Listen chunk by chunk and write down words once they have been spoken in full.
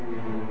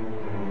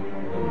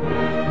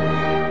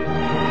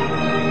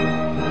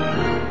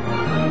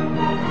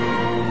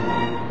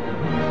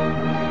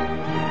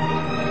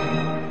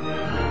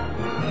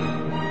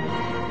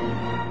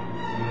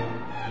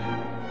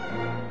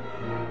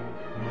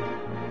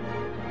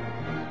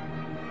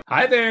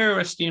Hi there,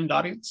 esteemed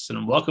audience,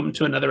 and welcome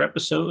to another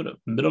episode of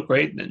Middle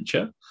Grade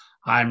Ninja.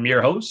 I'm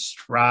your host,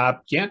 Rob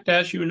Kent.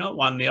 As you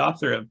know, I'm the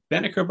author of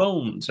Banneker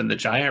Bones and the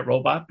Giant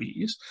Robot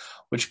Bees,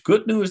 which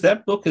good news,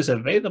 that book is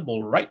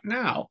available right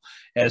now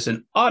as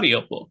an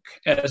audiobook,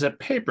 as a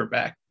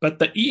paperback, but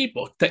the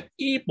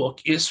ebook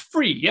is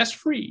free, yes,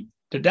 free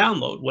to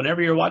download whenever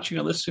you're watching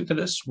or listening to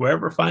this,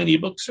 wherever fine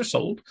ebooks are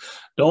sold.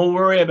 Don't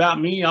worry about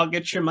me. I'll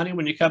get your money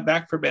when you come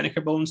back for Banneker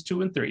Bones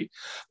 2 and 3.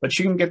 But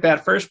you can get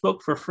that first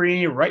book for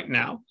free right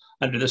now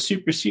under the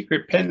super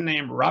secret pen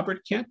name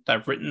Robert Kent.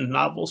 I've written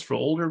novels for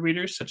older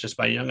readers, such as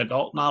my young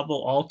adult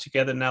novel, All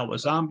Together Now, a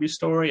Zombie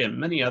Story, and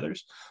many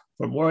others.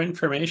 For more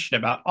information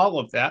about all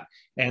of that,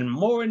 and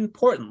more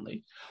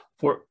importantly,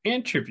 for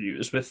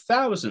interviews with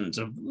thousands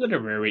of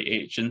literary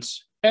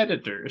agents,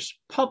 editors,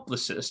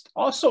 publicists,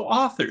 also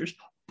authors,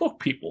 book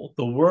people,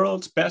 the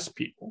world's best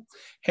people,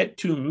 head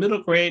to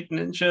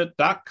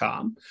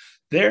middlegradeninja.com.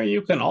 There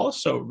you can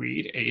also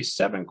read a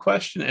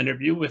 7-question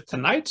interview with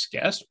tonight's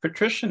guest,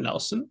 Patricia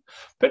Nelson.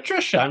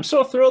 Patricia, I'm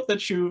so thrilled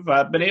that you've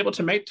been able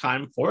to make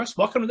time for us.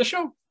 Welcome to the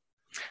show.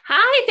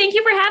 Hi, thank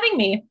you for having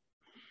me.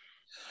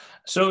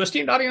 So,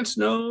 esteemed audience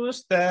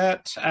knows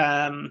that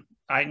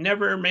I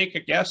never make a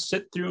guest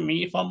sit through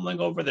me fumbling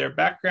over their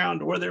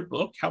background or their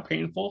book. How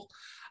painful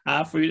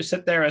for you to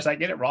sit there as I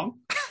get it wrong.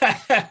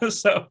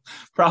 So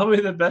probably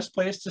the best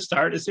place to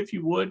start is if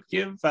you would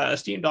give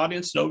esteemed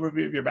audience an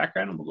overview of your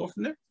background, and we'll go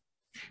from there.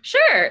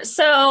 Sure.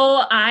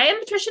 So I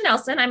am Patricia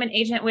Nelson. I'm an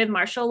agent with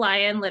Marshall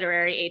Lyon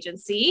Literary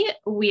Agency.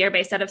 We are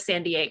based out of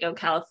San Diego,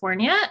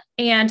 California,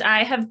 and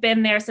I have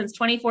been there since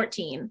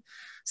 2014.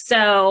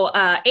 So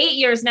 8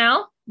 years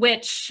now,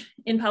 which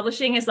in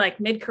publishing is like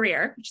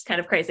mid-career, which is kind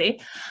of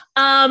crazy.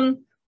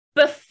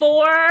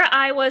 Before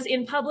I was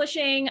in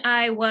publishing,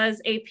 I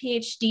was a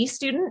PhD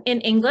student in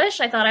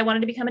English. I thought I wanted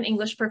to become an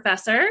English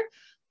professor.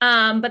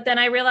 But then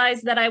I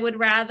realized that I would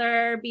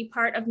rather be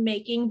part of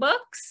making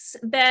books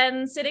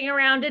than sitting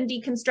around and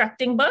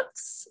deconstructing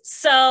books.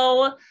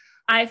 So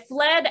I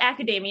fled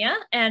academia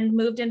and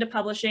moved into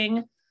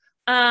publishing.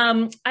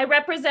 I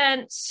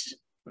represent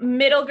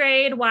middle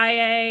grade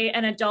YA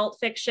and adult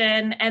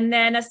fiction, and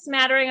then a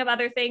smattering of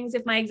other things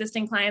if my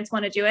existing clients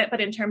want to do it.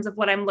 But in terms of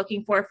what I'm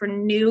looking for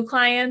new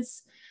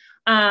clients,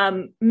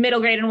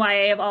 middle grade and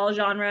YA of all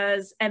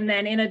genres. And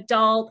then in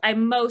adult, I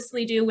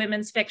mostly do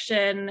women's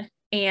fiction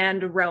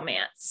and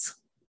romance.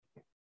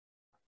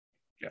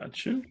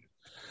 Gotcha.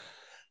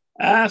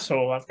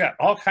 So I've got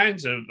all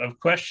kinds of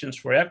questions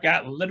for you. I've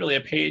got literally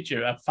a page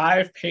of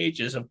 5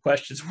 pages of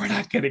questions. We're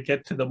not going to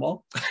get to them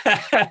all.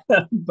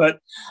 But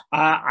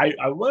I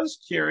was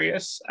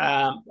curious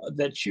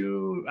that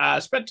you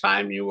spent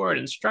time, you were an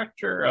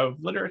instructor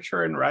of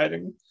literature and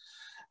writing.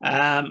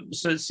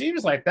 So it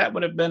seems like that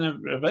would have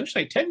been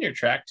eventually a tenure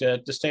track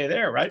to stay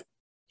there, right?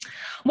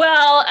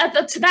 Well,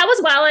 that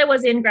was while I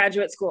was in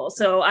graduate school.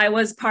 So I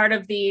was part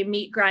of the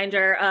meat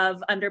grinder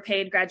of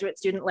underpaid graduate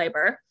student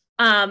labor.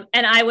 And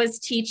I was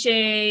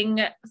teaching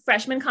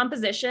freshman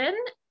composition,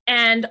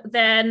 and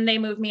then they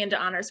moved me into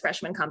honors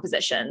freshman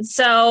composition.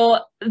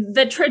 So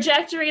the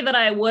trajectory that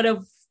I would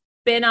have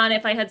been on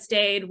if I had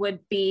stayed would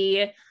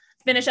be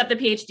finish up the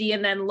PhD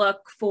and then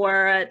look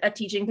for a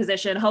teaching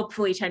position,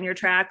 hopefully tenure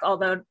track,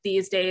 although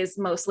these days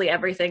mostly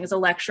everything is a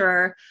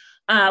lecturer.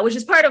 Which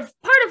is part of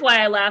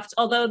why I left.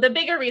 Although the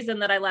bigger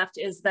reason that I left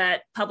is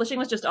that publishing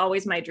was just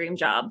always my dream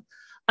job.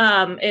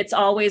 It's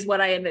always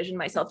what I envisioned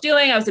myself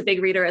doing. I was a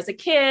big reader as a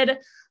kid.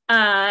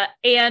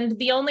 And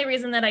the only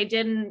reason that I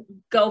didn't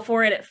go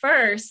for it at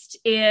first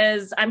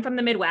is I'm from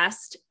the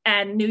Midwest,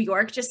 and New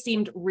York just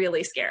seemed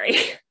really scary.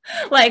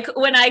 Like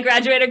when I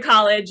graduated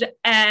college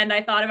and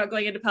I thought about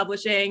going into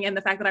publishing, and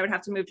the fact that I would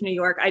have to move to New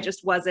York, I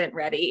just wasn't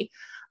ready.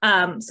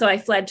 So I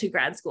fled to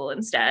grad school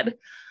instead.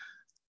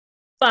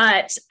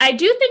 But I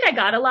do think I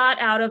got a lot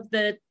out of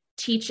the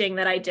teaching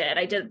that I did.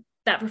 I did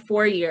that for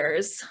 4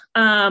 years.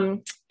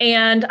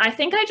 And I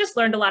think I just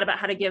learned a lot about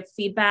how to give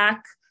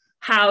feedback,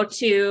 how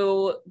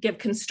to give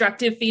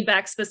constructive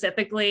feedback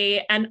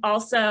specifically. And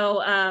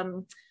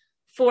also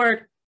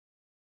for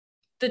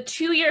the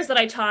 2 years that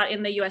I taught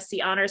in the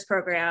USC Honors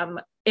Program,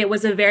 it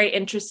was a very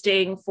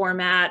interesting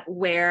format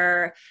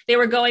where they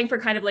were going for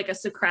kind of like a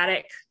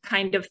Socratic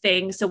kind of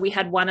thing. So we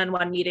had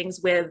one-on-one meetings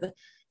with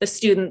the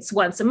students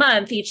once a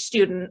month, each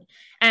student.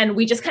 And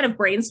we just kind of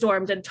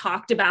brainstormed and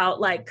talked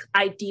about like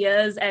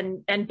ideas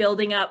and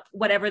building up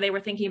whatever they were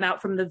thinking about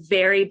from the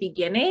very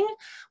beginning,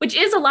 which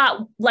is a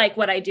lot like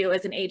what I do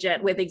as an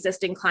agent with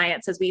existing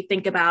clients as we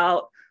think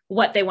about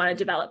what they want to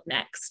develop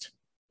next.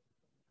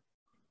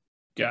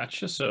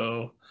 Gotcha.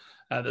 So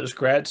those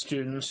grad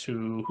students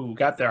who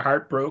got their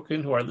heart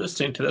broken, who are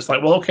listening to this,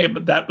 like, well, okay,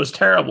 but that was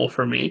terrible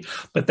for me.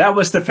 But that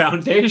was the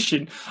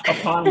foundation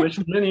upon which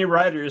many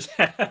writers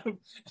have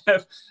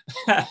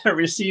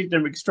received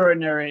an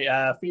extraordinary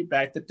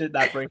feedback that did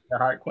not break their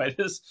heart quite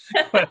as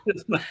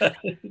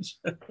much.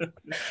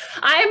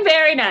 I'm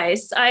very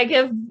nice. I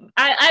think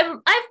I've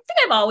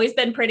always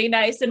been pretty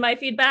nice in my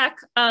feedback,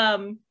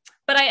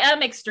 but I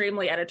am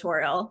extremely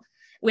editorial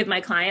with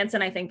my clients,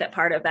 and I think that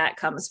part of that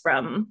comes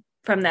from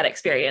that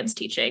experience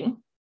teaching.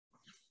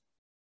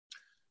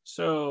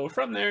 So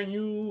from there,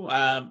 you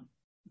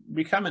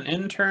become an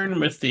intern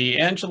with the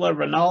Angela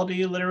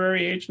Rinaldi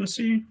Literary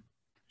Agency.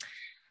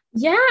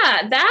 Yeah,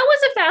 that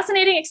was a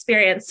fascinating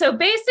experience. So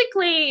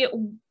basically,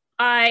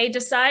 I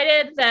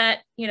decided that,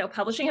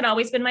 publishing had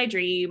always been my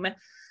dream.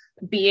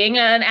 Being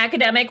an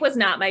academic was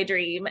not my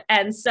dream.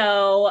 And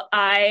so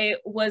I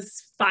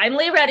was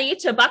finally ready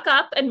to buck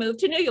up and move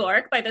to New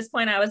York. By this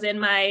point, I was in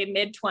my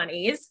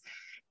mid-20s.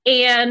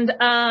 And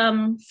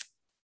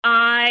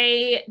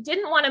I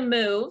didn't want to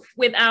move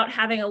without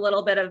having a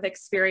little bit of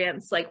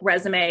experience, like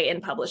resume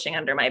in publishing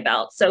under my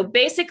belt. So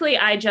basically,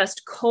 I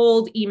just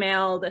cold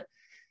emailed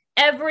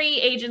every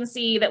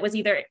agency that was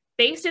either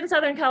based in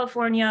Southern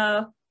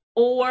California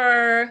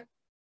or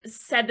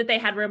said that they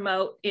had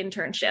remote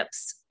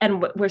internships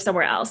and were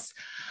somewhere else.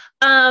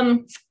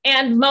 And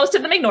most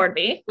of them ignored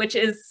me, which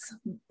is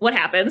what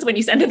happens when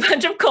you send a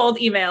bunch of cold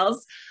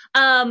emails.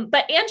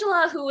 But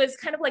Angela, who is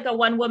kind of like a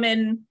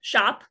one-woman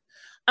shop,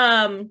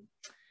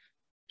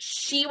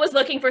 she was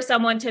looking for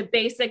someone to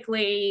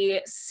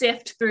basically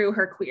sift through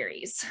her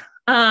queries.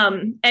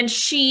 And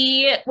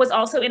she was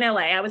also in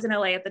LA. I was in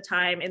LA at the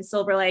time in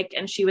Silver Lake,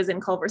 and she was in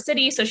Culver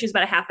City. So she's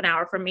about a half an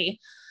hour from me.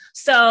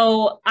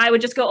 So I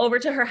would just go over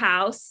to her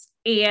house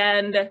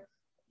and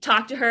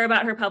talk to her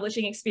about her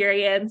publishing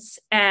experience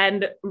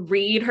and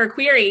read her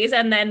queries.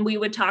 And then we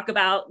would talk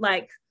about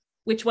like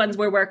which ones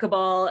were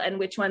workable and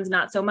which ones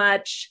not so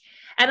much.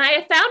 And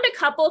I found a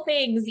couple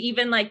things,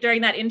 even like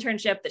during that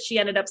internship, that she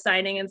ended up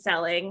signing and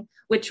selling,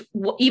 which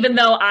even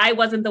though I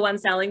wasn't the one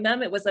selling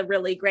them, it was a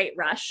really great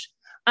rush.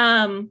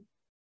 So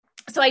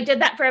I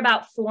did that for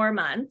about 4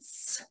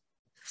 months,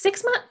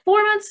 6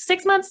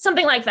 months,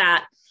 something like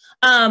that.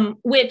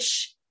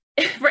 Which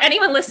for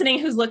anyone listening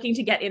who's looking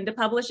to get into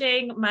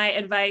publishing, my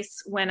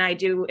advice when I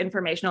do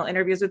informational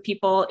interviews with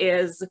people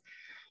is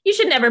you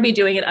should never be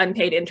doing an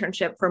unpaid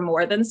internship for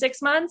more than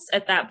 6 months.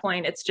 At that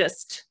point, it's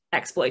just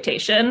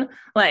exploitation.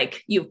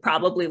 Like you've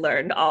probably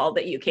learned all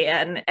that you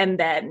can, and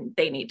then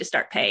they need to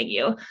start paying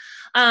you.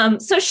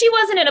 So she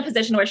wasn't in a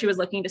position where she was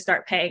looking to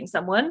start paying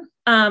someone.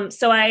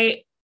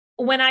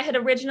 When I had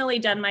originally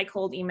done my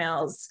cold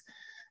emails,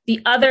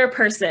 the other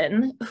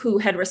person who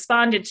had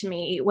responded to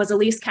me was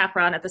Elise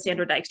Capron at the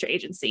Sandra Dykstra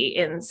Agency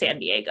in San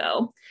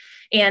Diego.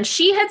 And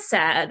she had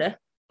said,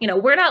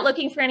 we're not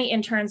looking for any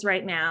interns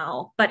right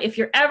now, but if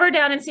you're ever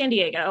down in San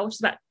Diego, which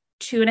is about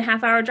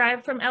 2.5 hour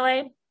drive from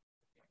LA,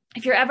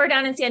 if you're ever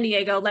down in San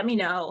Diego, let me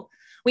know.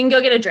 We can go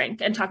get a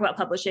drink and talk about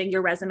publishing.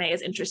 Your resume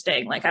is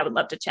interesting. Like, I would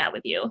love to chat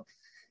with you.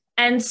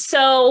 And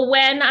so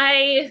when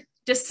I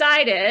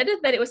decided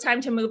that it was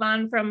time to move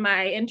on from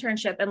my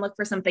internship and look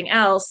for something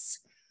else,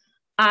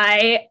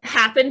 I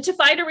happened to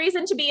find a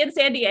reason to be in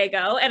San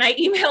Diego. And I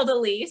emailed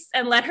Elise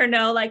and let her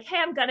know, like, hey,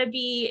 I'm going to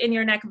be in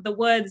your neck of the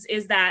woods.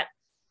 Is that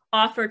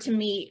offer to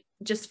meet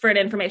just for an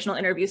informational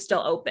interview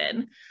still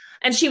open?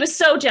 And she was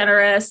so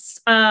generous.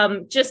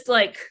 Just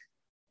like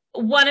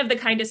one of the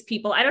kindest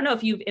people. I don't know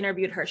if you've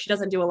interviewed her. She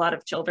doesn't do a lot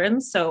of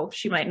children's, so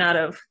she might not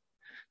have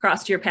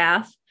crossed your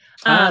path.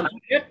 Yeah,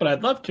 but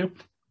I'd love to.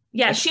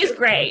 Yeah, she's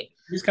great.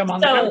 Please come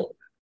on.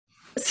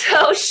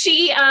 So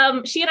she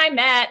and I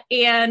met,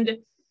 and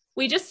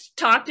we just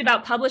talked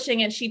about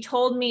publishing, and she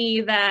told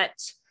me that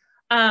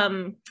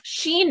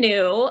she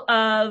knew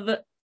of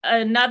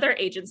another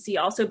agency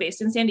also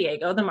based in San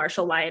Diego, the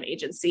Marshall Lyon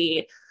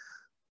Agency,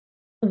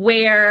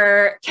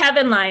 where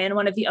Kevin Lyon,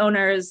 one of the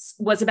owners,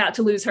 was about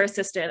to lose her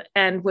assistant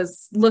and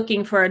was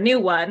looking for a new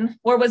one,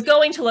 or was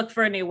going to look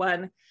for a new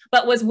one,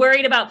 but was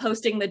worried about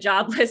posting the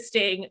job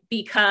listing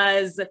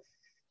because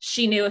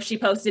she knew if she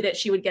posted it,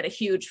 she would get a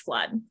huge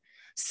flood.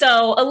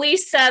 So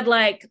Elise said,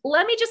 like,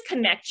 let me just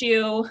connect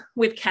you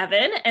with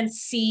Kevin and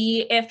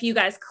see if you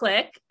guys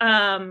click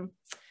to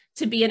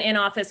be an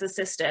in-office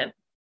assistant.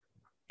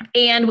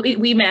 And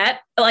we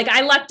met. Like,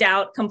 I lucked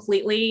out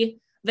completely.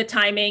 The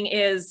timing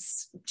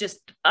is just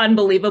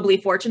unbelievably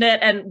fortunate.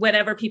 And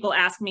whenever people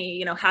ask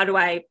me, how do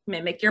I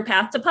mimic your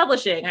path to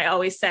publishing? I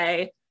always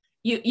say,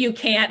 you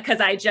can't,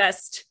 because I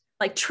just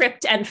like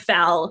tripped and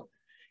fell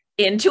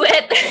into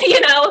it.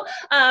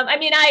 I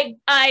mean,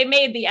 I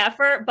made the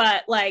effort,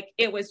 but like,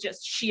 it was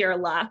just sheer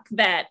luck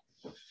that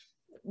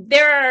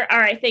there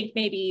are, I think,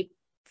 maybe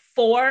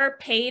 4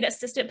 paid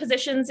assistant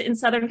positions in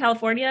Southern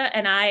California.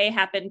 And I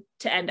happened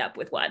to end up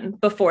with one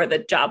before the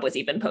job was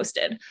even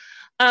posted.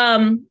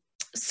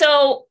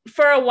 So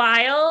for a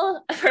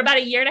while, for about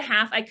 1.5 years,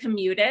 I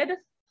commuted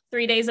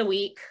 3 days a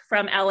week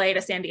from LA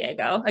to San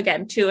Diego.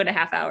 Again,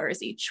 2.5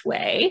 hours each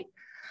way.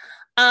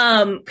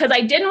 Because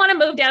I didn't want to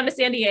move down to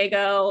San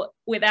Diego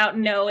without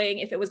knowing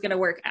if it was going to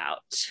work out.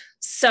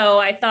 So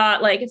I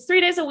thought, like, it's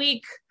 3 days a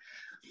week.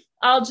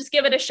 I'll just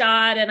give it a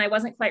shot. And I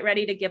wasn't quite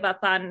ready to give up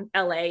on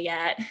LA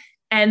yet.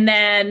 And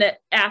then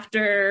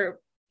after,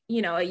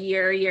 1.5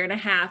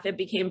 years, it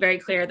became very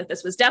clear that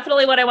this was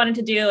definitely what I wanted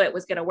to do. It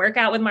was going to work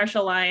out with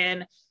Marshall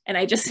Lyon. And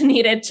I just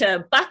needed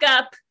to buck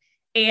up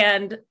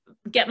and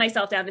get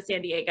myself down to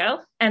San Diego.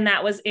 And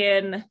that was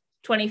in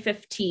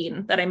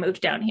 2015 that I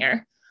moved down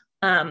here.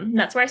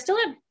 That's where I still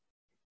am.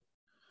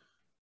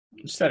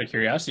 Just out of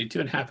curiosity,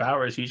 2.5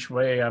 hours each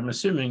way. I'm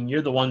assuming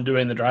you're the one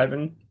doing the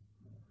driving.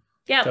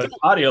 Yeah. So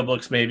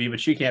audiobooks maybe,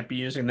 but you can't be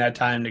using that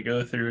time to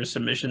go through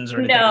submissions or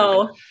anything.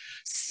 No,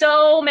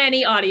 so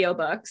many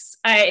audiobooks.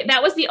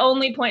 That was the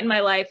only point in my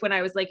life when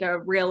I was like a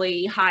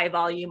really high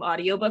volume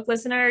audiobook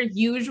listener.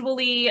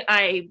 Usually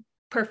I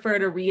prefer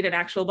to read an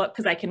actual book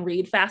because I can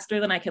read faster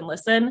than I can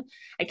listen.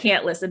 I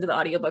can't listen to the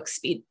audiobook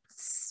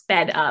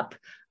sped up.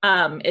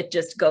 It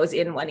just goes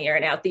in one ear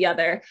and out the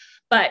other.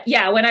 But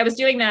yeah, when I was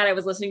doing that, I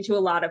was listening to a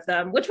lot of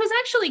them, which was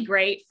actually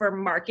great for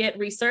market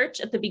research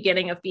at the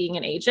beginning of being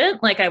an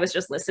agent. Like I was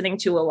just listening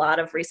to a lot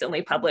of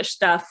recently published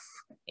stuff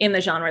in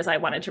the genres I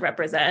wanted to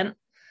represent.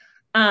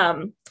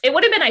 It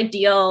would have been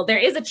ideal. There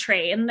is a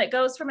train that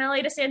goes from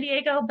LA to San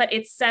Diego, but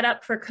it's set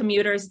up for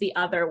commuters the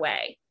other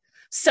way.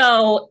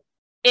 So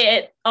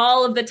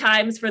all of the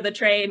times for the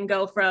train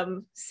go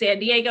from San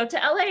Diego to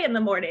LA in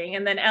the morning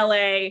and then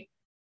LA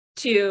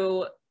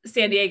to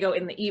San Diego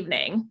in the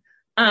evening.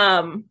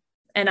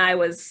 And I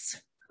was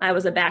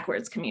a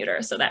backwards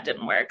commuter, so that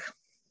didn't work.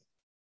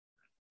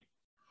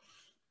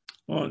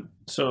 Well,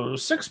 so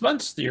 6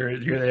 months you're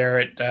there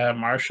at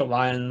Marshall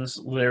Lyons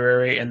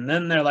Literary, and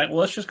then they're like, well,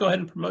 let's just go ahead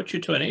and promote you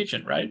to an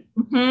agent, right?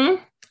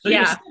 Mm-hmm. So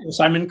yeah.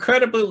 So I'm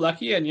incredibly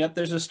lucky, and yet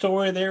there's a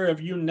story there of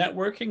you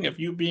networking, of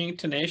you being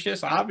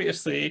tenacious.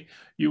 Obviously,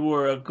 you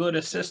were a good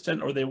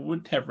assistant, or they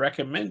wouldn't have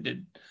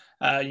recommended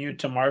you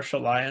to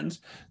Marshall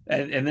Lyons.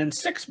 And then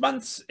 6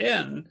 months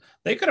in,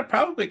 they could have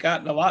probably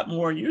gotten a lot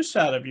more use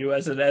out of you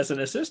as an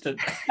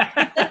assistant.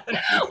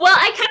 Well,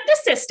 I kept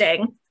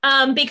assisting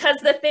because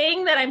the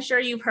thing that I'm sure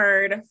you've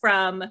heard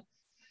from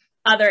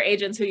other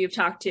agents who you've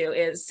talked to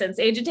is since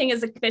agenting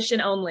is a commission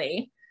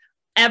only,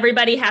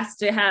 everybody has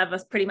to have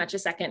pretty much a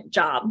second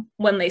job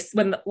while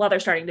they're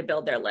starting to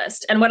build their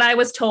list. And what I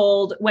was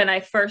told when I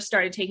first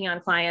started taking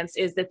on clients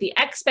is that the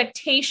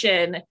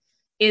expectation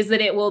is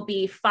that it will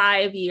be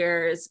 5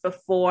 years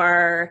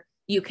before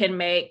you can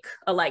make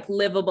a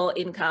livable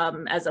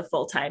income as a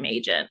full-time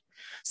agent.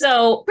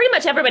 So pretty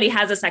much everybody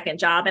has a second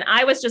job. And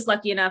I was just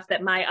lucky enough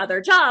that my other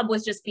job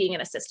was just being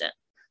an assistant.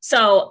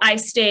 So I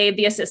stayed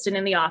the assistant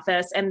in the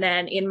office. And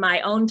then in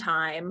my own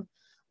time,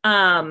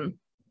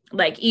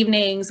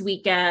 evenings,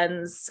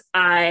 weekends,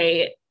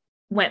 I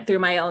went through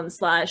my own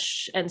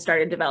slush and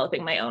started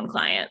developing my own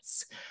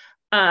clients.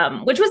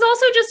 Which was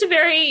also just a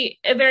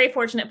very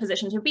fortunate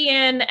position to be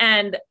in.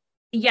 And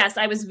yes,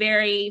 I was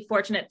very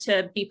fortunate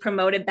to be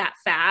promoted that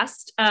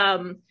fast.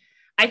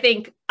 I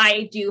think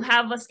I do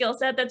have a skill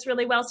set that's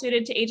really well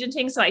suited to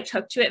agenting, so I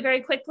took to it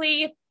very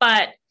quickly.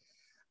 But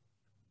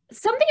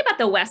something about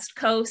the West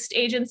Coast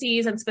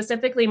agencies and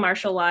specifically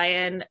Marshall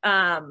Lyon,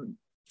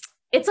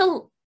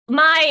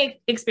 my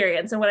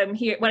experience and what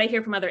I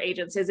hear from other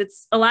agents is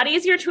it's a lot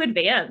easier to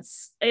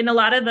advance. In a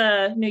lot of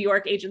the New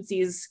York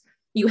agencies,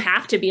 you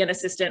have to be an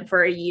assistant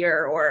for a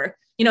year, or,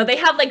 they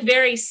have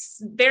very,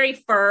 very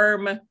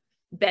firm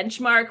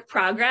benchmark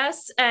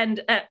progress.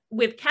 And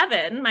with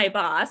Kevin, my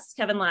boss,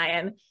 Kevin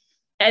Lyon,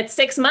 at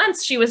 6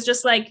 months, she was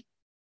just like,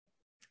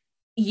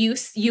 you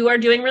are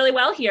doing really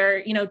well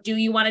here. Do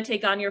you want to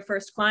take on your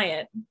first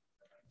client?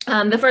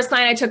 The first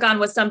client I took on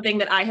was something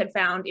that I had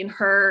found in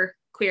her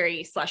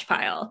query slush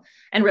pile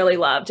and really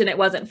loved. And it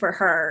wasn't for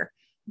her,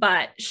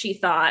 but she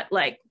thought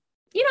I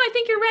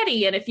think you're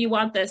ready. And if you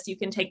want this, you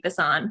can take this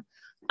on.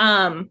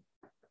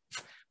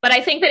 But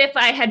I think that if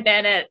I had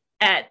been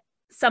at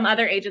some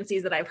other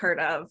agencies that I've heard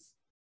of,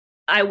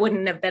 I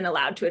wouldn't have been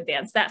allowed to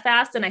advance that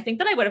fast. And I think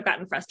that I would have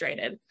gotten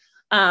frustrated.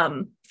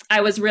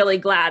 I was really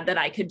glad that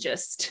I could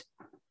just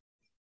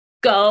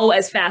go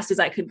as fast as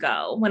I could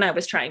go when I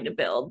was trying to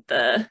build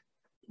the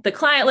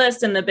client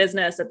list and the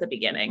business at the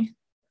beginning.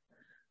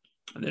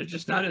 There's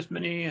just not as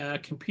many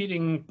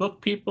competing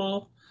book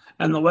people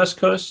on the West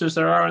Coast as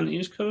there are on the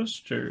East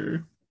Coast,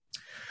 or?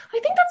 I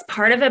think that's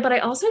part of it, but I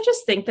also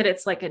just think that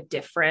it's a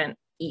different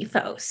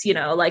ethos,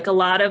 a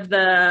lot of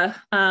the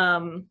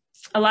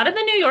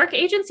New York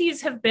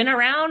agencies have been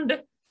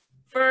around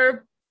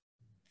for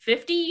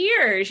 50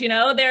 years,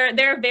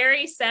 they're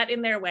very set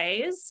in their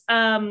ways.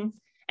 And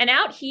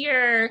out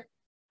here,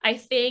 I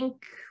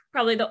think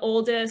probably the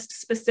oldest,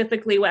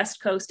 specifically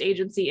West Coast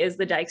agency is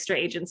the Dykstra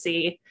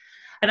Agency.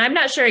 And I'm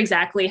not sure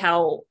exactly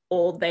how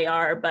old they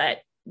are, but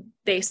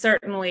they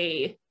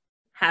certainly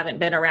haven't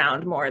been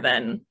around more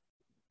than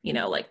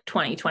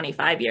 20,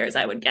 25 years,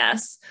 I would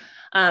guess.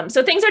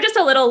 So things are just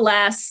a little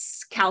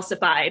less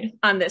calcified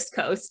on this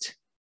coast,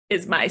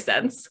 is my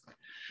sense.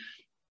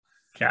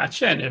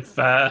 Gotcha. And if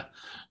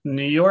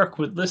New York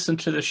would listen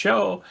to the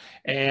show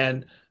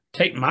and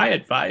take my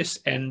advice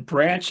and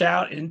branch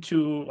out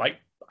into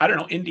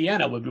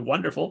Indiana would be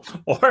wonderful,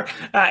 or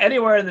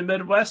anywhere in the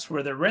Midwest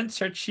where the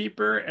rents are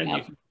cheaper and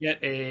you can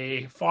get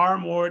a far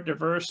more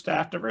diverse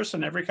staff, diverse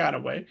in every kind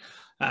of way.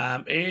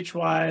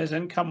 Age-wise,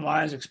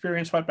 income-wise,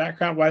 experience-wise,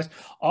 background-wise,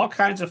 all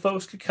kinds of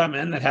folks could come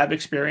in that have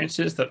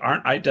experiences that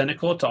aren't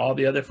identical to all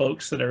the other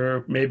folks that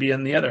are maybe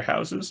in the other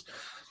houses.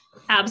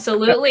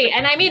 Absolutely.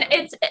 And I mean,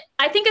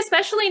 I think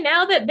especially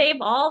now that they've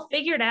all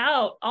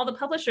the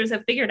publishers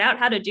have figured out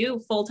how to do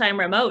full-time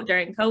remote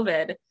during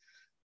COVID,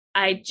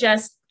 I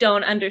just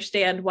don't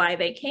understand why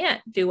they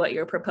can't do what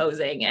you're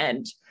proposing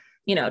and,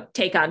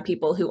 take on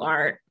people who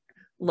aren't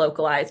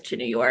localized to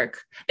New York.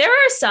 There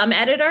are some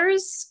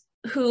editors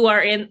who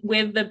are in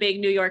with the big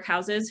New York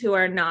houses who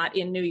are not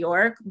in New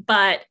York,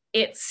 but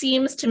it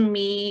seems to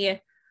me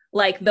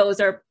like those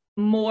are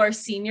more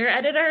senior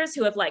editors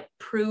who have like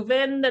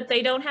proven that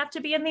they don't have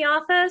to be in the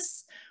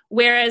office.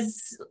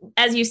 Whereas,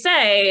 as you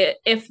say,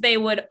 if they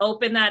would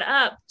open that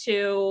up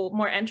to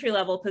more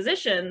entry-level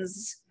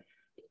positions,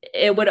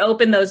 it would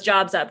open those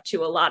jobs up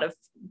to a lot of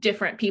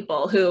different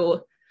people who,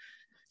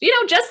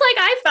 just like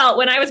I felt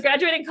when I was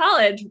graduating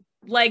college,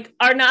 like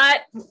are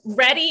not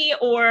ready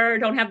or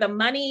don't have the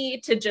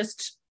money to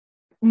just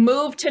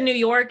move to New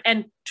York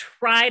and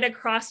try to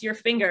cross your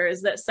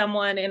fingers that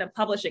someone in a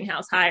publishing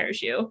house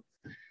hires you.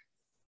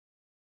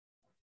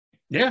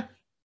 Yeah.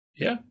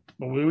 Yeah.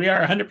 We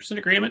are 100%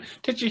 agreement.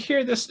 Did you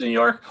hear this, New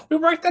York? We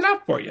worked that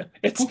out for you.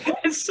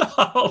 It's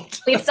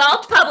solved. We've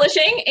solved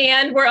publishing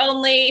and we're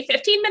only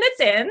 15 minutes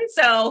in.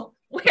 So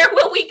where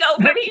will we go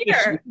from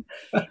here?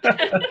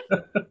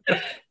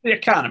 The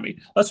economy.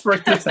 Let's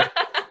work this out.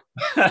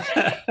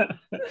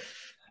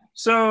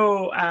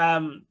 So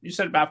you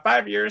said about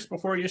 5 years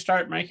before you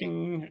start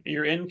making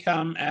your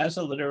income as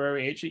a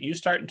literary agent. You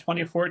start in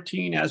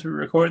 2014. As we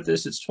record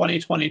this, it's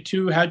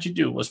 2022. How'd you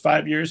do? Was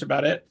 5 years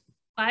about it?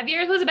 5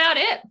 years was about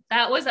it.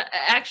 That was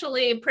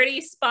actually a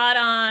pretty spot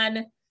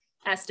on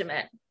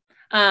estimate.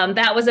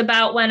 That was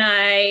about when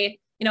I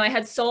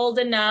had sold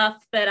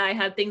enough that I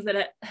had things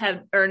that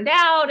had earned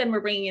out and were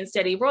bringing in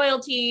steady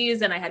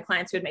royalties. And I had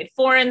clients who had made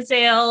foreign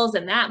sales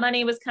and that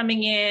money was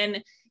coming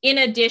in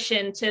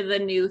addition to the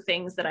new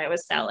things that I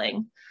was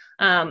selling.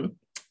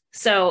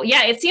 So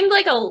yeah, it seemed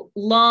like a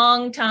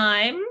long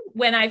time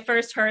when I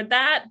first heard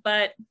that,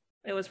 but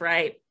it was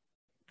right.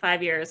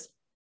 5 years.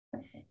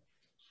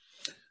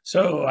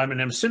 So I'm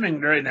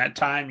assuming during that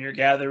time you're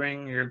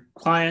gathering your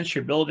clients,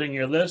 you're building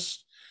your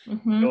list,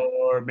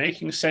 you're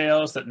making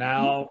sales that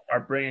now are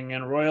bringing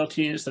in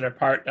royalties that are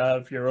part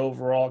of your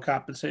overall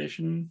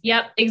compensation.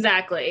 Yep,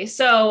 exactly.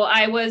 So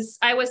I was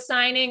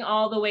signing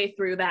all the way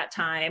through that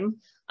time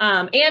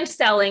and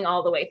selling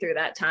all the way through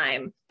that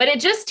time. But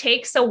it just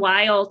takes a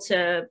while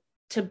to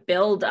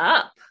build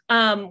up,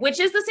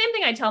 which is the same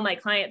thing I tell my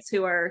clients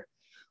who are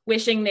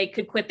wishing they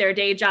could quit their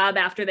day job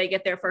after they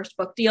get their first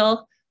book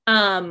deal.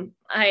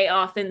 I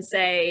often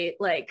say,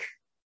 like,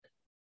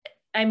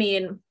 I'm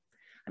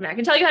not going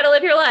to tell you how to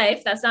live your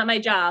life. That's not my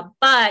job.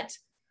 But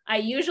I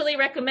usually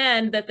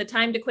recommend that the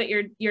time to quit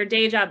your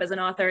day job as an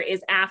author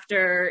is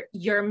after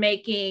you're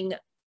making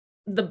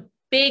the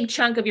big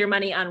chunk of your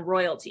money on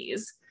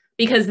royalties,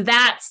 because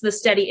that's the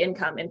steady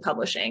income in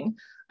publishing.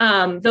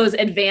 Those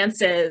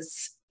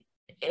advances,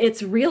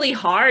 it's really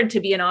hard to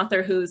be an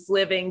author who's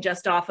living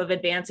just off of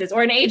advances,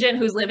 or an agent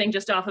who's living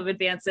just off of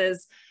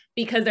advances,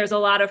 because there's a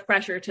lot of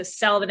pressure to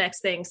sell the next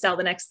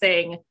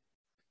thing,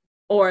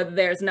 or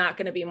there's not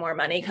going to be more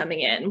money coming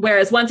in.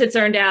 Whereas once it's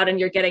earned out and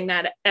you're getting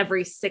that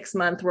every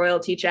 6-month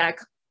royalty check,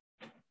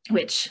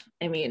 which,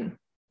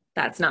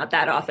 that's not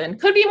that often,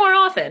 could be more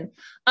often.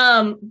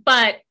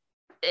 But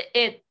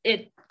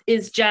it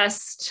is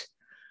just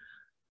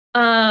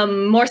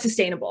more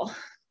sustainable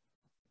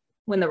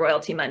when the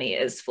royalty money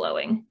is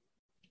flowing.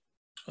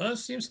 Well, it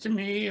seems to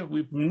me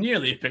we've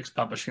nearly fixed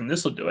publishing.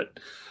 This will do it.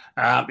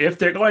 If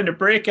they're going to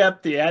break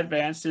up the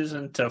advances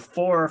into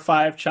 4 or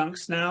 5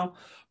 chunks now,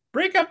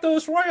 break up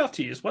those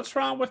royalties. What's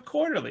wrong with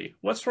quarterly?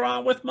 What's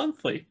wrong with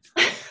monthly?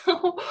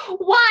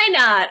 Why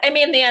not?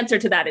 The answer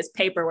to that is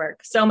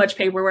paperwork. So much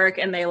paperwork,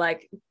 and they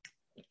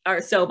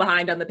are so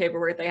behind on the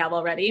paperwork they have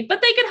already.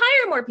 But they could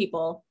hire more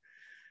people,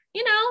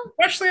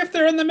 Especially if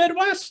they're in the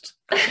Midwest.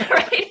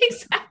 Right,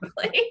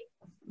 exactly.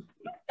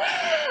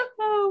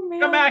 Oh man!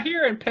 Come out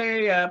here and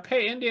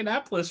pay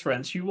Indianapolis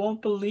rents. You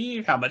won't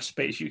believe how much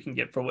space you can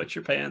get for what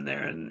you're paying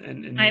there.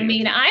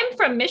 I'm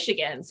from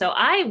Michigan, so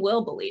I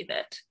will believe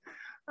it.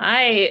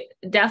 I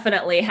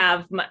definitely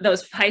have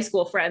those high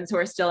school friends who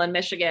are still in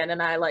Michigan,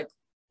 and I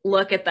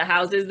look at the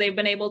houses they've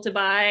been able to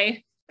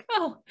buy.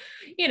 Oh,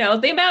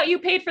 the amount you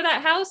paid for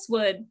that house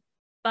would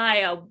buy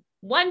a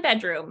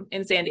 1-bedroom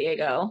in San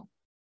Diego.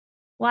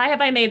 Why have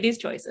I made these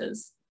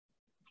choices?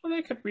 Well,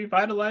 they could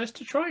revitalize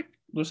Detroit.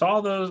 There's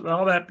all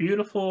that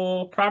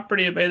beautiful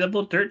property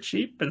available, dirt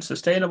cheap and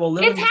sustainable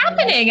living. It's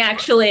happening,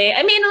 actually.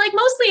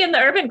 Mostly in the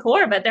urban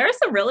core, but there are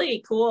some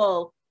really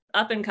cool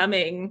up and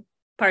coming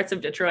parts of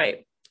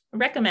Detroit. I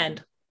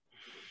recommend.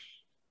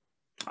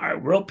 All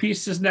right, world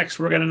peace is next.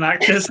 We're going to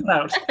knock this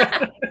out.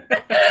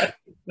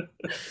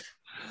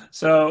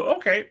 So,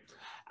 okay.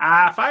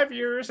 5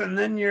 years, and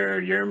then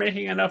you're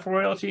making enough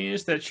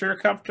royalties that you're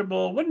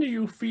comfortable. When do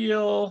you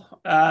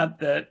feel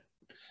that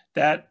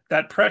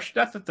pressure,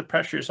 not that the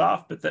pressure is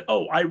off, but that,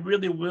 I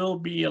really will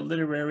be a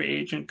literary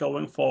agent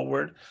going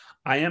forward.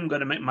 I am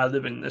going to make my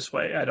living this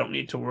way. I don't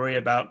need to worry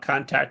about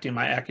contacting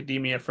my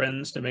academia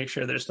friends to make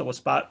sure there's still a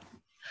spot.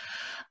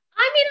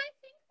 I think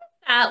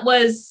that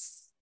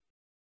was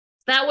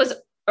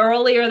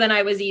earlier than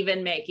I was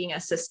even making a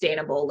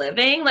sustainable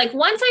living.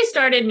 Once I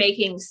started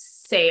making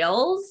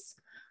sales,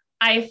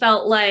 I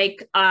felt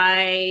like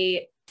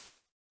I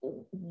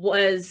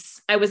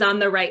was on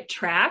the right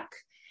track.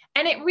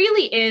 And it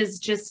really is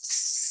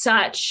just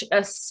such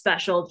a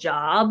special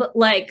job.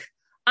 Like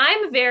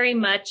I'm very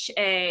much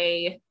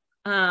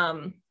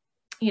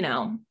you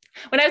know,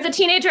 when I was a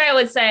teenager, I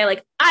would say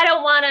like, I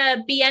don't want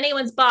to be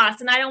anyone's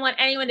boss and I don't want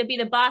anyone to be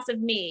the boss of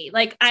me.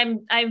 Like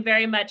I'm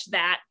very much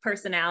that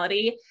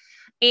personality.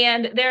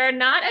 And there are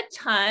not a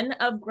ton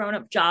of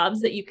grown-up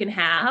jobs that you can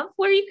have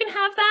where you can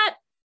have that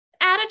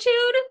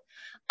attitude.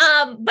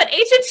 But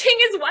agenting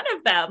is one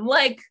of them.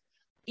 Like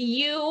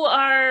you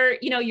are,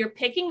 you're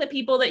picking the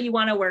people that you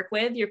want to work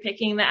with, you're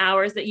picking the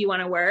hours that you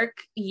want to work,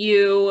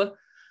 you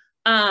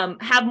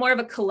have more of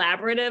a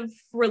collaborative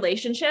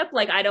relationship.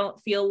 Like I don't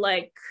feel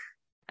like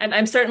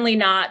I'm certainly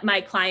not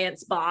my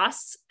client's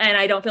boss, and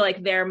I don't feel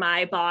like they're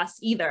my boss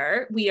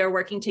either. We are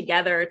working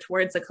together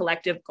towards a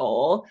collective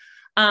goal,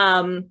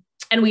 and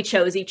we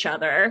chose each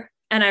other,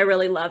 and I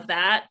really love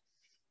that.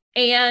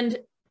 And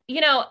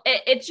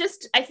it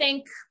just, I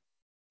think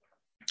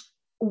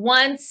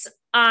once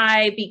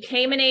I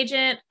became an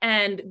agent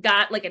and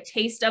got like a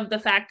taste of the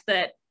fact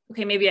that,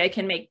 okay, maybe I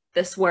can make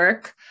this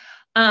work,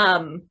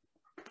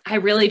 I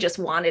really just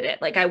wanted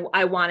it. Like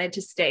I wanted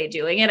to stay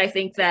doing it. I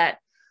think that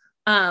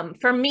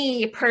for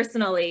me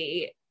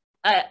personally,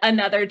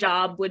 another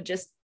job would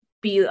just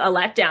be a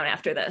letdown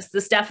after this.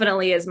 This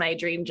definitely is my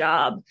dream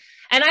job.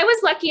 And I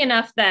was lucky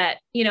enough that,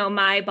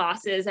 my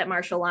bosses at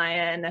Marshall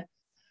Lyon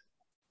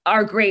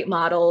are great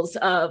models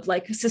of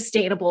like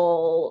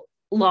sustainable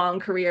long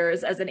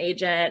careers as an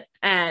agent.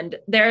 And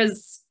there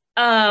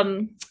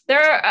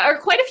are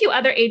quite a few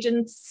other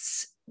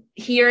agents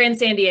here in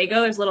San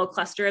Diego. There's a little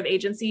cluster of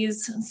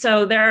agencies.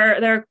 So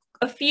there are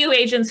a few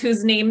agents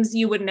whose names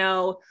you would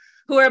know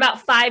who are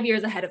about 5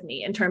 years ahead of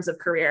me in terms of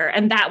career.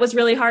 And that was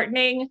really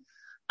heartening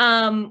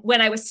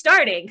when I was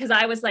starting, because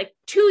I was like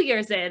 2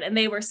 years in and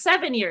they were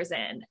 7 years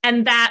in.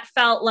 And that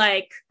felt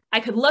like I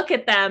could look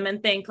at them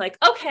and think like,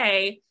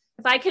 okay,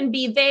 if I can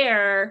be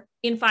there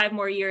in 5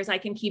 more years, I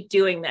can keep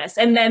doing this.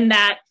 And then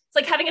it's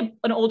like having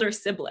an older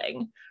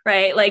sibling,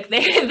 right? Like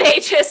they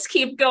just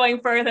keep going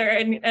further,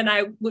 and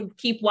I would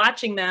keep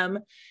watching them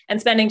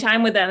and spending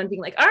time with them and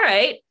being like, all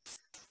right,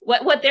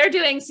 what they're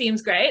doing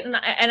seems great. And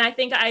I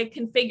think I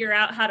can figure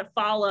out how to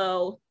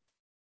follow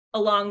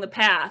along the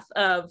path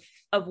of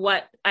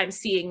what I'm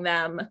seeing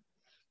them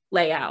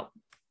lay out.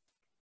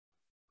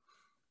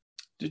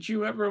 Did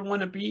you ever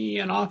want to be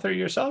an author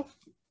yourself?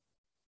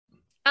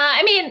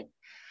 I mean,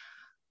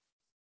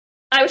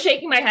 I was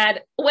shaking my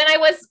head when I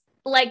was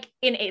like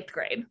in 8th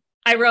grade.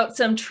 I wrote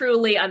some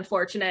truly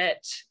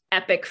unfortunate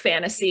epic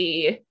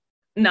fantasy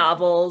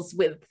novels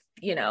with,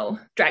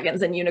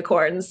 dragons and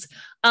unicorns.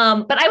 But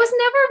I was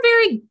never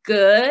very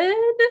good.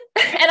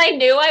 And I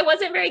knew I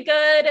wasn't very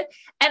good.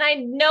 And I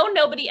know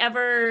nobody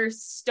ever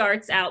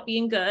starts out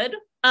being good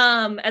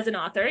as an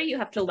author. You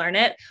have to learn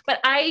it. But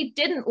I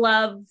didn't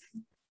love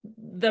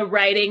the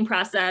writing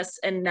process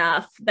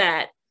enough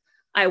that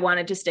I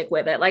wanted to stick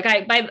with it. Like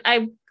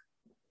I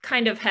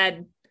kind of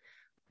had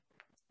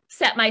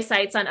set my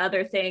sights on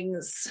other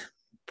things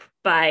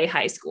by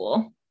high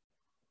school.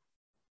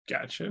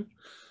 Gotcha.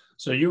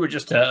 So you were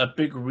just a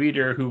big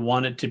reader who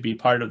wanted to be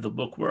part of the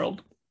book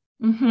world.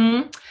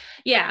 Mm-hmm.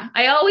 Yeah,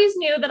 I always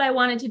knew that I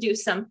wanted to do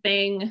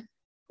something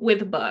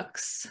with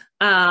books.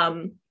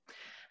 And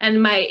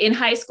in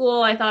high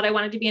school, I thought I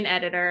wanted to be an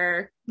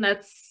editor.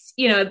 That's,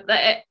 I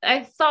guess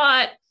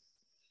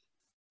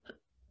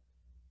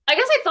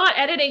I thought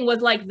editing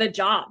was like the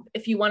job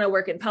if you want to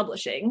work in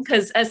publishing,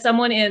 because as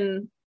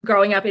someone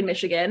growing up in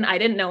Michigan, I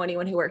didn't know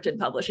anyone who worked in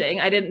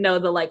publishing. I didn't know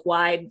the like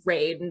wide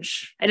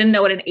range. I didn't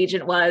know what an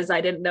agent was.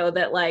 I didn't know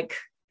that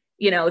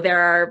there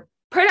are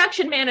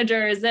production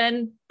managers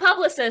and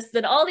publicists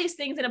and all these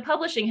things in a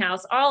publishing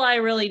house. All I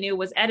really knew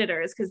was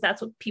editors, because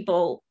that's what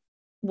people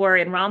were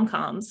in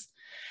rom-coms.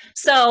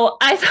 So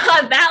I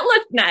thought that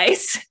looked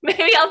nice.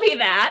 Maybe I'll be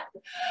that.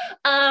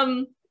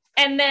 And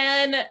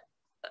then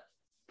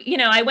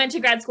I went to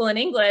grad school in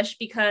English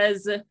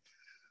because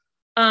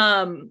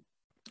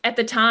at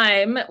the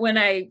time when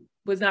I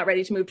was not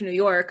ready to move to New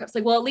York, I was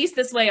like, well, at least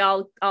this way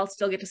I'll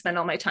still get to spend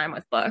all my time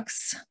with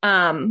books.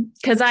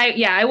 Cause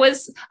I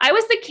was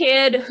the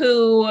kid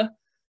who,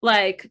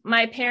 like,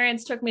 my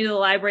parents took me to the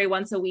library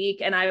once a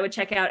week and I would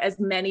check out as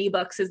many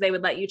books as they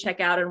would let you check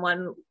out in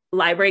one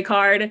library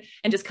card,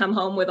 and just come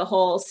home with a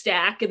whole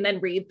stack and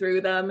then read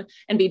through them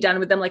and be done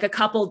with them like a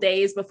couple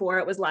days before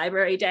it was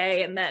library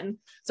day, and then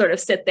sort of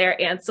sit there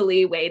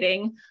antsily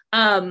waiting.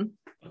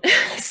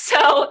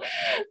 So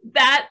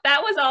that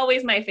was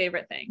always my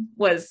favorite thing,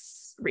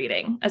 was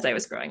reading as I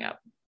was growing up.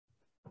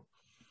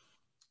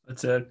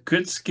 It's a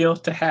good skill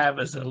to have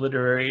as a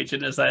literary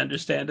agent, as I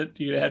understand it.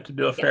 You have to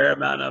do a fair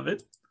amount of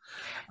it.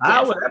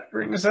 Yes. Well, that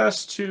brings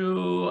us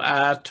to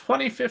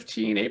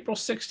 2015, April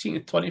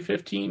 16th,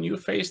 2015. You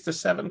faced the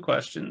 7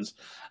 questions.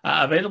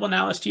 Available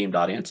now, esteemed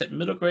audience, at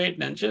Middle Grade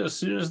Ninja. As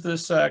soon as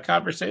this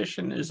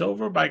conversation is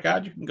over, by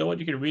God, you can go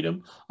and you can read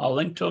them. I'll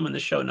link to them in the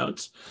show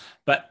notes.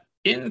 But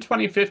in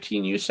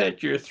 2015, you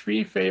said your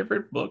 3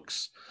 favorite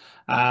books.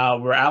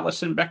 We're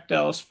Alison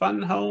Bechdel's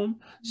Fun Home,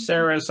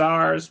 Sarah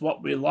Zar's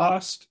What We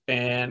Lost,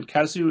 and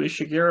Kazuo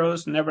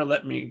Ishigero's Never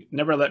Let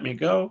Me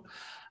Go.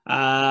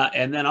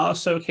 And then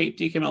also Kate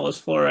DiCamillo's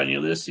Flora and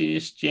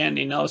Ulysses,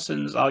 Jandy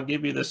Nelson's I'll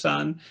Give You the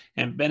Sun,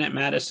 and Bennett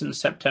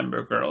Madison's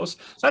September Girls.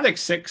 So I think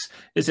 6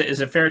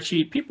 is a fair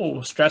cheat.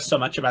 People stress so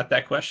much about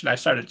that question. I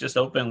started just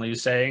openly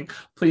saying,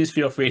 please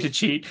feel free to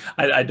cheat.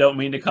 I don't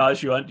mean to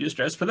cause you undue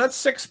stress, but that's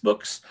 6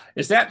 books.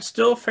 Is that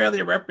still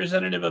fairly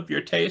representative of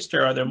your taste,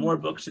 or are there more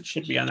books that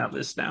should be on that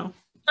list now?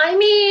 I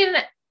mean,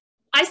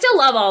 I still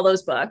love all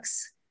those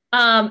books.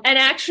 And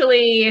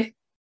actually,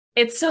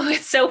 it's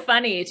so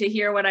funny to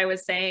hear what I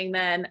was saying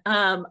then.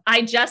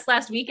 I just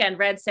last weekend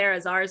read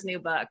Sarah Zar's new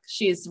book.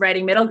 She's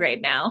writing middle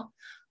grade now.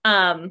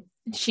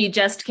 She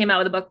just came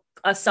out with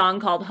a song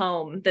called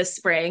Home this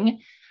spring.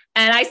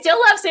 And I still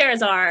love Sarah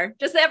Zar.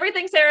 Just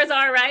everything Sarah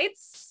Zar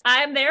writes,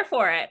 I'm there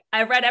for it.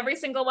 I've read every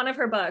single one of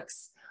her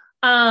books.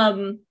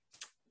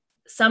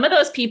 Some of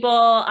those people,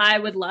 I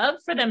would love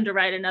for them to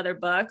write another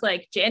book.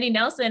 Like Jandy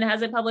Nelson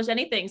hasn't published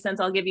anything since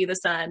I'll Give You the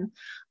Sun.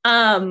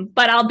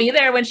 But I'll be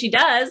there when she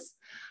does.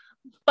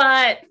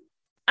 But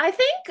I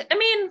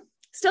mean,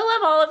 still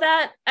love all of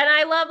that. And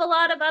I love a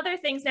lot of other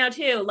things now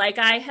too. Like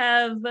I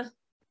have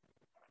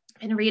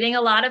been reading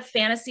a lot of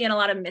fantasy and a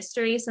lot of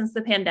mystery since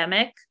the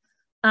pandemic.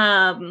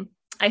 I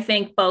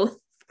think both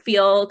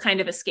feel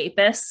kind of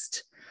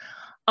escapist.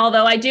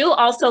 Although I do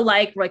also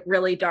like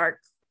really dark,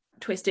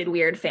 twisted,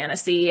 weird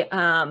fantasy.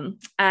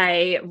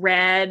 I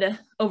read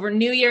over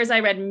New Year's, I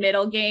read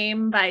Middle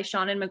Game by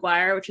Seanan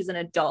McGuire, which is an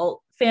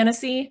adult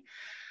fantasy.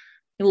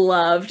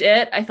 Loved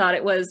it. I thought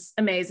it was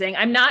amazing.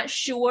 I'm not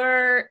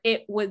sure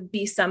it would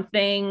be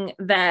something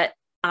that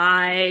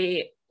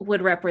I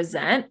would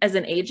represent as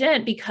an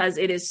agent because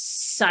it is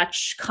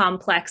such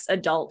complex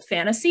adult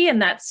fantasy,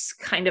 and that's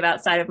kind of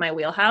outside of my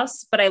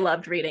wheelhouse, but I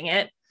loved reading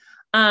it.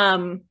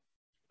 On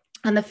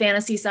the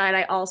fantasy side,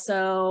 I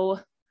also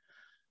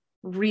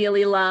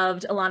really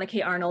loved Alana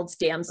K. Arnold's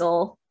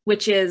Damsel,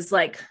 which is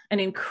like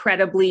an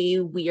incredibly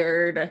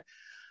weird,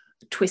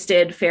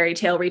 twisted fairy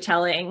tale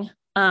retelling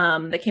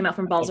that came out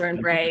from Balzer and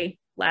Bray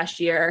last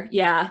year.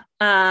 Yeah.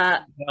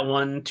 That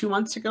one 2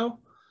 months ago.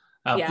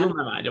 Yeah. Blew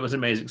my mind. It was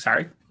amazing.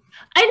 Sorry.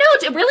 I know,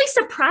 it's really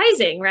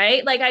surprising,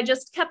 right? Like I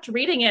just kept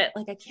reading it.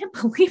 Like, I can't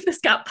believe this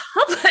got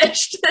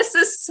published. This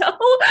is so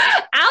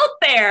out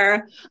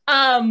there.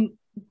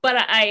 But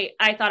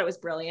I thought it was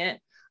brilliant.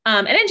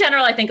 And in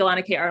general, I think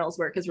Alana K. Arnold's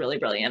work is really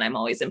brilliant. I'm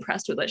always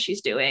impressed with what she's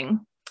doing.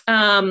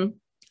 On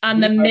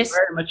the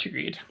very much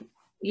agreed.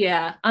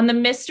 Yeah. On the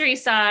mystery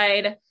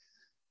side,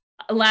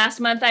 last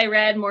month I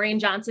read Maureen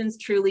Johnson's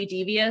Truly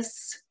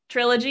Devious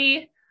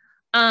trilogy.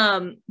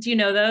 Do you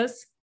know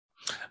those?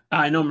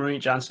 I know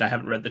Maureen Johnson. I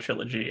haven't read the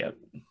trilogy yet.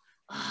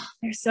 Oh,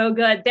 they're so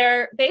good.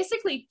 They're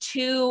basically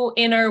 2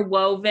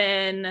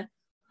 interwoven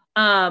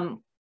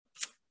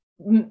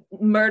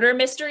murder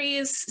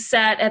mysteries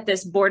set at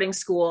this boarding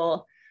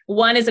school.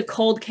 One is a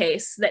cold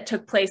case that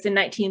took place in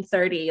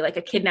 1930, like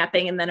a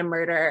kidnapping and then a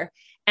murder.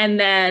 And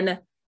then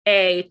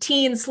a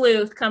teen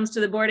sleuth comes to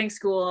the boarding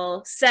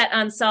school set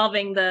on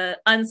solving the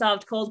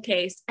unsolved cold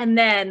case. And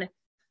then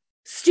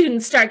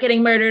students start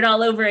getting murdered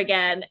all over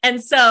again.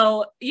 And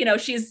so,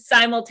 she's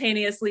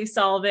simultaneously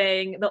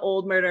solving the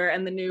old murder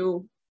and the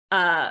new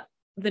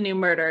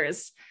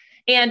murders.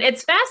 And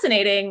it's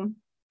fascinating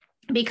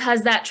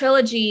because that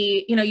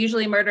trilogy,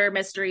 usually murder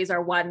mysteries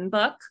are 1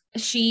 book.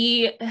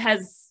 She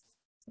has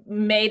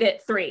made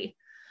it 3.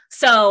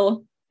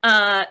 So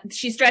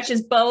she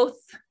stretches both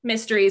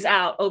mysteries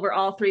out over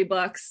all 3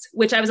 books,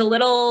 which I was a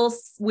little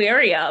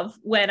wary of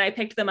when I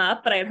picked them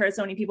up, but I had heard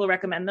so many people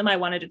recommend them. I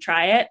wanted to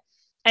try it.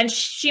 And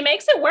she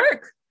makes it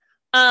work.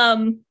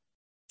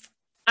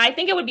 I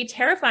think it would be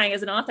terrifying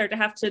as an author to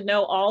have to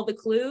know all the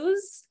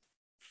clues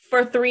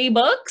for 3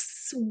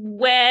 books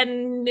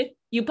when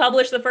you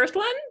publish the first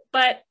one,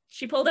 but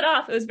she pulled it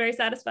off. It was very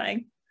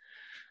satisfying.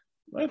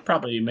 Well, it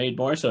probably made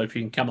more so if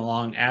you can come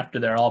along after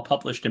they're all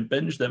published and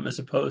binge them, as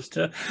opposed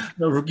to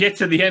get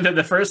to the end of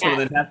the first one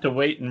and then have to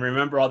wait and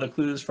remember all the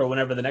clues for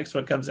whenever the next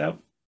one comes out.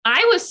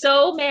 I was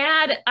so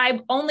mad.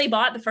 I only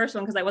bought the first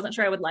one because I wasn't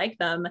sure I would like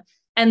them.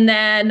 And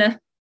then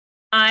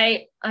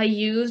I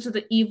used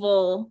the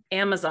evil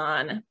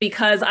Amazon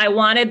because I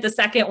wanted the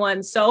second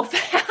one so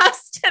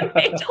fast and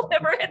they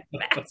deliver it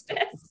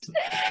fastest.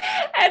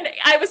 And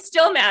I was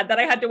still mad that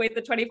I had to wait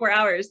the 24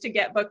 hours to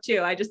get book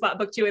 2. I just bought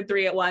book 2 and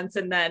 3 at once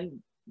and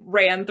then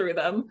ran through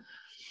them.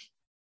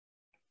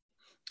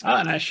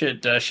 And I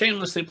should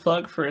shamelessly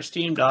plug for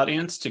esteemed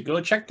audience to go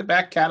check the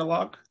back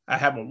catalog. I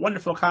have a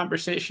wonderful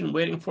conversation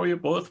waiting for you,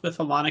 both with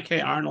Alana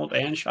K. Arnold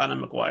and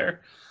Seanan McGuire.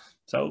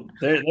 So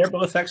they're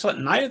both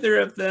excellent. Neither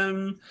of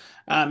them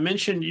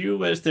mentioned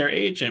you as their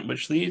agent,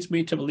 which leads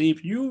me to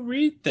believe you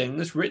read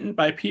things written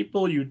by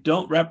people you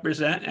don't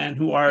represent and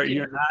who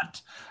you're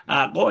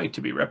not going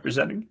to be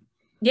representing.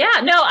 Yeah,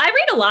 no, I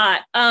read a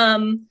lot.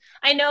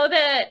 I know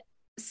that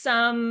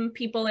some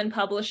people in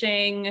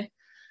publishing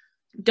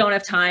don't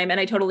have time, and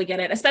I totally get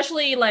it,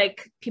 especially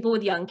like people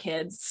with young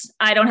kids.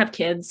 I don't have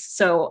kids,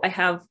 so I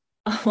have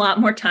a lot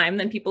more time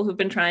than people who've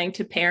been trying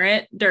to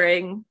parent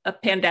during a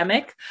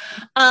pandemic.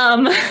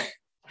 Um,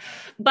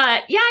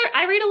 but yeah,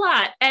 I read a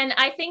lot. And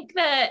I think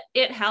that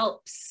it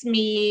helps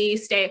me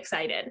stay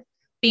excited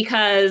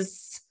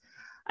because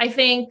I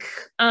think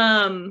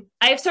I've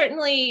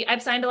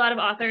signed a lot of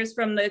authors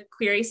from the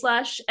query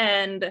slush,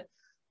 and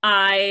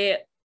I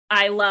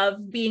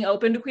love being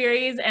open to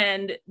queries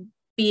and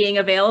being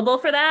available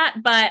for that.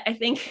 But I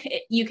think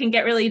you can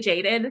get really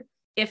jaded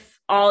if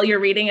all you're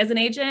reading as an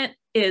agent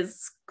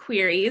is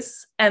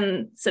queries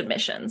and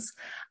submissions.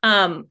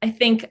 I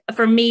think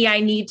for me,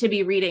 I need to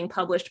be reading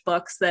published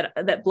books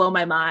that blow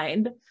my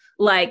mind,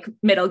 like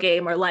Middle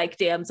Game or like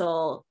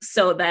Damsel,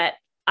 so that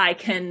I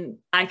can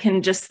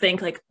just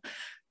think like,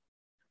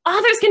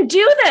 authors can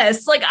do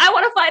this. Like, I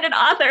want to find an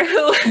author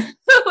who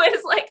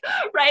is like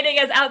writing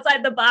as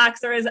outside the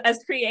box or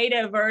as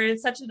creative or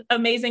is such an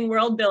amazing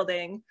world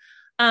building.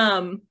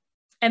 And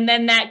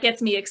then that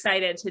gets me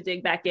excited to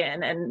dig back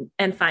in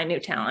and find new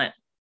talent.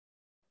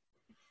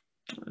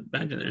 I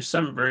imagine there's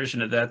some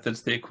version of that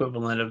that's the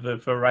equivalent of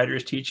if a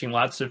writer's teaching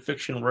lots of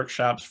fiction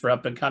workshops for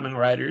up and coming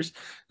writers,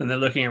 and they're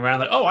looking around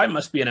like, oh, I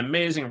must be an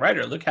amazing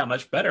writer. Look how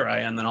much better I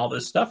am than all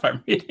this stuff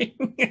I'm reading.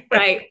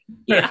 Right.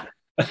 Yeah.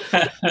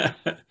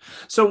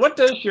 So what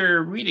does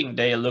your reading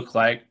day look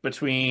like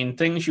between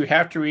things you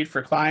have to read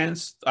for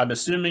clients? I'm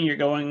assuming you're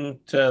going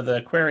to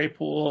the query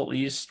pool at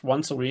least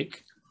once a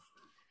week.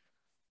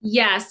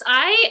 Yes,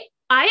 I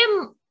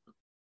am,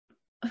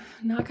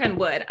 knock on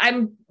wood,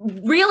 I'm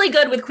really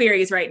good with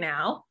queries right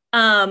now.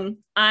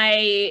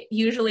 I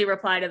usually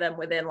reply to them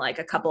within like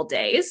a couple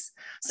days.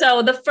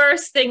 So the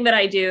first thing that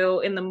I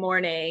do in the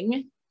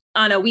morning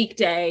on a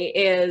weekday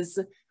is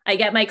I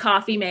get my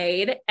coffee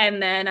made,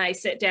 and then I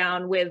sit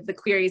down with the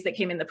queries that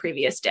came in the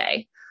previous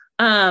day.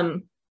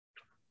 And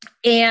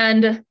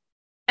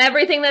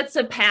everything that's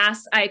a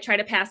pass, I try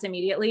to pass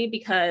immediately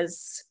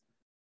because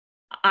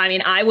I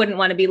mean, I wouldn't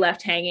want to be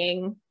left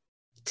hanging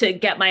to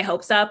get my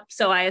hopes up.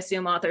 So I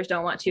assume authors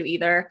don't want to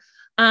either.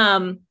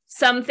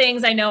 Some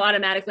things I know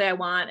automatically I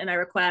want and I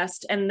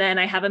request, and then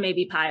I have a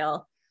maybe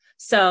pile.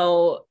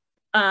 So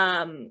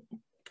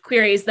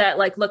queries that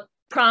like look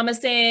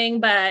promising,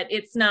 but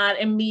it's not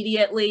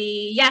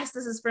immediately, yes,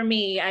 this is for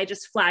me. I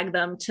just flag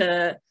them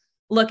to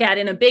look at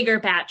in a bigger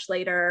batch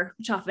later,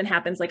 which often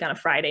happens like on a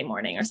Friday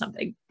morning or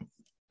something.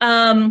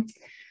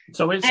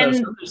 So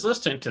somebody's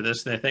listening to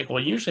this and they think,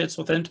 well, usually it's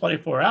within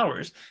 24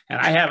 hours and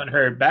I haven't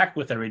heard back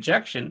with a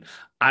rejection.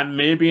 I'm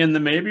maybe in the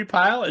maybe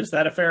pile. Is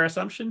that a fair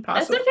assumption?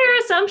 Possibly? That's a fair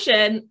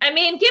assumption. I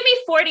mean, give me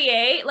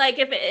 48. Like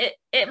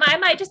if I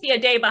might just be a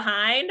day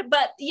behind,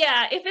 but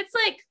yeah, if it's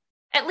like,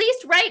 at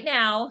least right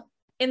now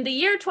in the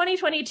year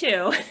 2022,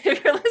 if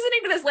you're listening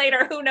to this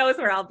later, who knows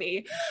where I'll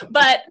be.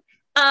 But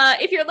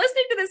if you're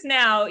listening to this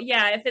now,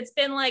 yeah, if it's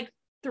been like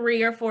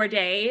 3 or 4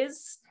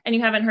 days and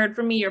you haven't heard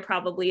from me, you're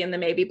probably in the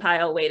maybe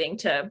pile waiting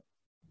to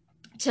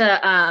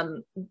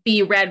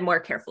be read more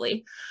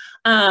carefully.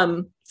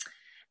 And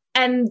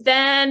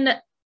then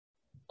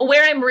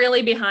where I'm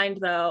really behind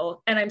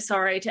though, and I'm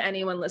sorry to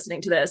anyone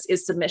listening to this,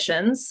 is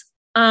submissions,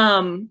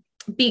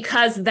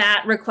 because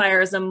that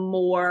requires a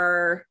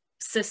more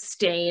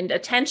sustained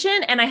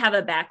attention, and I have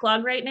a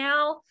backlog right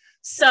now.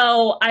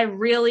 So I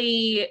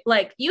really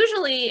like,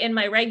 usually in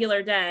my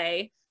regular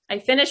day, I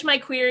finish my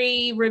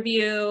query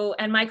review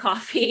and my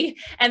coffee,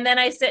 and then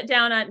I sit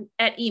down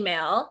at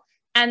email,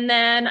 and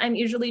then I'm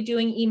usually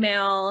doing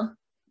email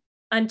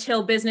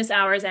until business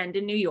hours end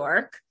in New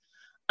York.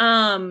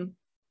 And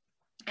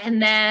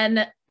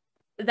then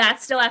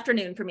that's still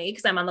afternoon for me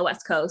because I'm on the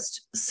West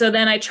Coast. So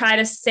then I try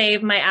to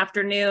save my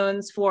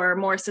afternoons for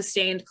more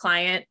sustained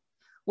client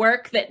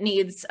work that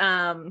needs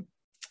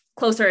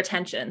closer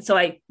attention. So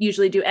I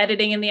usually do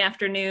editing in the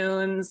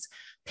afternoons,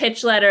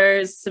 pitch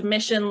letters,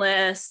 submission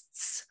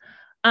lists.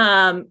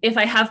 If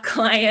I have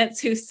clients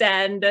who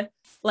send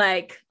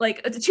like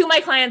to my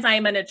clients, I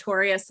am a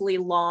notoriously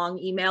long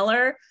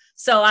emailer.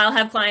 So I'll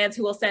have clients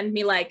who will send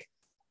me like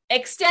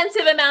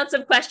extensive amounts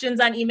of questions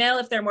on email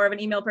if they're more of an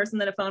email person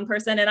than a phone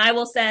person. And I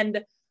will send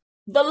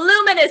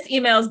voluminous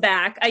emails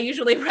back. I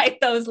usually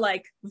write those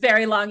like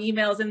very long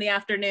emails in the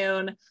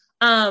afternoon.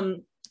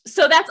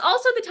 So that's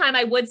also the time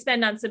I would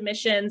spend on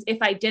submissions if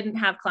I didn't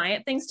have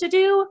client things to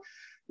do.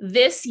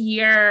 This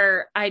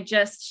year,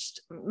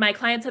 my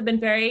clients have been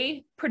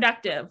very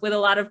productive with a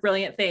lot of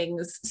brilliant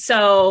things.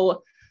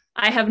 So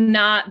I have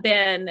not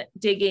been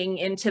digging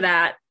into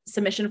that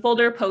submission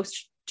folder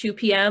post 2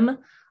 p.m.,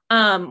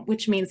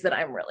 which means that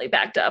I'm really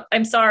backed up.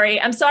 I'm sorry.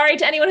 I'm sorry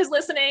to anyone who's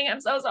listening. I'm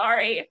so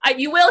sorry.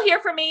 You will hear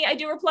from me. I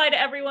do reply to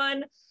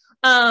everyone.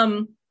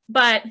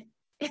 But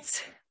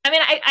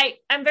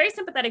I'm very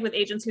sympathetic with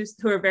agents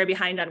who are very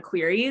behind on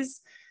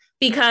queries,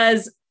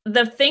 because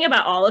the thing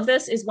about all of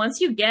this is once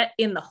you get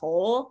in the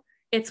hole,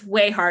 it's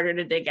way harder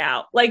to dig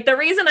out. Like the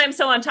reason I'm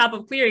so on top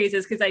of queries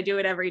is because I do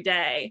it every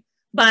day.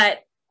 But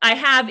I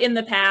have in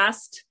the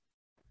past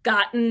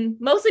gotten,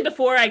 mostly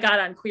before I got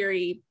on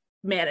Query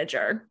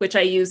Manager, which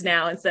I use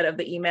now instead of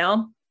the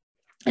email,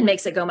 and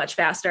makes it go much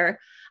faster.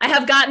 I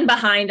have gotten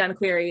behind on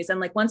queries. And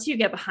like, once you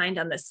get behind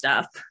on this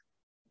stuff,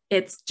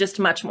 it's just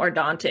much more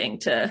daunting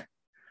to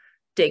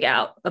dig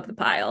out of the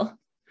pile.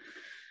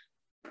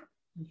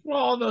 Well,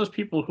 all those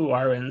people who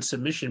are in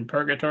submission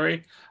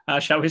purgatory,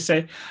 shall we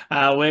say,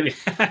 waiting,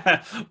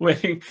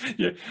 waiting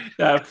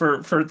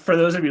for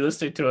those of you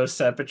listening to us,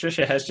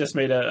 Patricia has just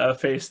made a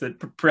face that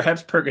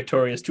perhaps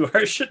purgatory is too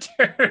harsh a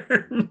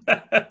term.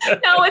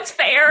 No, it's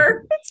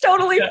fair. It's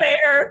totally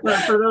fair.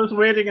 For those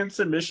waiting in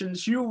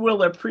submissions, you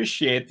will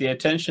appreciate the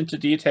attention to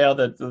detail,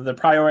 that the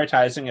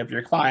prioritizing of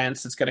your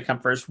clients that's going to come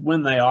first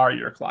when they are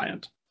your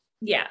client.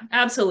 Yeah,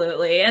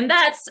 absolutely. And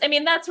that's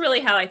really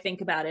how I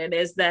think about it,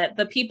 is that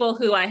the people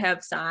who I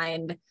have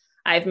signed,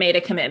 I've made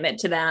a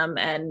commitment to them,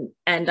 and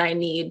I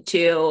need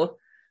to,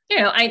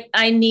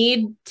 I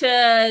need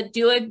to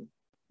do a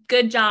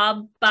good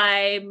job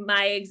by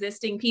my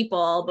existing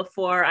people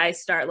before I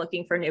start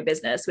looking for new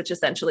business, which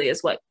essentially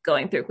is what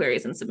going through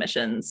queries and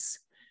submissions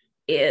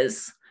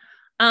is.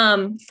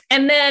 And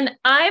then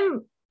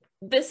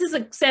this is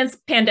a since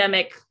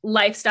pandemic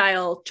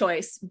lifestyle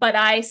choice, but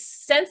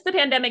since the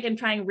pandemic, I'm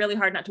trying really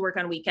hard not to work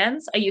on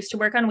weekends. I used to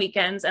work on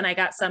weekends and I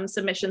got some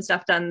submission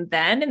stuff done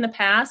then in the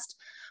past,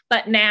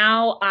 but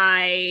now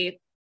I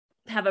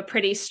have a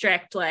pretty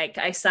strict,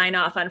 I sign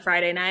off on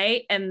Friday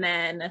night and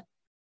then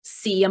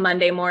see you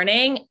Monday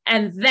morning.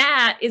 And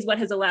that is what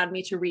has allowed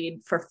me to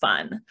read for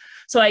fun.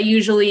 So I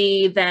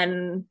usually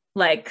then,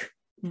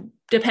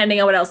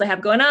 depending on what else I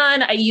have going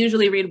on, I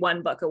usually read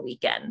one book a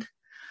weekend,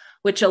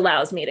 which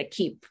allows me to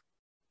keep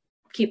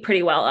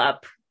pretty well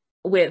up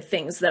with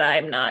things that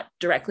I'm not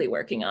directly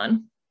working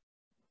on.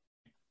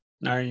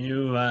 Are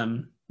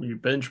you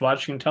binge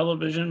watching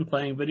television,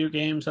 playing video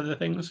games, other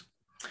things?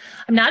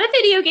 I'm not a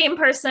video game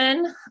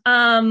person.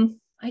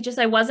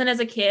 I wasn't as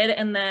a kid,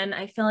 and then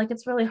I feel like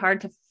it's really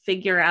hard to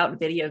figure out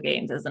video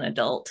games as an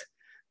adult.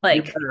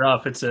 You're better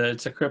off. It's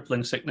a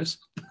crippling sickness.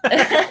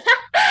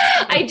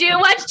 I do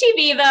watch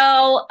TV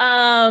though.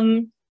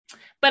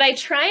 But I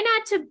try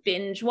not to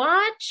binge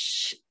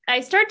watch.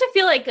 I start to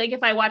feel like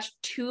if I watch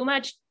too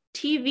much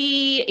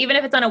TV, even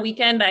if it's on a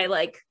weekend, I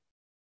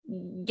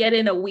get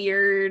in a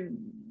weird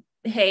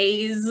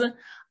haze.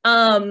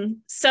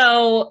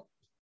 So,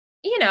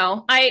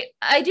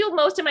 I do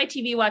most of my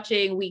TV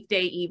watching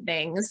weekday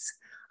evenings.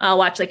 I'll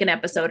watch an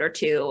episode or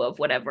two of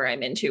whatever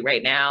I'm into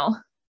right now.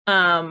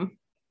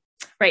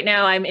 Right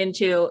now I'm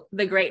into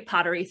The Great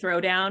Pottery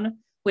Throwdown,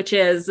 which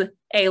is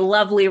a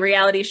lovely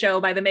reality show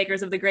by the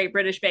makers of The Great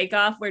British Bake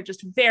Off, where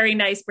just very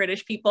nice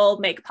British people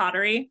make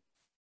pottery.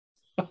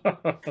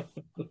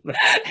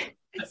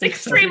 It's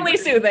extremely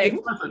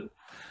soothing.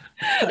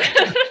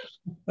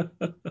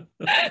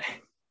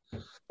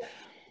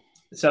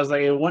 It sounds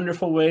like a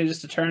wonderful way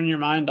just to turn your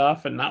mind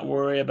off and not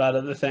worry about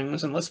other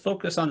things. And let's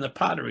focus on the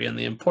pottery and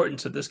the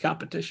importance of this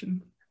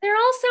competition. They're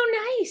all so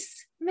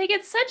nice. And they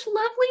get such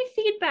lovely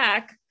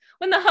feedback.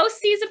 When the host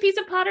sees a piece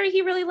of pottery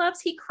he really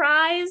loves, he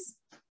cries.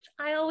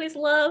 I always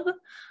love.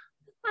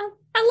 I love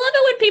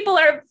it when people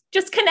are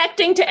just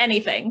connecting to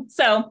anything.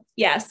 So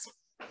yes,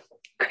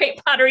 Great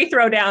Pottery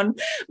Throwdown.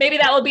 Maybe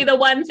that will be the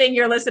one thing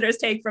your listeners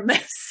take from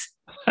this.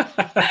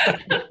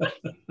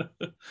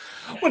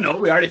 Well, no,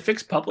 we already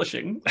fixed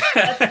publishing.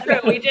 That's true.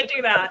 We did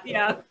do that.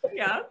 Yeah.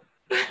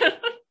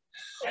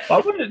 Well,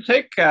 I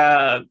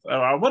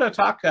want to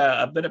talk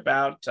a bit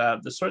about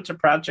the sorts of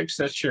projects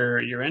that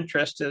you're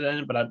interested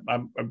in, but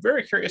I'm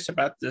very curious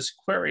about this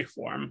query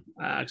form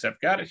because I've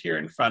got it here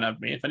in front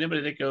of me. If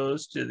anybody that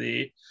goes to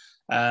the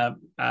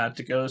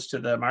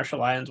Marshall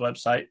Lyons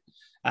website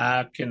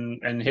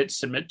can hit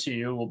submit to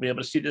you, we'll be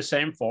able to see the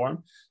same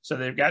form. So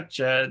they've got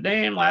your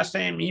name, last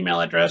name, email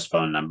address,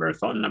 phone number.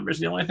 Phone number is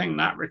the only thing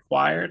not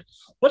required.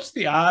 What's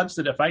the odds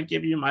that if I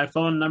give you my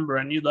phone number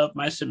and you love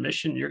my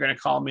submission, you're going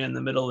to call me in the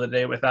middle of the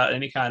day without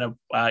any kind of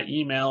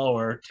email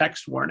or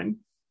text warning?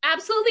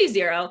 Absolutely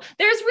zero.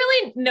 There's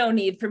really no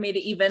need for me to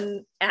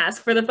even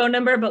ask for the phone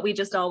number, but we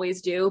just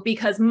always do,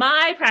 because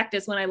my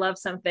practice when I love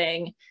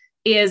something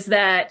is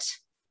that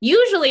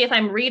usually if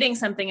I'm reading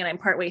something and I'm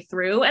partway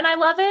through and I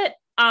love it,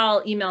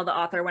 I'll email the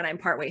author when I'm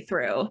partway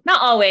through.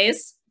 Not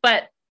always,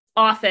 but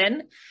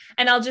often.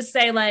 And I'll just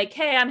say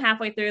hey, I'm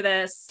halfway through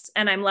this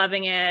and I'm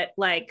loving it.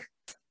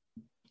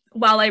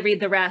 While I read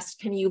the rest,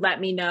 can you let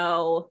me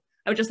know?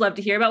 I would just love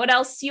to hear about what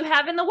else you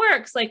have in the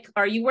works.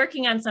 Are you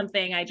working on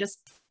something? I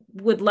just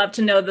would love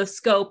to know the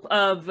scope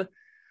of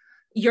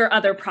your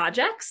other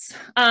projects.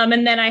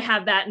 And then I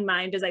have that in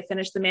mind as I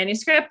finish the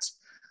manuscript.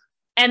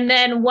 And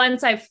then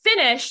once I've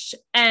finished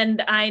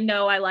and I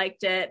know I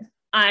liked it,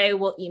 I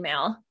will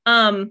email.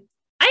 I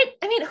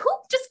mean, who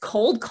just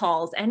cold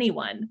calls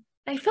anyone?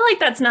 I feel like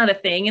that's not a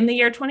thing in the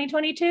year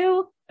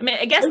 2022. I mean,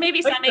 I guess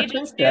maybe some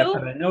agents do.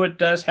 But I know it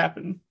does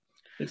happen.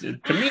 To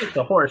me, it's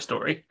a horror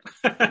story.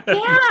 Yeah,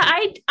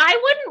 I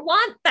wouldn't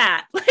want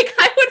that.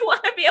 I would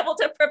want to be able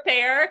to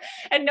prepare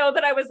and know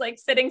that I was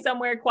sitting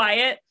somewhere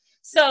quiet.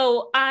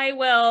 So I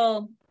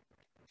will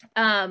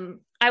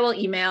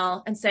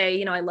email and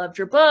say, I loved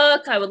your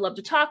book. I would love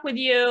to talk with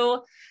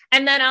you.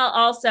 And then I'll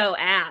also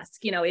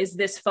ask, is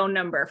this phone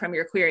number from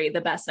your query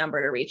the best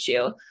number to reach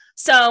you?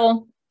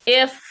 So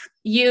if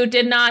you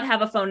did not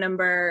have a phone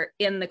number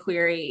in the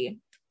query,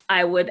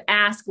 I would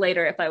ask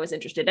later if I was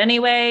interested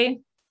anyway.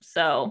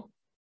 So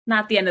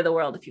not the end of the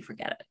world if you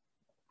forget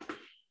it.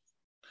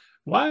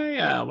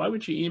 Why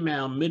would you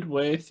email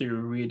midway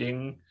through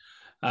reading,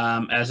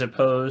 as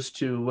opposed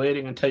to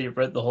waiting until you've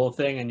read the whole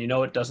thing and you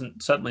know it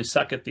doesn't suddenly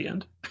suck at the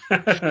end?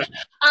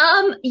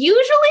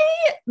 Usually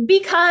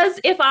because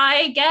if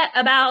I get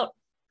about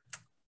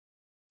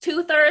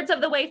 2/3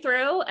 of the way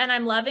through and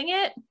I'm loving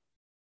it,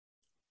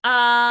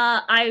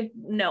 I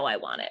know I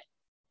want it.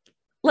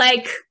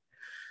 Like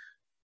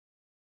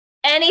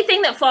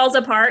anything that falls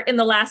apart in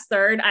the last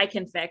third, I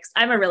can fix.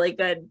 I'm a really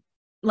good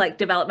like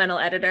developmental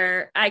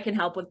editor. I can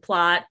help with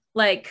plot.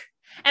 Like,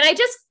 and I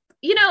just,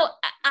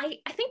 I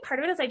think part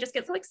of it is I just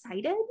get so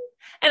excited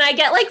and I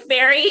get like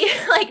very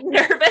like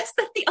nervous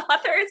that the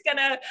author is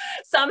gonna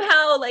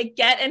somehow like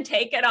get and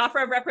take an offer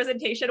of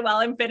representation while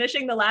I'm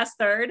finishing the last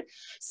third.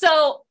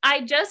 So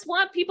I just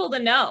want people to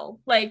know,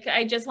 like,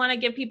 I just want to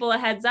give people a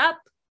heads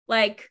up.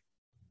 Like,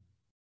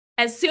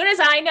 as soon as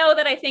I know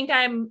that I think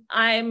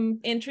I'm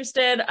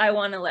interested, I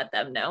want to let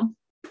them know.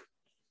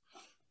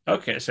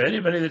 Okay, so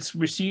anybody that's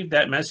received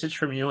that message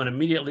from you and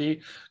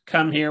immediately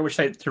come here, which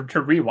to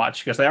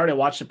rewatch, because they already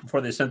watched it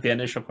before they sent the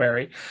initial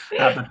query,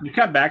 but you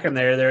come back and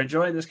they're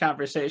enjoying this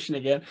conversation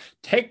again.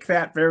 Take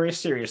that very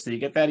seriously. You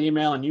get that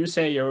email and you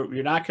say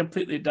you're not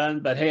completely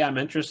done, but hey, I'm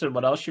interested.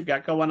 What else you've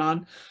got going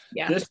on?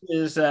 Yeah. This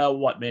is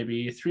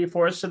maybe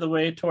 3/4 of the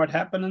way toward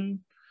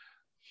happening.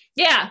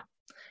 Yeah,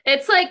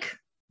 it's like,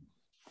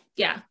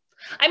 yeah.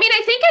 I mean,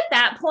 I think at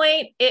that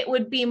point it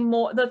would be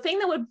more, the thing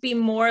that would be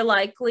more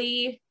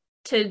likely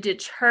to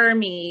deter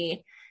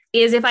me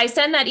is if I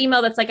send that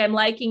email that's like, I'm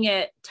liking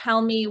it,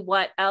 tell me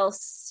what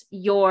else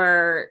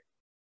you're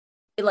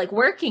like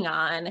working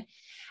on.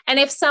 And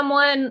if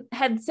someone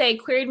had, say,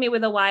 queried me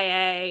with a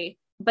YA,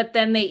 but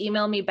then they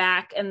email me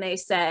back and they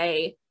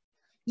say,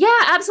 yeah,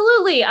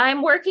 absolutely,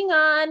 I'm working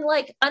on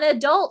like an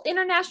adult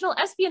international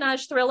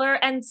espionage thriller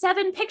and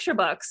 7 picture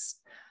books,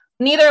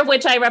 neither of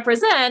which I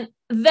represent,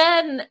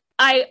 then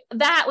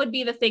that would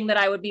be the thing that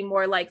I would be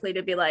more likely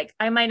to be like,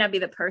 I might not be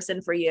the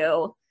person for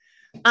you.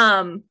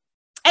 And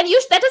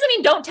that doesn't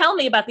mean don't tell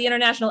me about the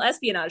international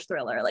espionage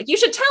thriller. Like, you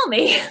should tell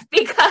me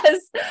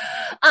because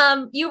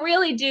you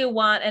really do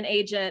want an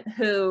agent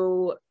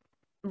who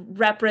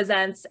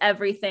represents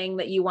everything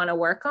that you want to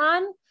work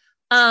on.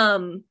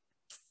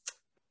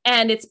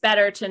 And it's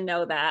better to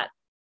know that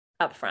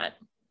up front,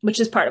 which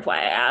is part of why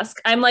I ask.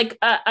 I'm like,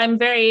 I'm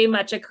very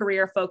much a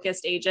career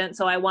focused agent.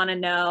 So I want to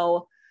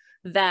know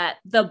that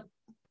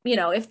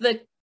if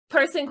the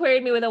person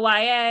queried me with a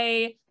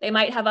YA, they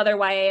might have other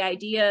YA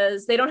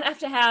ideas. They don't have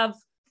to have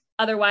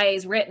other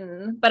YAs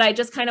written, but I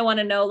just kind of want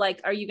to know,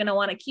 like, are you going to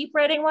want to keep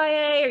writing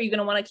YA? Are you going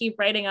to want to keep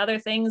writing other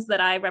things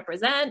that I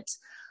represent?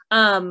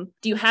 Do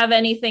you have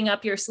anything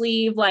up your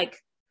sleeve? Like,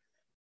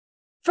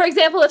 for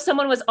example, if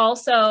someone was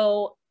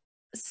also,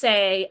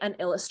 say, an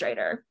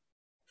illustrator,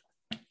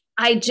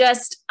 I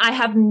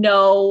have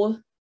no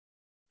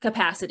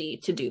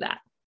capacity to do that.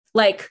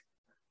 Like,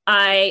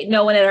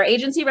 no one at our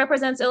agency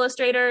represents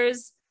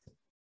illustrators.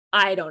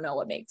 I don't know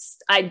what makes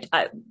I'm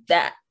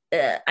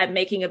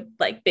making a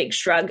like big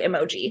shrug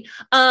emoji.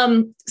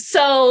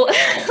 So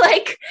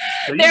like,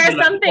 so there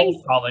are some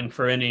things calling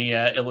for any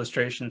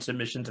illustration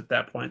submissions at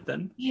that point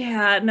then.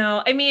 Yeah,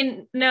 no, I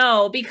mean,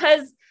 no,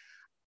 because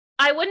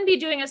I wouldn't be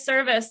doing a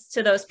service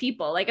to those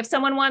people. Like, if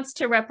someone wants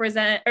to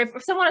represent, or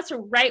if someone wants to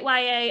write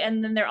YA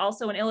and then they're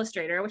also an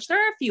illustrator, which there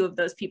are a few of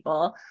those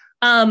people,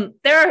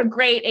 there are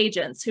great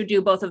agents who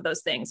do both of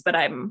those things, but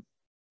I'm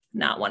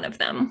not one of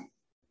them.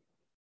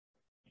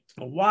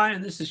 Why?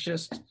 And this is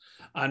just,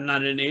 I'm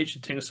not an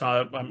agent thing, so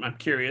I'm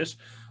curious.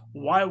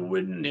 Why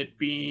wouldn't it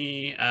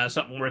be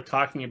something worth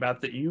talking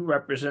about that you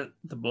represent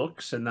the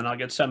books and then I'll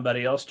get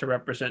somebody else to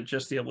represent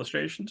just the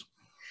illustrations?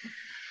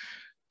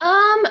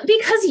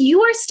 Because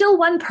you are still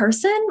one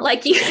person.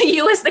 Like,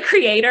 you as the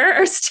creator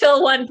are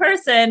still one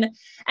person.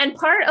 And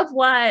part of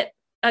what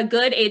a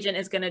good agent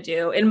is going to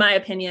do, in my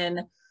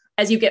opinion,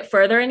 as you get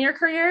further in your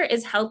career,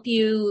 is help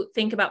you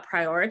think about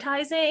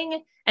prioritizing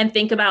and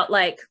think about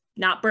like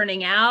not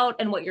burning out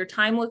and what your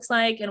time looks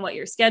like and what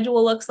your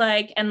schedule looks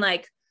like. And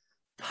like,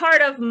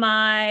 part of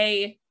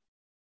my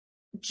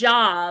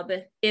job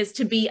is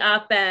to be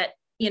up at,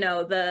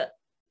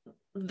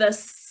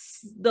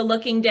 the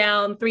looking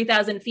down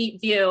 3,000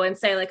 feet view and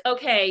say like,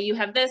 okay, you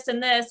have this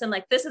and this, and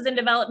like, this is in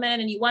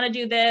development and you want to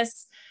do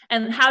this.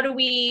 And how do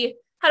we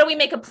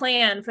make a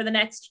plan for the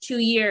next 2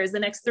 years, the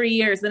next 3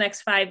 years, the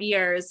next 5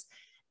 years?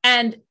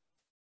 And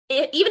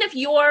even if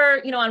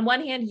you're, on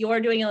one hand, you're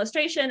doing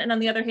illustration and on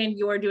the other hand,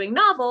 you're doing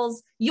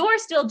novels, you're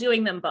still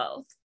doing them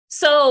both.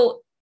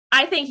 So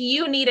I think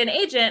you need an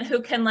agent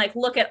who can like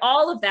look at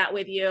all of that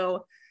with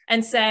you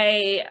and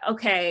say,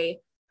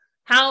 okay,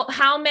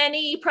 how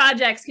many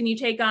projects can you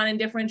take on in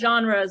different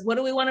genres? What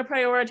do we want to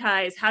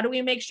prioritize? How do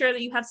we make sure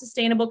that you have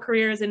sustainable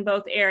careers in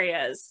both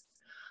areas?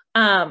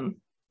 I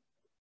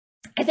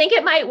think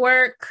it might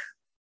work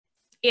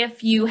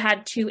if you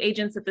had 2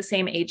 agents at the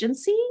same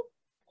agency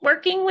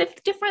working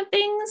with different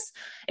things,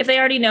 if they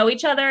already know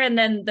each other, and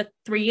then the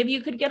 3 of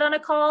you could get on a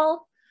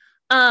call.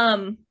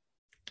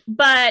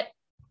 But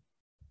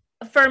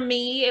for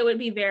me, it would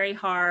be very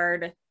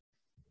hard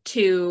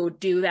to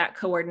do that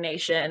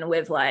coordination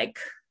with like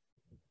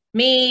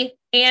me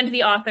and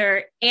the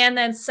author, and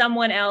then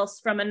someone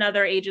else from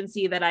another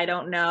agency that I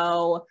don't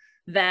know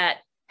that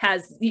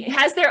has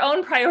their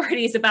own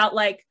priorities about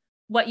like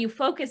what you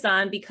focus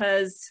on,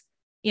 because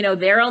you know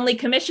they're only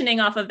commissioning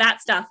off of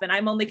that stuff and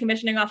I'm only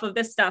commissioning off of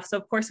this stuff. So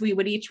of course we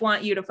would each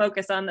want you to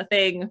focus on the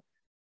thing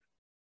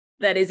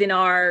that is in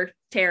our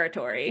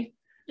territory.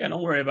 Yeah,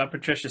 don't worry about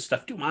Patricia's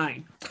stuff. Do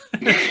mine.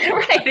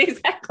 Right,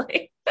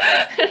 exactly.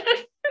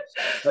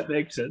 That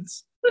makes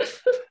sense.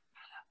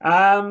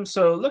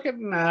 So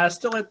looking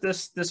still at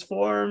this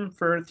form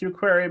through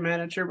Query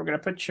Manager, we're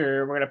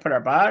gonna put our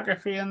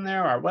biography in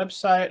there, our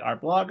website, our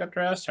blog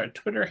address, our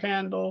Twitter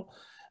handle.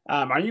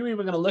 Are you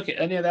even gonna look at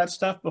any of that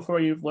stuff before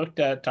you've looked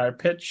at our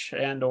pitch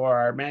and or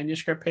our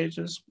manuscript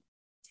pages?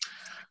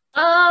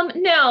 No,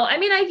 I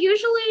mean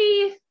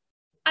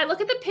I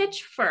look at the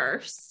pitch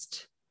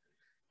first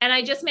and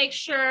I just make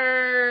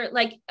sure,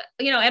 like,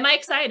 you know, am I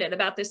excited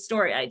about this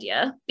story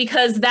idea?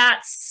 Because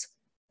that's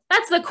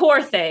the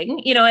core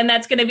thing, you know, and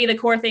that's going to be the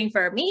core thing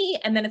for me.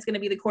 And then it's going to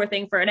be the core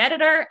thing for an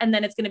editor. And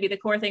then it's going to be the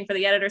core thing for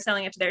the editor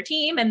selling it to their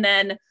team. And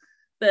then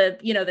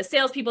the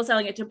salespeople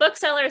selling it to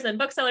booksellers and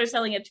booksellers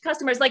selling it to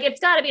customers. Like, it's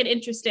got to be an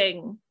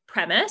interesting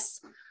premise.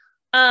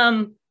 If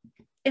I'm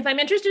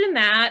interested in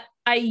that,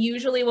 I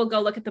usually will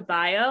go look at the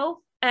bio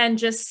and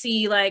just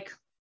see, like,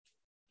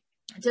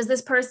 does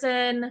this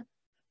person,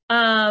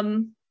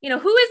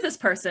 who is this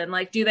person?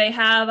 Like, do they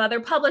have other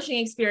publishing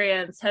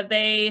experience?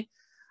 I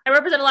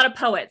represent a lot of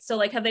poets. So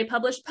like, have they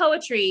published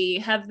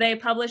poetry? Have they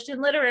published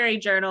in literary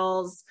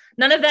journals?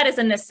 None of that is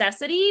a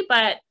necessity,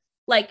 but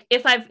like,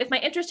 if my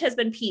interest has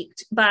been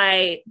piqued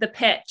by the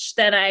pitch,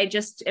 then I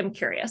just am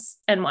curious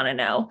and want to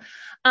know.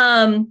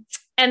 And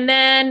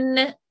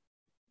then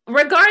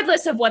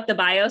regardless of what the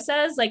bio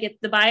says, like if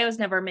the bios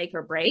never make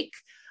or break,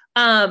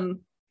 I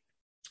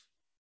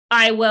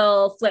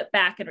will flip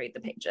back and read the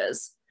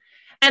pages.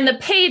 And the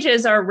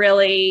pages are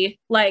really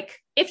like,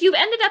 if you've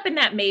ended up in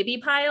that maybe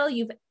pile,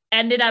 you've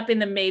ended up in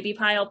the maybe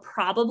pile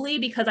probably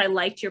because I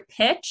liked your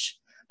pitch,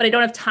 but I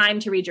don't have time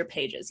to read your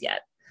pages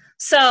yet.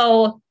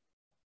 So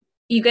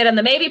you get in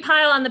the maybe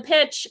pile on the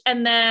pitch,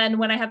 and then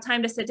when I have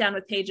time to sit down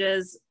with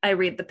pages, I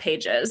read the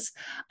pages.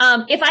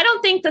 If I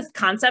don't think the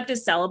concept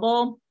is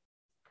sellable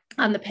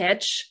on the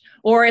pitch,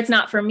 or it's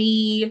not for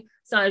me,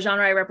 it's not a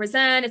genre I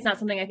represent, it's not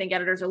something I think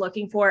editors are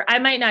looking for, I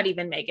might not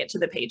even make it to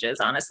the pages,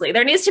 honestly.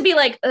 There needs to be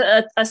like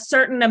a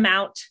certain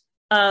amount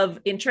of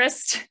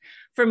interest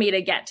for me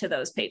to get to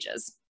those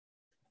pages.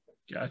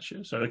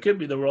 Gotcha. So it could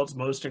be the world's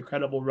most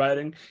incredible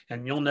writing,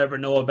 and you'll never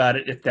know about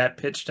it if that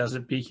pitch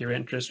doesn't pique your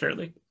interest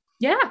early.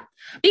 Yeah,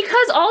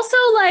 because also,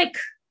 like,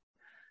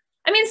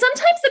 I mean,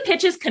 sometimes the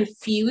pitch is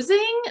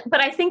confusing,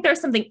 but I think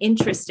there's something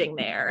interesting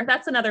there.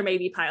 That's another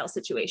maybe pile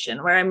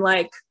situation where I'm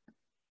like,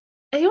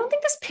 I don't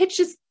think this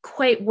pitch is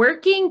quite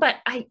working, but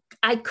I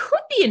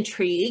could be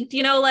intrigued,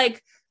 you know,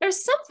 like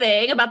there's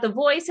something about the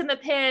voice in the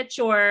pitch,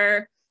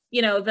 or,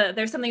 you know,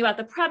 there's something about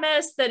the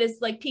premise that is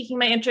like piquing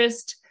my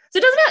interest. So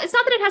it's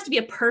not that it has to be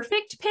a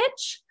perfect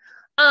pitch.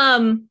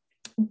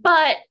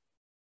 But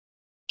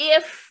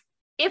if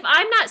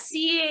I'm not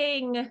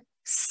seeing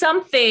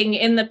something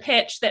in the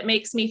pitch that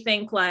makes me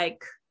think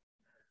like,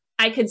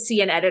 I could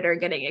see an editor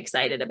getting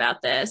excited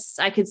about this,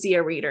 I could see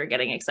a reader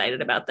getting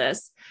excited about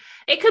this,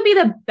 it could be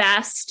the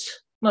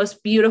best,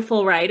 most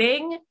beautiful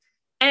writing,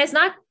 and it's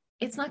not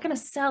going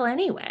to sell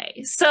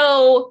anyway.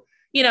 So,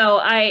 you know,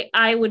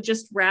 I would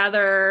just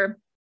rather,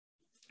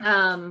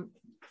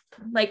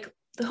 like,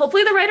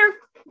 hopefully the writer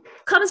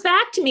comes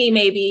back to me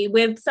maybe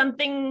with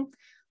something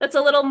that's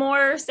a little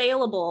more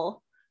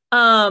saleable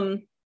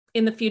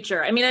in the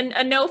future. I mean,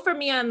 a no for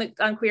me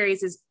on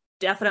queries is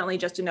definitely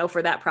just a no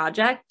for that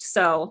project.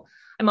 So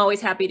I'm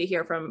always happy to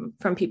hear from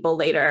people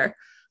later.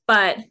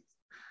 But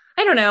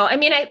I don't know. I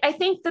mean, I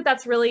think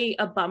that's really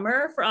a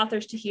bummer for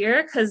authors to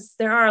hear, because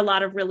there are a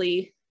lot of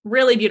really,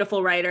 really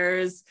beautiful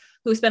writers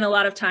who spend a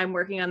lot of time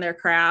working on their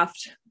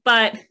craft.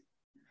 But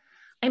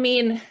I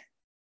mean,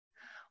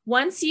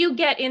 once you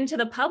get into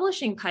the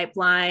publishing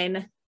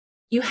pipeline,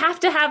 you have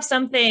to have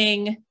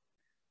something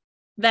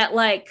that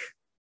like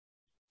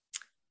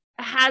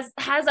has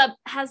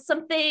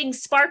something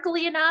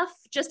sparkly enough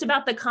just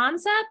about the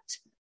concept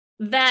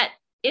that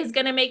is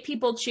going to make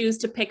people choose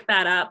to pick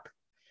that up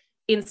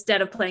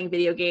instead of playing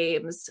video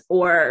games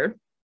or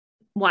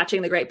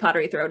watching the Great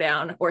Pottery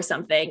Throwdown or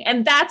something.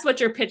 And that's what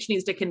your pitch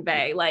needs to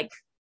convey. Like,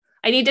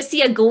 I need to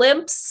see a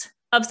glimpse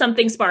of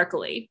something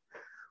sparkly,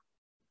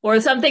 or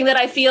something that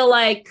I feel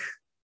like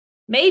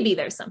maybe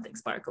there's something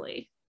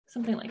sparkly,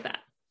 something like that.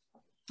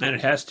 And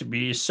it has to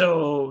be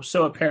so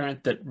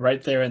apparent that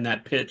right there in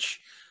that pitch,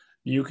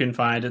 you can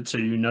find it, so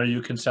you know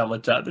you can sell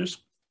it to others.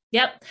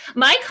 Yep.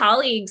 My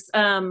colleagues,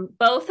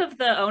 both of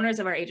the owners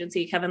of our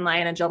agency, Kevin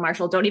Lyon and Jill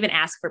Marshall, don't even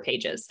ask for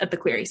pages at the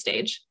query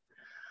stage.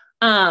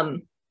 I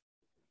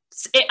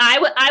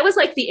was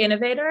like the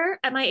innovator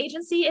at my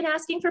agency in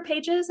asking for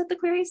pages at the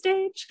query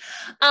stage.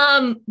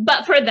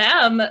 But for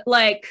them,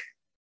 like,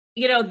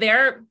 you know,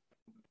 they're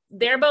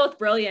they're both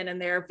brilliant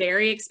and they're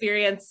very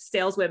experienced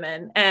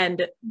saleswomen.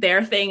 And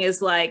their thing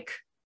is like,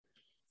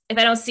 if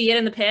I don't see it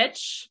in the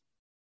pitch,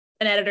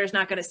 an editor's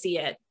not going to see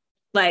it.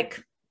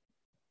 Like,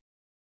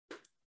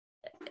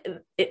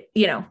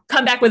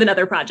 come back with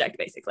another project,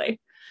 basically.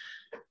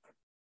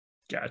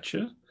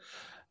 Gotcha.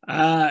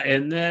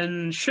 And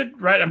then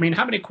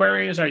how many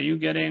queries are you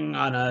getting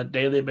on a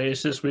daily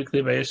basis,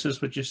 weekly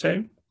basis, would you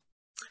say?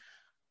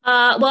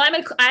 Well,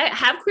 I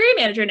have Query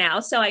Manager now,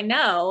 so I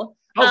know.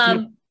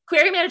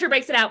 Query Manager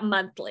breaks it out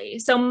monthly.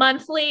 So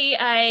monthly,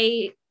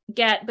 I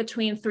get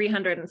between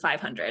 300 and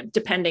 500,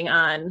 depending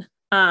on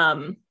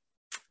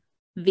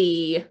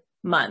the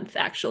month,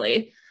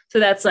 actually. So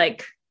that's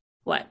like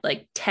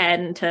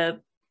 10 to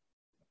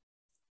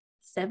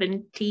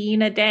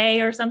 17 a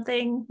day or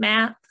something,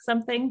 math,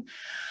 something.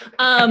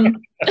 A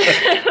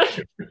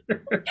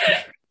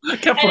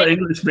couple of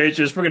English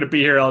majors, we're going to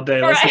be here all day.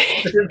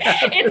 Right.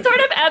 It sort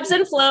of ebbs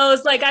and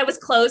flows. Like, I was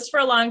closed for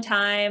a long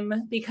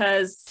time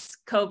because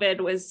COVID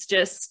was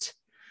just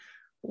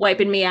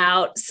wiping me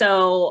out.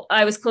 So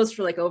I was closed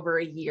for like over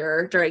a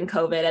year during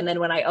COVID. And then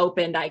when I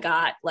opened, I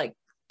got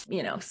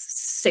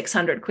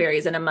 600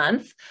 queries in a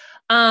month.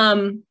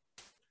 I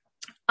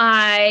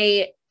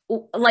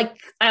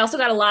also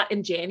got a lot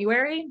in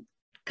January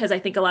because I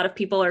think a lot of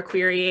people are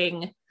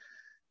querying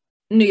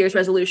New Year's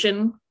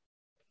resolution.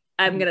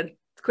 I'm going to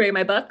query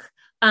my book.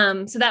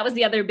 So that was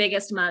the other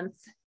biggest month.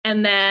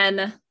 And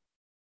then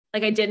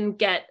I didn't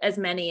get as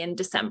many in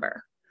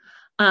December.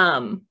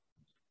 I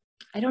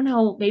don't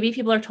know, maybe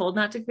people are told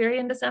not to query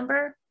in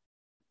December.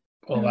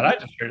 Well, what I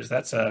just heard is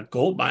that's a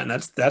gold mine.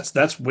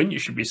 That's when you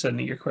should be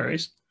sending your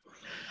queries.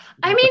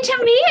 I mean,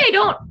 to me,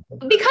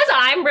 because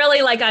I'm really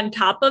on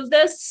top of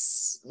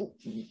this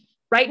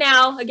right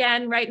now,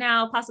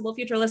 possible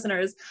future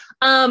listeners,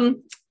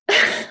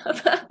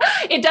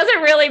 it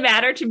doesn't really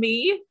matter to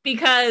me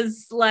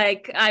because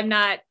I'm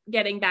not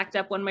getting backed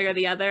up one way or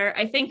the other.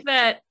 I think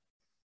that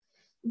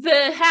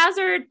the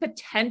hazard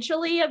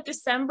potentially of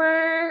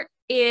December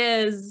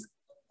is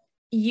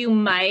you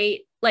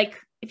might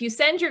if you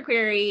send your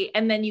query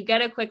and then you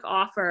get a quick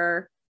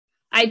offer.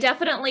 I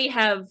definitely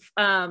have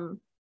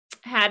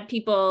had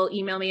people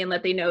email me and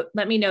let me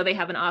know they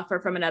have an offer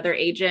from another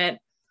agent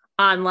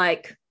on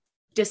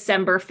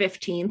December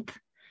 15th.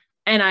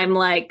 And I'm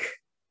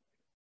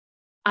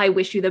I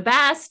wish you the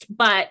best,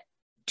 but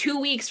 2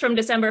 weeks from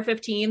December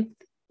 15th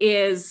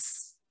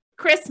is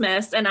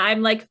Christmas and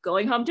I'm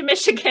going home to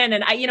Michigan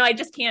and I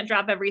just can't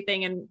drop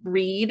everything and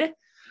read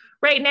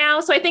right now.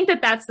 So I think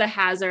that that's the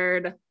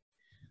hazard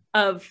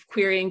of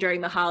querying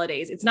during the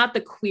holidays. It's not the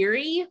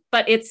query,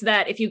 but it's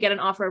that if you get an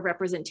offer of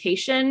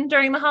representation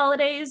during the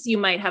holidays, you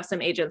might have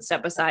some agents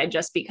step aside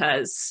just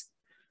because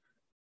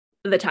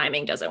the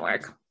timing doesn't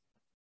work.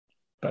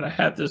 But I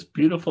have this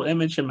beautiful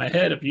image in my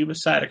head of you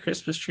beside a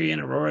Christmas tree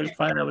and Aurora's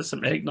fire with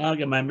some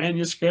eggnog in my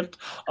manuscript.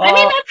 Oh. I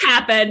mean, that's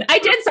happened. I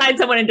did sign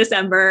someone in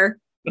December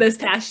this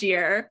past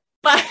year,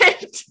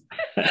 but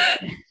well,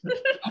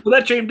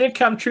 that dream did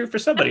come true for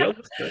somebody else.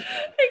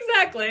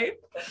 Exactly.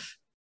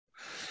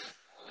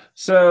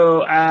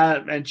 So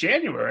in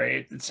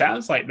January, it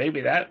sounds like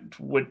maybe that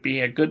would be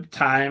a good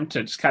time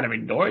to just kind of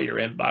ignore your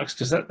inbox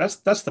because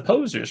that's the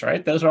posers,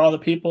 right? Those are all the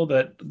people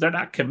that they're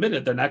not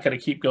committed. They're not going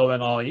to keep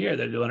going all year.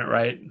 They're doing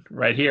it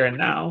right here and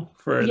now.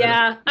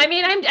 I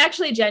mean, I'm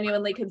actually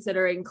genuinely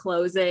considering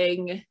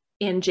closing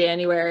in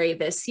January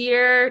this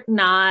year,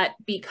 not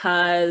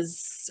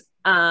because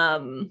I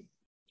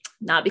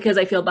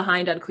feel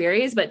behind on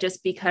queries, but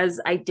just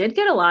because I did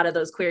get a lot of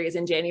those queries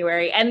in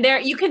January. And there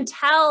you can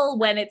tell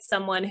when it's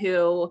someone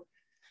who,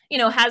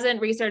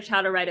 hasn't researched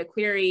how to write a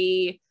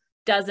query,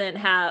 doesn't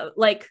have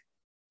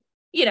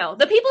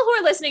the people who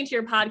are listening to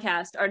your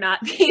podcast are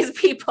not these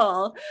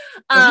people.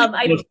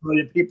 Most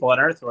brilliant people on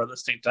earth who are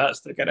listening to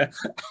us, they're gonna.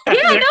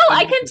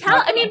 I can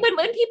tell. I mean,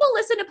 when people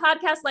listen to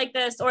podcasts like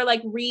this or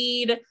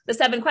read the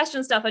 7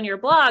 question stuff on your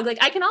blog,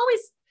 I can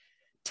always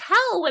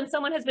tell when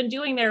someone has been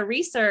doing their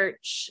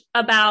research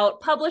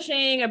about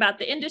publishing, about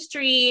the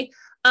industry.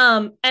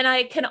 And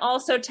I can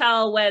also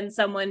tell when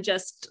someone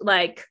just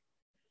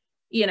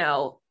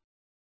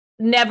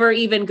never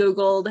even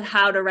Googled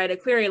how to write a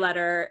query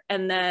letter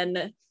and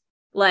then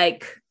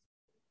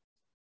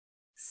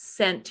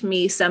sent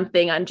me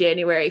something on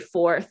January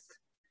 4th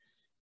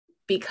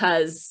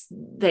because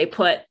they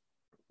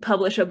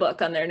publish a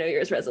book on their New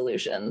Year's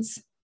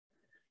resolutions.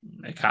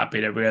 They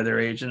copied every other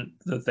agent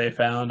that they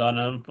found on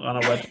a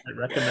website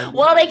recommended.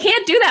 Well, they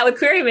can't do that with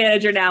Query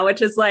Manager now,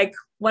 which is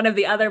one of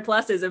the other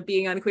pluses of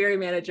being on Query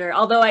Manager.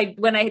 Although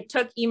when I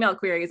took email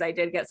queries, I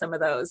did get some of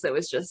those. It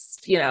was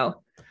just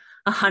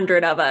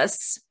 100 of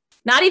us,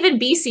 not even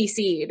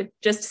BCC'd,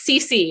 just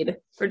CC'd.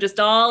 We're just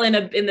all in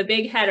the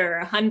big header,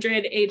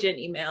 100 agent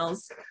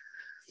emails.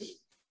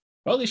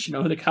 Well, at least you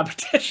know who the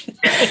competition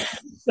is.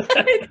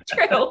 It's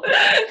true.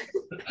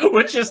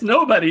 Which is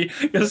nobody,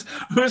 because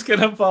who's going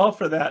to fall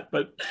for that?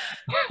 But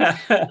well,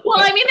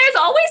 I mean, there's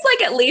always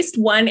at least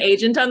one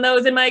agent on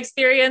those in my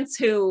experience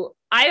who,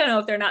 I don't know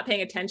if they're not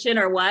paying attention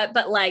or what,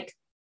 but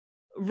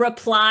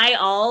reply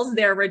alls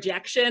their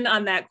rejection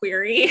on that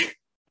query.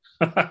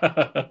 Like,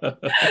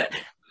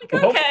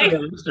 well, okay.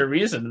 Hopefully that's the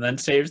reason, and then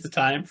saves the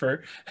time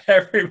for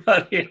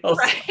everybody else.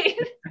 Right.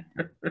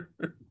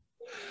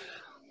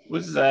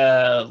 Was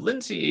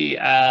Lindsay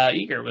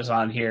Eager was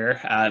on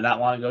here not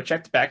long ago.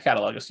 Check the back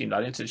catalog, esteemed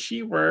audience. And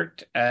she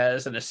worked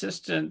as an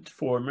assistant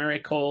for Mary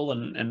Cole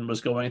and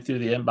was going through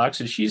the inbox.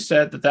 And she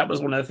said that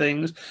was one of the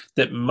things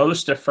that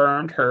most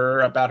affirmed her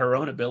about her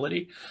own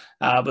ability,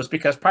 was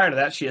because prior to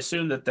that, she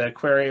assumed that the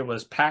query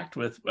was packed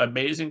with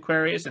amazing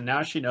queries. And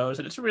now she knows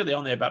that it's really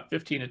only about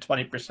 15 to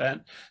 20%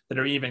 that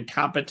are even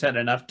competent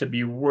enough to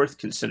be worth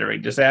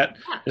considering. Does that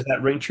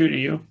ring true to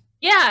you?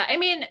 Yeah. I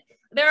mean,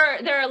 there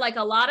are like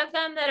a lot of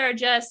them that are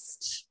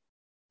just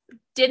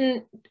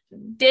didn't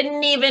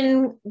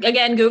even,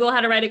 again, Google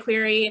how to write a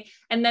query.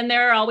 And then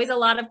there are always a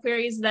lot of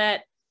queries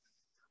that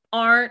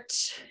aren't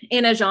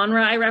in a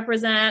genre I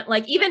represent.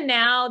 Like even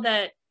now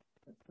that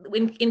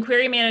in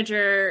Query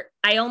Manager,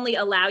 I only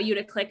allow you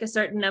to click a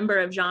certain number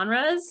of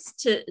genres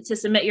to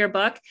submit your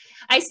book.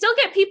 I still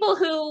get people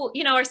who,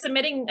 are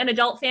submitting an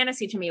adult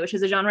fantasy to me, which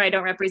is a genre I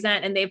don't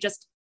represent, and they've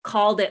just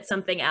called it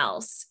something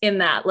else in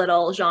that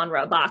little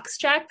genre box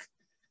check.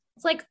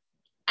 It's like,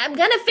 I'm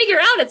going to figure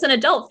out it's an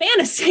adult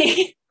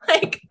fantasy.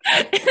 Like,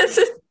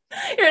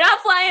 you're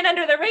not flying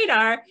under the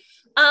radar.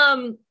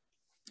 So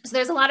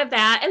there's a lot of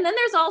that. And then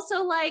there's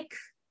also like,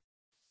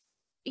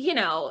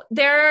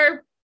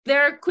 there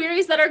are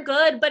queries that are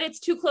good, but it's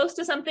too close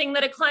to something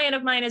that a client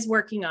of mine is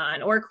working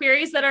on, or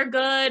queries that are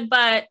good,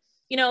 but,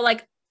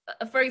 like,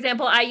 for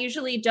example, I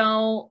usually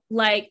don't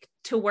like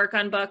to work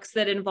on books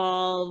that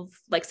involve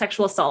like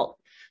sexual assault.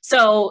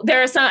 So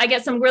I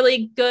get some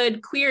really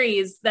good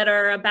queries that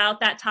are about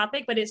that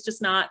topic, but it's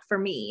just not for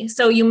me.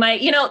 So you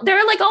might, there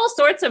are like all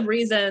sorts of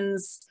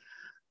reasons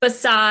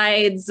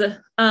besides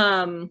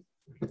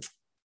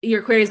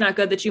your query is not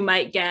good that you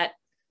might get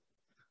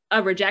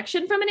a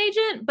rejection from an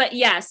agent. But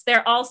yes,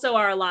 there also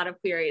are a lot of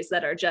queries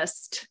that are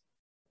just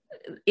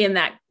in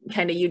that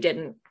kind of you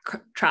didn't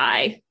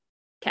try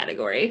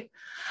category.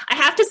 I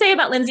have to say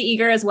about Lindsay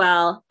Eager as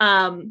well.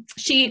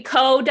 She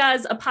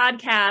does a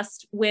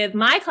podcast with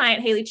my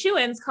client, Haley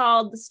Chewins,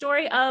 called The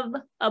Story of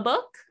a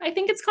Book, I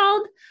think it's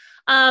called,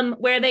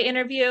 where they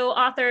interview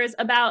authors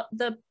about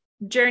the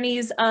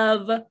journeys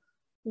of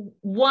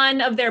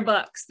one of their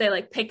books. They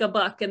like pick a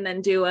book and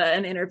then do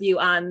an interview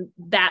on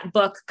that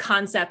book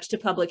concept to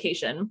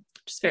publication,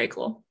 which is very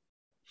cool.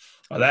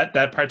 Well,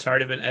 that part's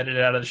already been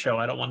edited out of the show.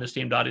 I don't want the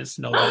esteemed audience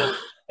to know that.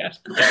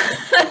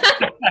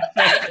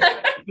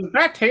 In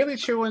fact, Haley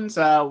Chewins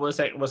was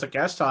a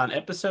guest on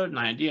episode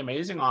 90,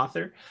 amazing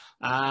author,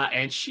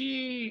 and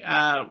she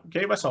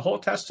gave us a whole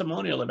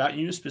testimonial about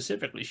you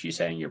specifically. She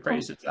sang your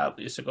praises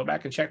loudly, so go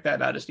back and check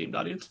that out, esteemed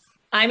audience.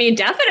 I mean,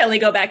 definitely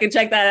go back and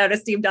check that out,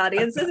 esteemed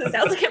audiences. It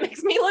sounds like it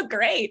makes me look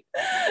great.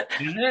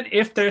 And then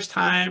if there's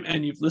time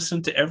and you've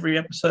listened to every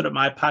episode of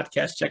my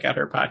podcast, check out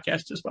her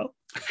podcast as well.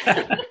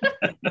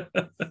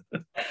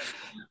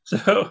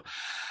 So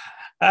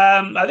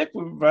I think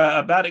we've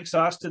about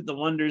exhausted the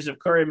wonders of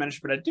query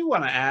management. I do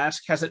want to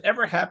ask, has it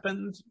ever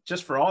happened,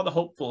 just for all the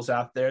hopefuls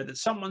out there, that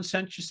someone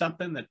sent you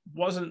something that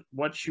wasn't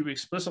what you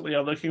explicitly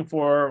are looking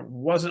for,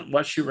 wasn't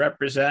what you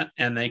represent,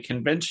 and they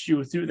convinced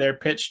you through their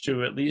pitch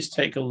to at least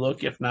take a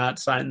look, if not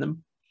sign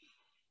them?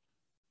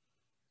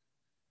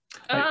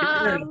 Like,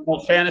 if there's an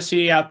adult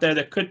fantasy out there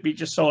that could be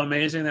just so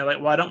amazing, they're like,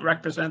 well, I don't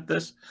represent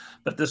this,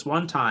 but this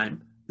one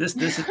time, this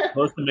is the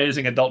most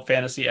amazing adult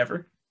fantasy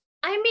ever.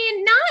 I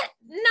mean, not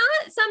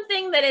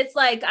something that it's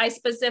like I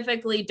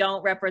specifically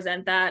don't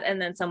represent that, and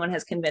then someone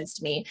has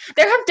convinced me.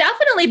 There have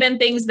definitely been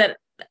things that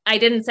I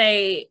didn't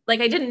say,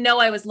 like I didn't know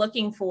I was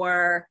looking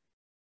for,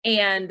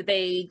 and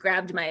they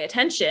grabbed my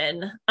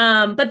attention.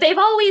 But they've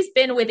always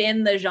been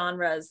within the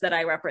genres that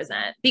I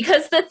represent.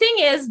 Because the thing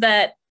is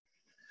that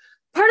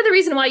part of the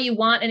reason why you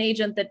want an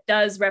agent that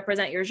does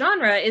represent your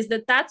genre is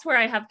that that's where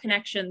I have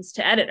connections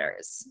to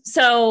editors.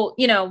 So,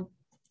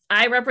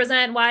 I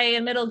represent YA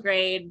and middle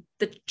grade.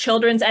 The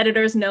children's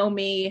editors know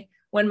me.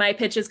 When my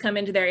pitches come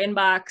into their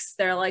inbox,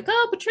 they're like,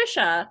 "Oh,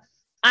 Patricia."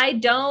 I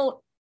don't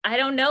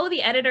know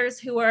the editors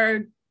who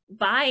are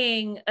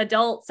buying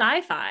adult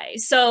sci-fi.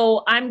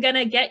 So I'm going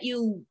to get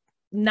you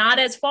not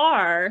as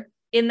far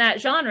in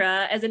that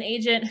genre as an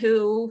agent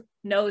who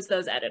knows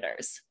those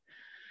editors.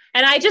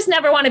 And I just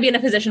never want to be in a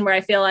position where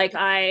I feel like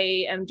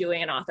I am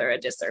doing an author a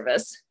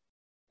disservice.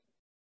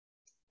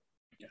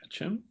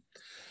 Gotcha.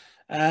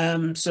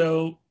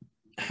 So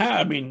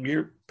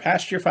you're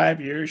past your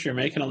 5 years, you're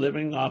making a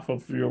living off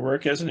of your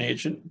work as an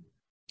agent.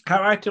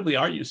 How actively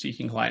are you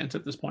seeking clients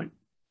at this point?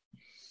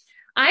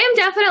 I am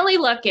definitely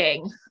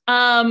looking.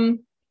 I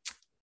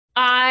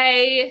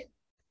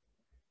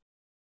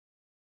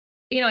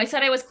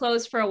said I was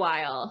closed for a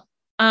while.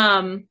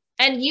 And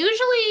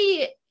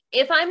usually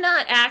if I'm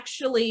not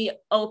actually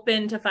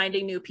open to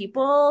finding new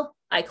people,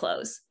 I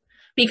close,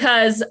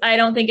 because I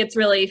don't think it's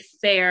really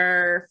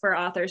fair for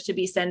authors to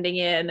be spending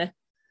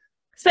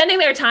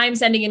their time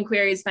sending in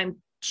queries if I'm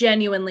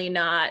genuinely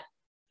not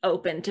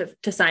open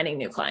to signing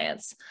new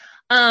clients.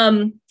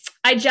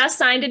 I just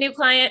signed a new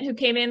client who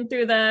came in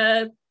through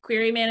the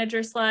query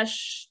manager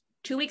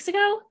 / 2 weeks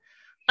ago.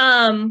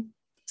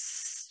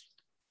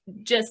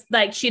 Just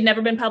like she'd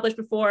never been published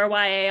before,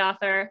 YA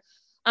author.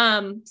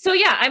 So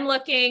yeah, I'm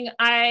looking.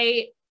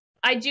 I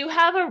do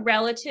have a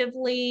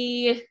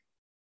relatively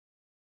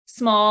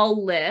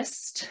small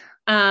list.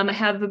 I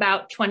have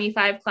about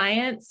 25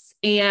 clients,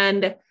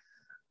 and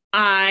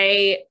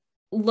I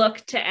look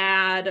to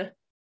add,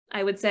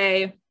 I would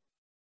say,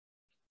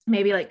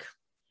 maybe like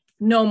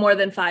no more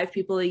than 5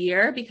 people a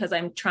year, because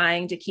I'm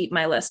trying to keep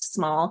my list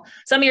small.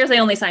 Some years I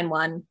only sign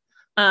 1.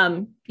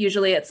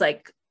 Usually it's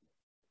like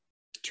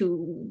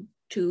 2,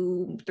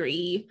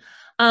 3.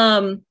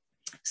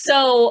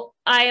 So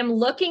I am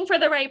looking for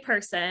the right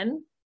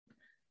person.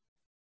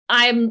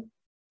 I'm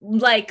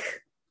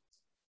like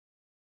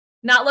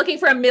not looking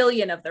for a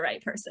million of the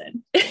right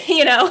person,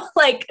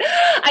 like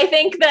I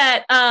think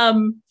that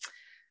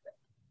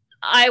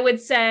I would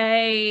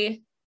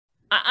say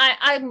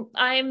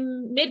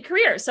I'm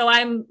mid-career, so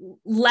I'm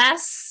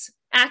less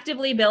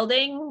actively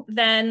building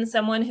than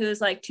someone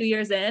who's like 2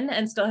 years in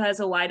and still has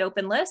a wide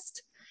open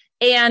list.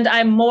 And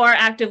I'm more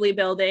actively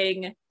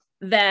building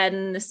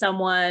than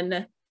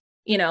someone,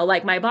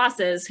 like my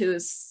bosses,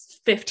 who's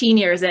 15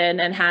 years in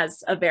and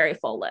has a very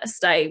full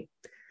list.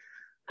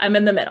 I'm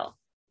in the middle,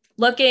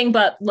 looking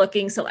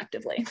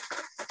selectively.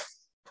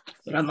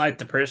 But unlike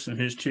the person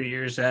who's 2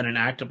 years in and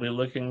actively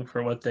looking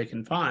for what they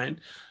can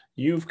find,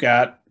 you've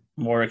got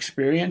more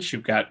experience,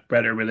 you've got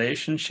better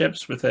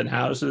relationships within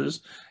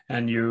houses,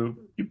 and you've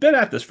been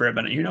at this for a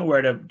minute. You know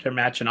where to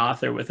match an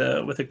author with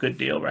a good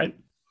deal, right?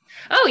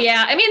 Oh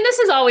yeah. I mean, this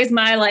is always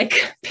my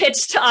like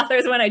pitch to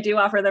authors when I do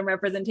offer them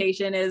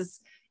representation is,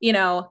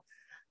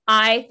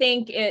 I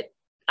think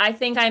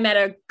I'm at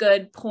a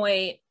good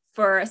point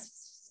for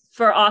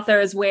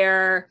authors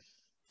where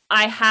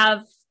I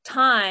have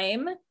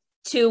time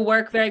to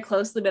work very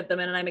closely with them,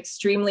 and I'm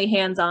extremely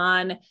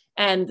hands-on,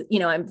 and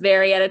I'm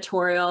very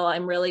editorial,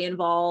 I'm really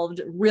involved,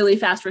 really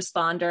fast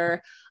responder,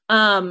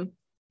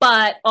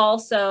 but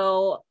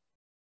also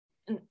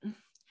I'm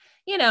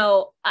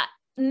not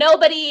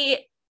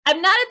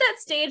at that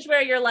stage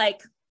where you're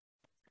like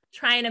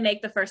trying to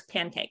make the first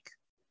pancake,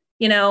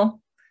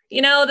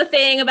 the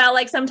thing about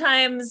like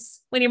sometimes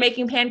when you're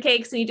making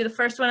pancakes and you do the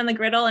first one on the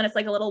griddle and it's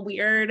like a little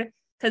weird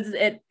because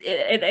it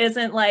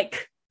isn't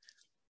like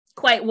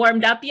quite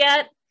warmed up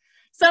yet.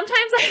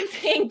 Sometimes I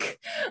think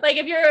like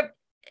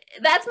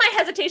that's my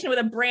hesitation with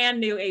a brand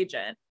new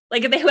agent,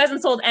 like who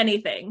hasn't sold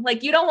anything.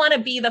 Like you don't want to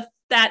be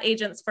that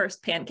agent's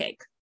first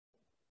pancake.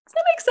 Does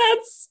that make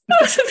sense?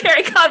 That was a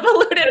very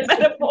convoluted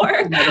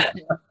metaphor.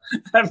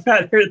 I've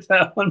not heard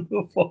that one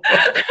before.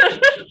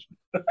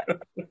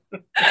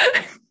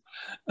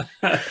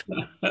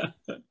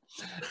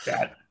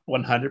 That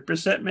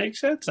 100% makes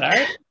sense. All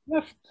right.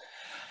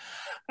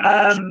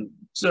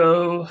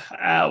 So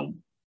now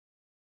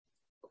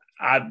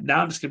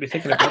I'm just gonna be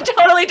thinking about. I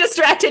totally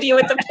distracted you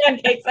with the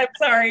pancakes. I'm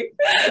sorry.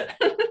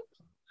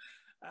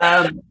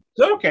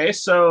 Okay,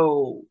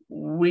 so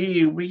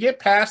we get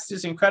past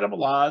these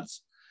incredible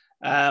odds.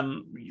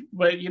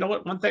 But you know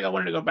what? One thing I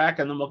wanted to go back,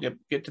 and then we'll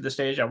get to the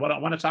stage. I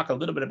want to talk a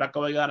little bit about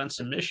going on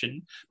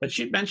submission. But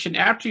you mentioned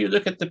after you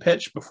look at the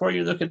pitch, before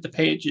you look at the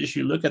pages,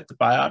 you look at the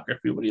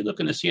biography. What are you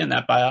looking to see in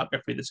that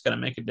biography that's going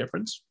to make a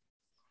difference?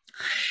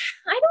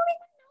 I don't even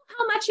know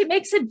how much it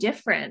makes a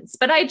difference,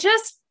 but I'm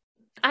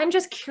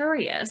just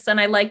curious,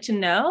 and I like to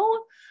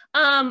know.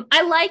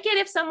 I like it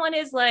if someone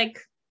is like,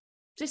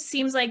 just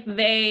seems like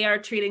they are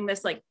treating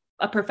this like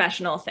a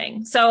professional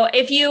thing. So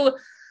if you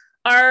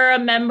are a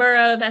member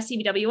of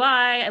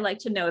SCBWI, I like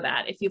to know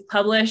that. If you've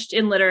published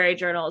in literary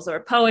journals or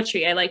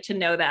poetry, I like to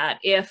know that.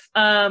 If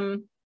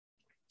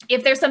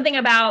there's something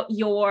about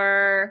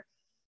your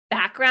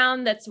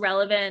background that's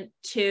relevant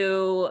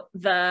to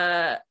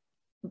the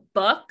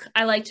book,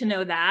 I like to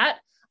know that.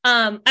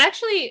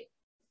 Actually,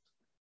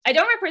 I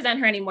don't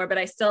represent her anymore, but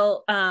I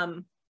still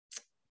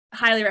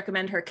highly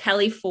recommend her,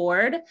 Kelly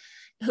Ford,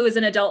 who is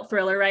an adult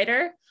thriller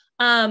writer.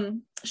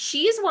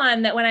 She's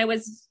one that when I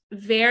was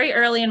very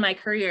early in my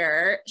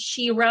career,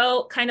 she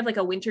wrote kind of like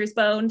a Winter's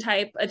Bone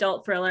type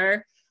adult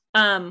thriller.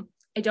 I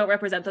don't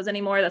represent those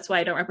anymore. That's why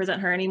I don't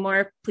represent her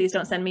anymore. Please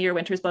don't send me your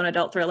Winter's Bone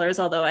adult thrillers,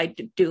 although I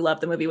do love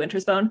the movie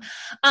Winter's Bone.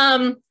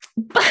 But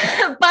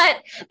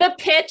the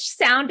pitch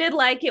sounded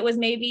like it was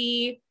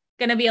maybe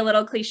going to be a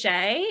little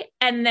cliche.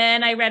 And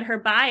then I read her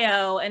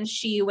bio and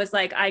she was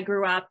like, I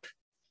grew up,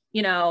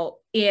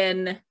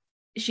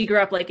 she grew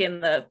up like in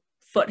the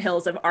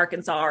foothills of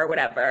Arkansas or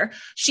whatever.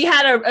 She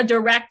had a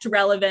direct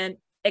relevant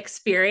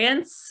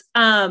experience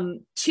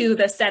to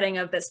the setting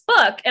of this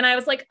book. And I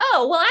was like,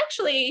 oh, well,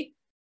 actually,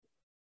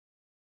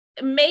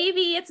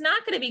 maybe it's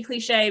not going to be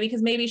cliche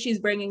because maybe she's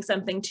bringing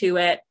something to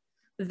it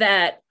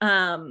that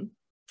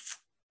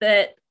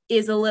that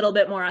is a little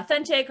bit more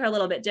authentic or a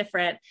little bit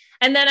different.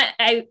 And then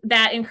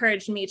that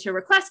encouraged me to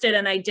request it.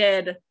 And I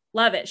did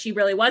love it. She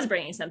really was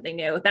bringing something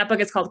new. That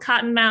book is called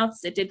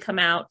Cottonmouths. It did come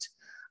out.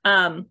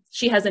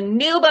 She has a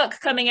new book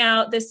coming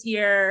out this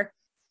year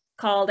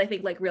called, I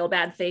think, like Real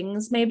Bad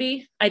Things,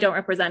 maybe. I don't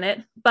represent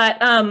it, but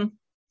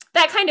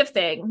that kind of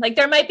thing. Like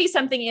there might be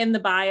something in the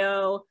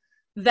bio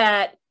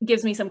that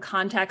gives me some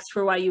context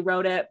for why you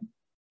wrote it,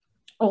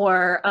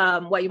 or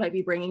what you might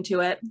be bringing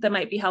to it that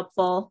might be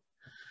helpful.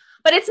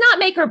 But it's not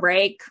make or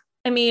break.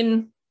 I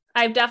mean,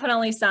 I've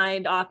definitely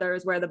signed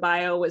authors where the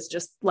bio was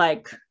just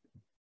like,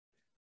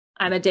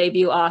 I'm a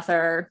debut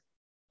author.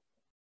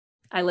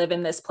 I live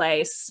in this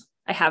place.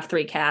 I have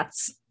 3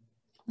 cats.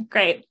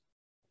 Great.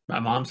 My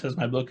mom says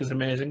my book is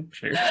amazing.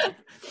 Sure.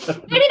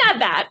 Maybe not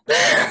that.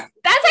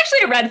 That's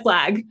actually a red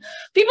flag.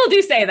 People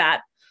do say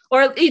that.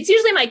 Or it's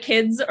usually my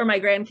kids or my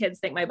grandkids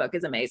think my book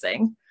is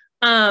amazing.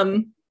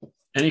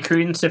 Any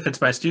credence if it's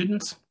my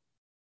students?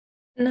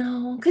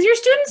 No, because your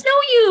students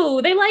know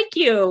you. They like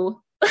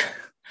you.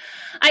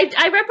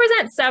 I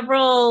represent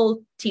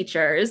several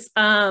teachers.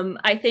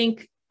 I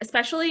think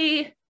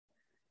especially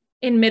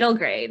in middle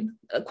grade,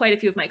 quite a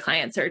few of my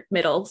clients are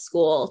middle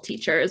school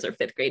teachers or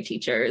 5th grade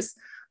teachers.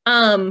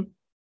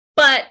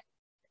 But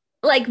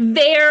like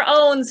their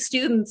own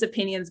students'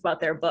 opinions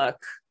about their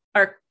book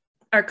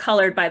are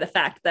colored by the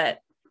fact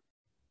that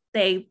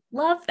they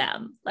love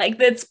them. Like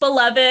it's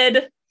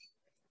beloved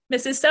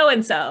Mrs.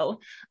 So-and-so.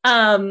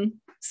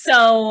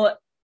 So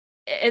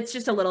it's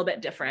just a little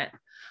bit different.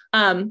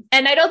 And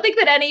I don't think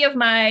that any of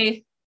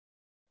my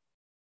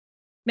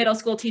middle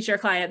school teacher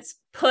clients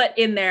put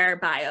in their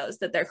bios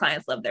that their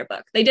clients love their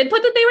book. They did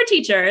put that they were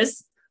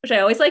teachers, which I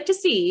always like to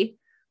see,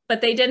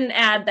 but they didn't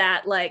add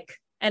that like,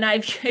 and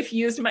I've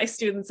used my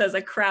students as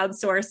a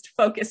crowdsourced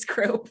focus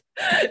group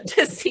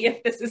to see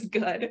if this is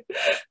good.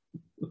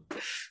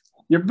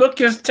 Your book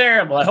is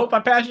terrible. I hope I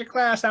pass your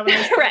class.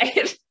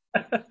 Right.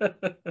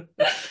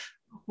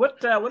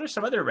 What are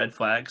some other red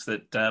flags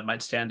that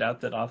might stand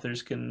out that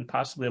authors can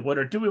possibly avoid,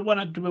 or do we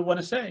want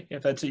to say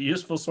if that's a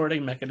useful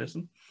sorting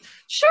mechanism?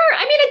 Sure.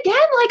 I mean,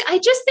 again, like I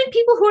just think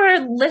people who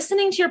are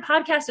listening to your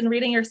podcast and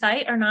reading your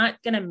site are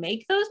not going to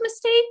make those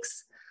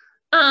mistakes.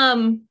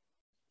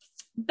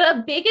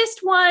 The biggest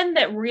one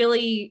that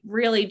really,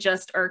 really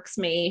just irks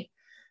me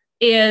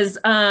is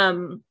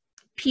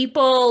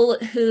people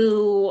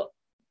who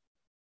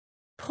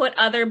put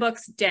other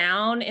books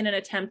down in an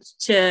attempt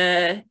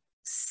to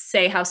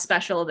say how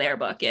special their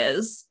book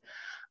is.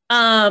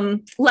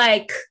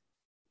 Like,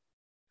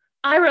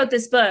 I wrote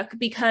this book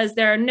because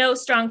there are no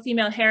strong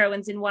female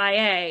heroines in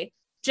YA,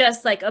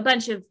 just like a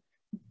bunch of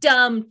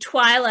dumb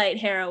Twilight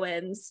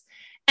heroines.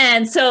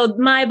 And so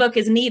my book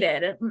is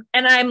needed.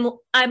 And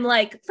I'm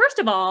like, first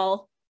of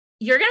all,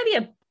 you're going to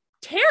be a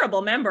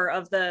terrible member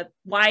of the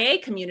YA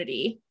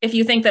community if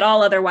you think that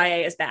all other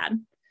YA is bad.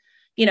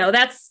 You know,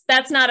 that's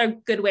not a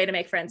good way to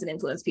make friends and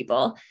influence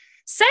people.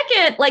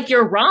 Second, like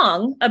you're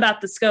wrong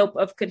about the scope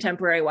of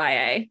contemporary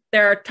YA.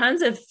 There are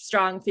tons of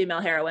strong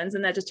female heroines,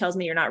 and that just tells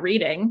me you're not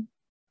reading.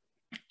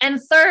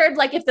 And third,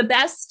 like if the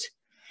best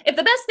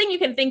thing you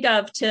can think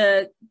of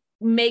to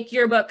make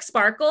your book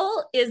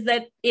sparkle is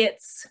that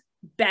it's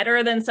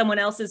better than someone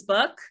else's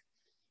book,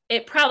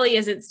 it probably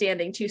isn't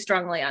standing too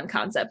strongly on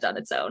concept on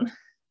its own.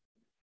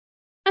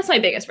 That's my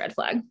biggest red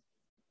flag.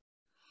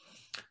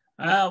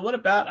 What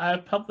about I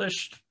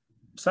published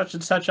such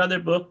and such other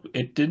book?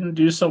 It didn't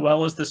do so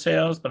well as the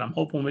sales, but I'm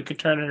hoping we could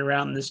turn it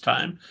around this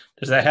time.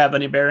 Does that have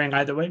any bearing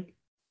either way?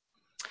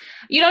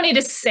 You don't need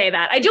to say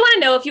that. I do want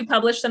to know if you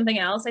published something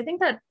else. I think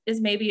that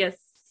is maybe a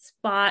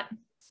spot.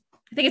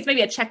 I think it's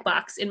maybe a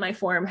checkbox in my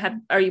form.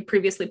 Are you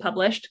previously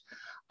published?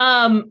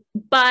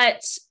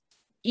 But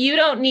you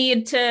don't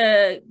need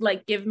to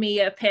like give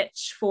me a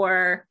pitch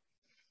for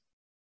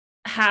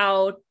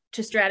how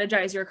to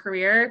strategize your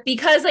career,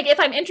 because like if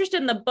I'm interested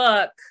in the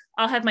book,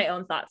 I'll have my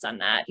own thoughts on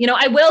that. You know,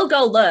 I will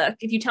go look.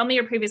 If you tell me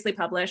you're previously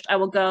published, I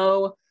will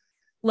go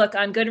look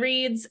on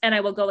Goodreads and I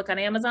will go look on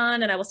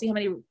Amazon and I will see how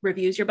many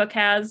reviews your book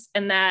has.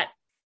 And that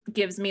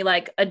gives me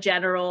like a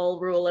general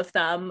rule of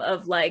thumb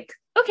of like,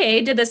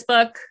 okay, did this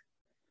book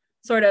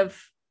sort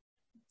of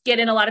get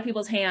in a lot of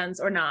people's hands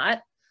or not?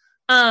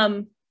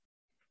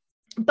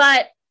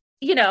 But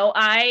you know,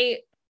 I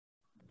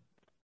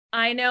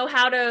know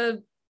how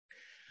to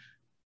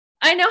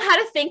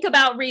think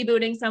about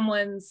rebooting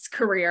someone's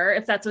career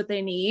if that's what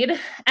they need,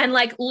 and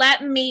like,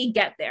 let me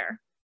get there.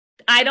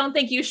 I don't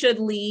think you should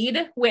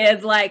lead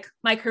with like,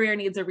 my career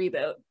needs a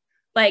reboot.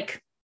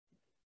 Like,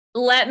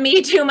 let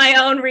me do my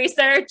own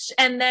research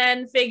and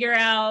then figure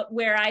out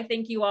where I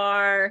think you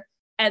are.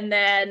 And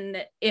then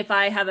if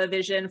I have a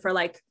vision for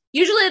like,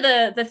 usually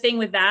the thing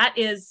with that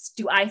is,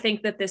 do I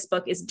think that this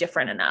book is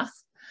different enough?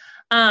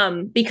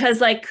 Because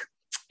like,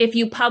 if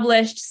you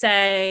published,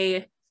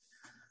 say,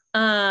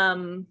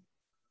 3,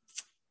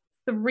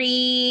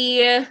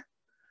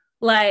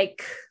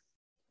 like,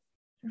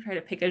 I'm trying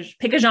to pick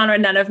a genre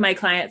none of my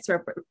clients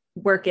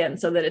work in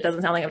so that it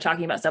doesn't sound like I'm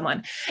talking about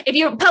someone. If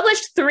you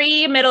published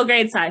 3 middle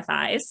grade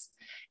sci-fis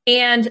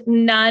and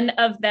none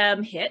of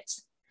them hit,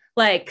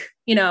 like,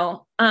 you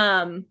know,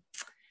 then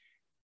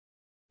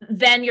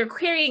you're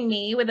querying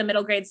me with a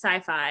middle grade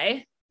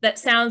sci-fi that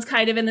sounds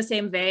kind of in the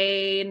same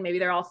vein. Maybe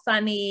they're all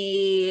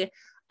funny.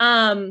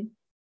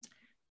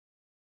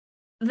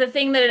 the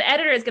thing that an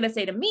editor is going to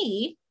say to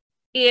me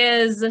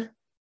is,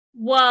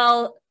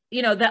 well,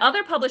 the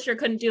other publisher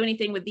couldn't do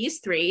anything with these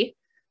three.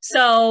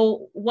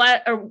 So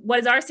what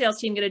is our sales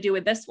team going to do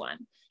with this one?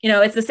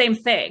 It's the same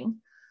thing.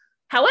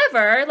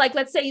 However, like,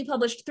 let's say you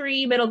published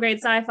 3 middle grade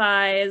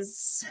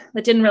sci-fis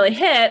that didn't really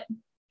hit,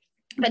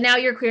 but now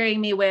you're querying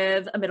me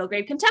with a middle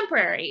grade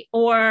contemporary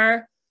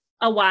or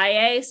a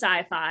YA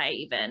sci-fi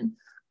even.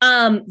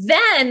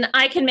 Then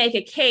I can make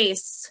a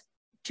case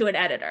to an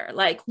editor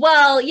like,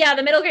 well, yeah,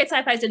 the middle grade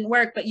sci-fis didn't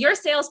work, but your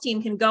sales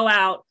team can go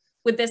out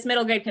with this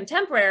middle grade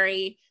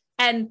contemporary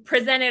and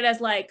present it as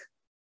like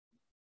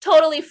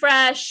totally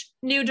fresh,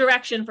 new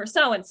direction for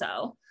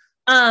so-and-so.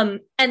 And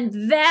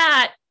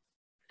that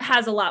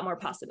has a lot more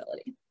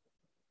possibility.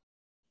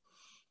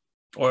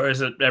 Or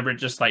is it ever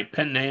just like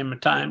pen name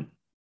time?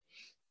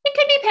 It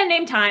could be pen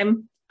name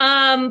time.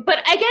 But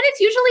again, it's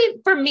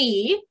usually, for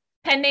me,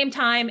 pen name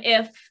time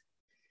if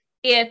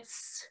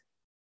it's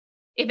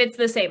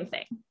the same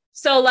thing.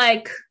 So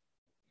like,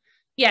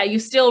 yeah, you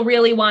still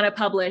really want to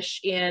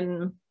publish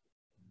in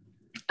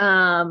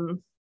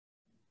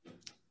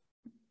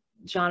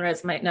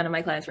genres none of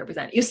my clients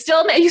represent. You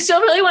still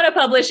really want to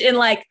publish in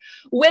like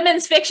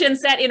women's fiction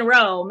set in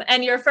Rome,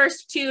 and your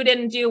first 2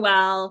 didn't do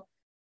well,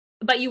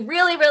 but you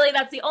really,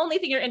 that's the only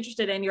thing you're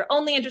interested in. You're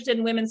only interested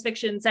in women's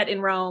fiction set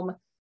in Rome.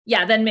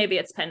 Yeah, then maybe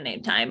it's pen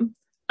name time.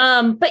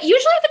 But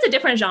usually if it's a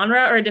different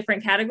genre or a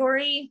different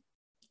category,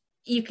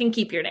 you can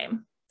keep your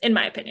name, in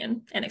my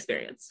opinion and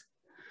experience.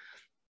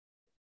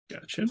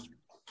 Gotcha.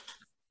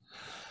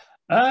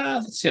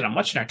 Let's see. I'm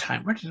watching our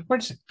time. Where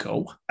does it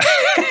go?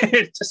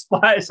 It just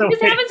flies away.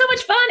 It's having so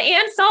much fun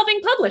and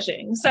solving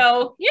publishing.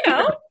 So,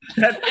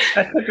 that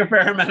took a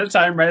fair amount of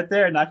time right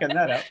there, knocking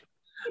that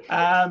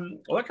out.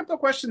 Well, a couple of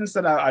questions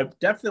that I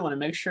definitely want to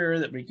make sure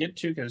that we get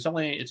to, because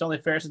it's only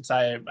fair, since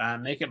I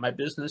make it my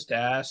business to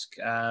ask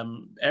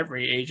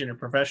every agent or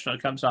professional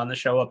that comes on the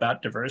show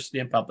about diversity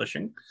in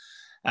publishing.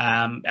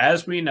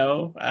 As we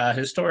know,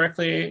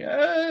 historically,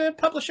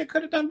 publishing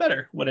could have done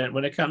better when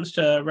it comes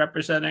to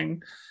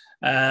representing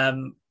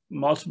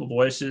multiple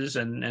voices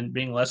and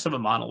being less of a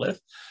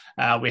monolith.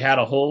 We had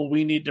a whole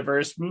We Need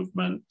Diverse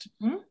movement,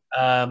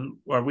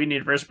 or We Need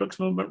Diverse Books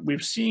movement.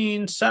 We've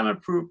seen some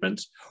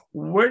improvements.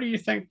 Where do you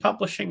think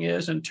publishing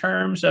is in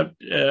terms of,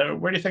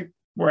 where do you think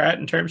we're at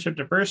in terms of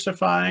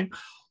diversifying?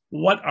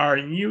 What are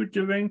you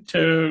doing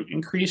to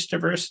increase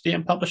diversity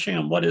in publishing,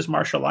 and what is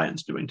Marshall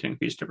Lyons doing to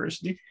increase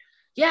diversity?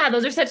 Yeah,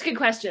 those are such good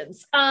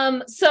questions.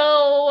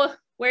 So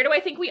where do I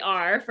think we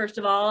are? First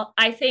of all,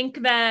 I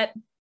think that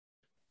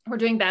we're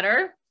doing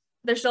better.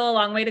 There's still a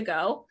long way to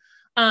go.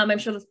 I'm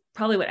sure that's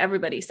probably what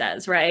everybody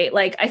says, right?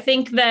 Like, I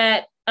think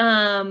that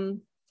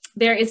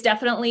there is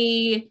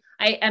definitely,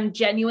 I am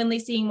genuinely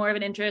seeing more of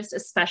an interest,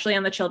 especially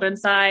on the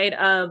children's side,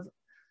 of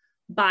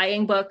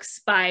buying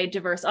books by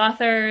diverse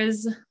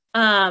authors.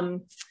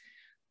 Adult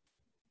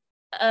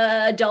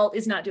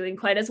is not doing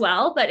quite as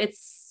well, but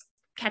it's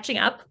catching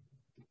up.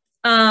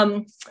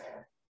 I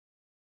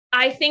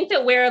think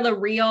that where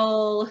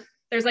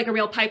there's like a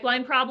real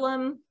pipeline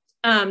problem,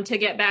 to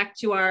get back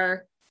to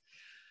our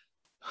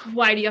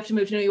why do you have to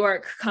move to New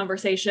York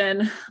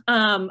conversation.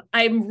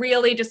 I'm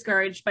really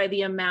discouraged by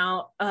the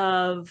amount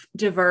of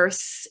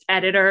diverse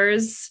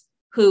editors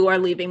who are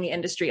leaving the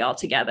industry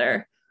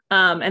altogether.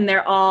 And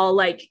they're all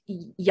like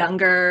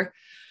younger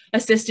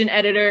assistant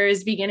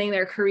editors beginning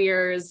their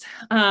careers.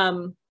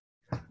 I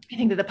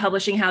think that the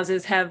publishing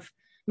houses have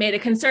made a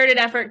concerted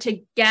effort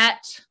to get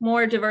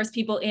more diverse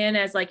people in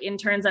as like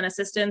interns and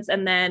assistants,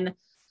 and then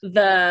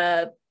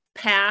the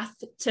path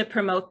to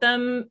promote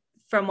them,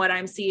 from what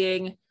I'm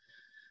seeing,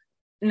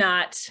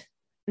 not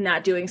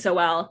doing so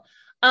well.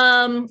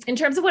 In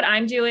terms of what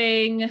I'm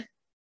doing,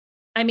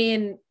 I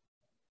mean,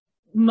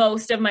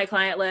 most of my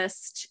client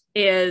list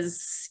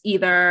is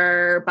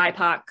either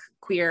BIPOC,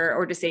 queer,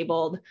 or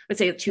disabled. I would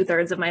say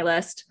 2/3 of my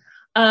list.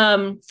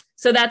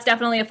 So that's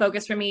definitely a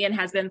focus for me and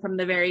has been from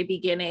the very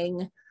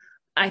beginning.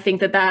 I think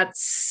that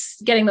that's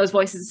getting those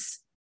voices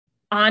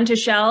onto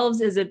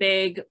shelves is a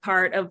big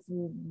part of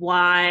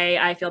why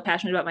I feel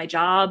passionate about my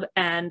job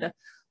and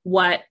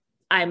what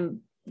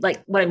I'm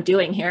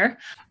doing here.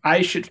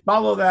 I should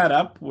follow that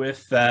up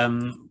with, I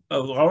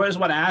always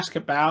want to ask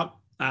about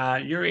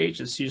your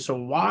agency. So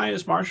why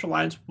is Marshall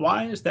Lyons,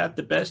 why is that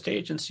the best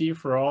agency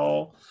for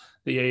all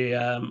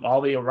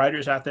the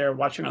writers out there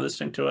watching or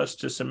listening to us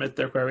to submit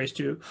their queries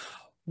to?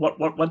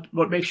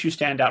 What makes you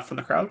stand out from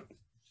the crowd?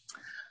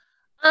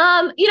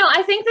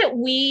 I think that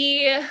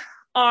we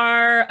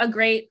are a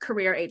great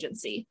career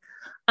agency.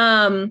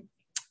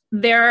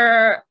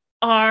 There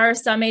are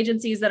some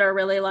agencies that are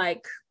really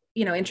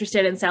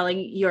interested in selling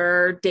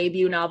your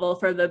debut novel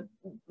for the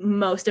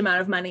most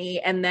amount of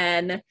money, and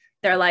then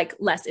they're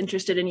less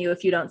interested in you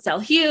if you don't sell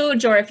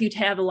huge or if you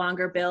have a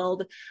longer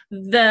build.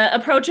 The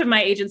approach of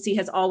my agency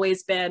has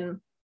always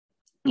been,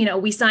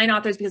 we sign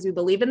authors because we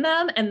believe in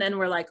them, and then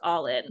we're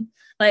all in.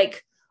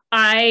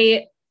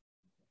 I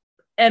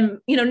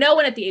am, no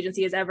one at the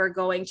agency is ever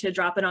going to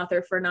drop an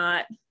author for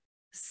not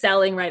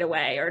selling right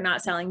away or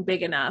not selling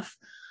big enough.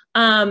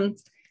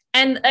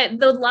 And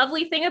the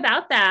lovely thing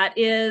about that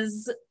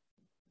is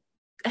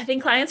I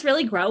think clients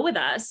really grow with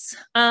us.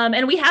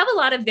 And we have a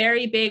lot of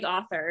very big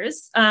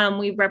authors.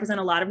 We represent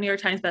a lot of New York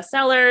Times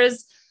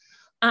bestsellers,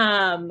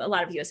 a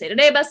lot of USA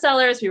Today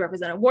bestsellers. We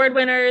represent award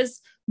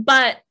winners,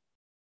 but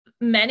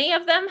many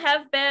of them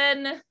have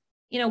been,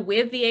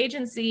 with the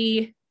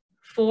agency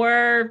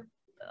for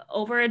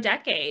over a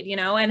decade,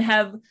 and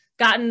have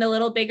gotten a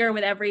little bigger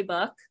with every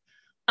book.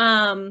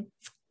 And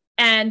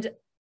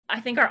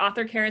I think our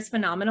author care is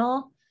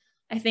phenomenal.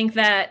 I think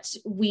that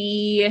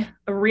we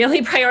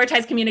really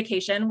prioritize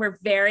communication. We're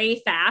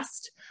very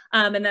fast.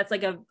 And that's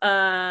like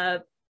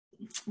a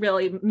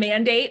really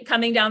mandate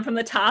coming down from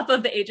the top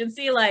of the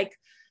agency. Like,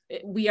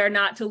 we are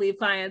not to leave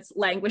clients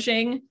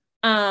languishing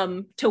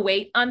to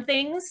wait on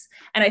things.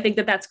 And I think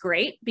that that's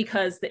great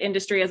because the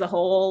industry as a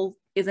whole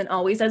isn't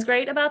always as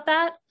great about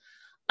that.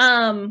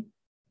 And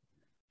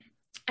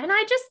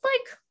I just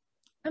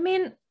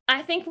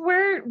I think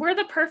we're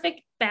the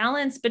perfect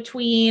balance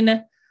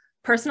between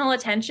personal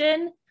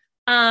attention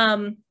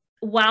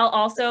while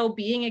also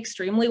being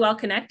extremely well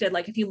connected.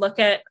 Like, if you look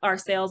at our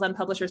sales on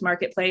Publishers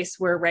Marketplace,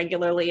 we're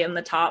regularly in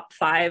the top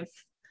 5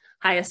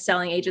 highest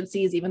selling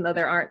agencies, even though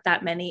there aren't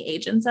that many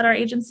agents at our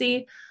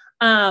agency.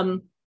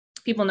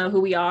 People know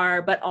who we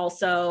are, but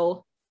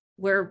also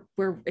we're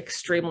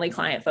extremely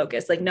client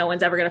focused. Like, no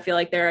one's ever going to feel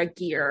like they're a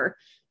gear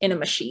in a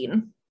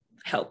machine.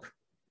 I hope.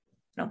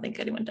 I don't think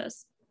anyone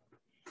does.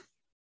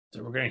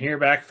 So we're going to hear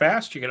back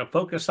fast. You're going to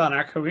focus on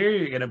our career.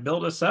 You're going to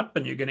build us up,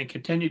 and you're going to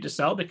continue to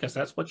sell because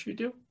that's what you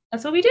do.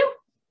 That's what we do.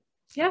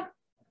 Yeah.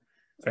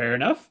 Fair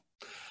enough.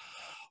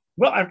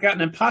 Well, I've got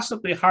an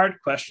impossibly hard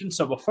question.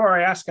 So before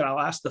I ask it,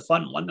 I'll ask the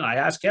fun one. And I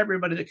ask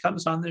everybody that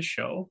comes on this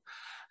show,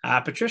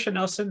 Patricia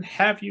Nelson,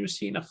 have you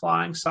seen a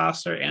flying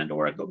saucer and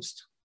or a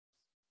ghost?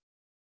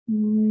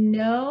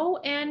 No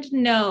and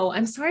no.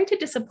 I'm sorry to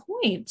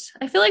disappoint.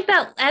 I feel like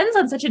that ends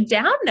on such a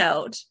down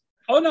note.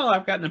 Oh, no,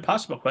 I've got an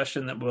impossible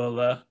question that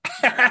will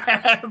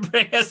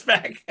bring us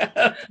back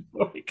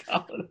before we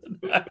call it a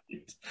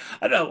night.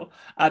 I don't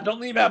know.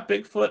 Don't leave out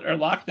Bigfoot or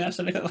Loch Ness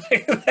or anything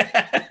like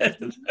that.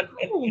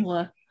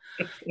 No.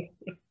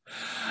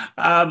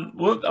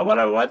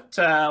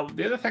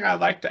 The other thing I'd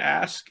like to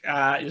ask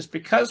is,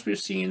 because we've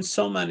seen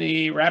so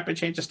many rapid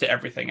changes to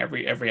everything,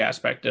 every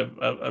aspect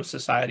of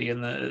society in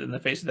the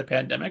face of the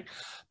pandemic,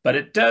 but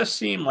it does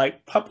seem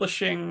like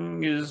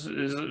publishing is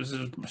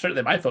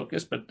certainly my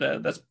focus, but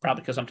that's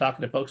probably because I'm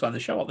talking to folks on the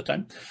show all the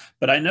time.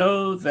 But I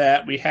know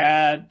that we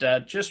had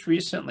just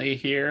recently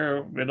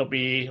here, it'll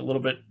be a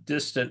little bit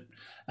distant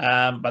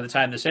by the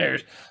time this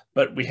airs,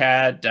 but we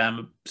had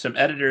some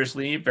editors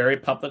leave very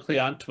publicly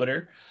on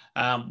Twitter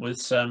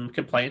with some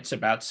complaints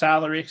about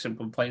salary, some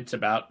complaints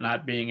about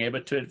not being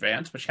able to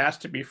advance, which has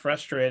to be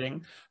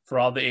frustrating for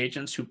all the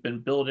agents who've been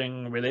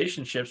building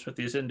relationships with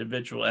these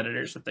individual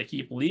editors that they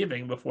keep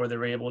leaving before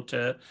they're able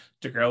to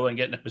grow and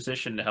get in a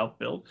position to help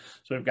build.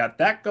 So we've got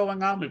that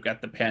going on. We've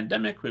got the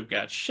pandemic. We've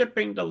got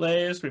shipping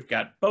delays. We've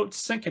got boats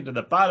sinking to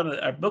the bottom,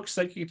 books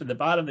sinking to the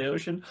bottom of the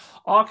ocean,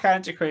 all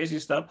kinds of crazy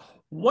stuff.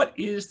 What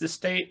is the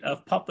state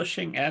of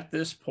publishing at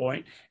this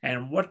point,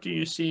 and what do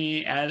you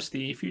see as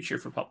the future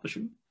for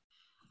publishing?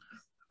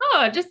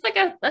 Oh, just like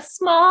a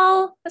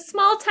small,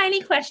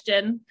 tiny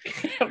question.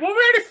 Well, we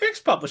already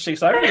fixed publishing,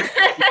 so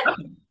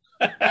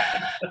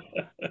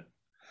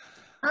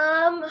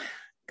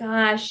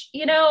gosh,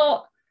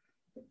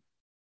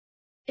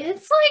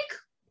 it's like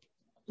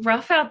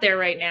rough out there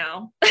right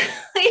now.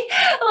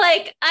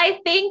 Like, I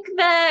think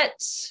that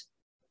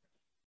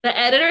the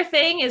editor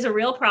thing is a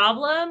real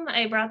problem.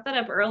 I brought that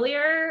up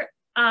earlier.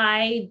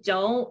 I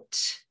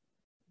don't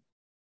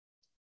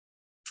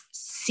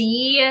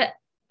see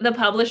the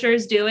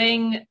publishers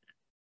doing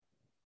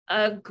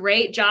a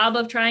great job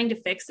of trying to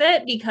fix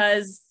it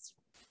because,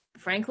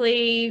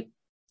 frankly,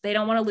 they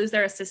don't want to lose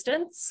their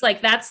assistants.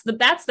 Like, that's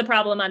the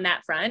problem on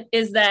that front,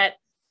 is that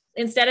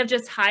instead of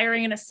just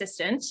hiring an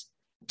assistant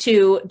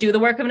to do the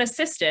work of an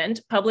assistant,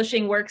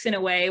 publishing works in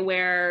a way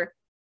where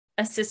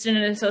assistant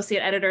and associate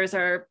editors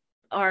are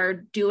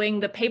doing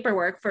the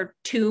paperwork for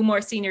 2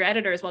 more senior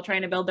editors while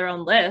trying to build their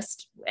own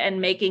list and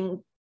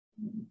making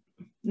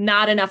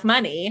not enough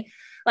money.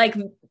 Like,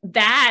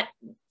 that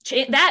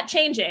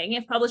changing,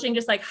 if publishing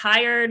just like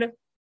hired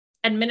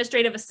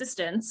administrative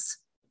assistants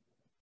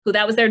who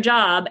that was their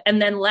job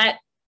and then let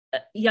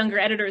younger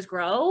editors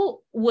grow,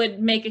 would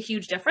make a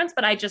huge difference.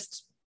 But I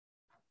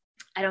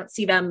don't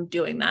see them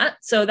doing that.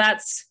 So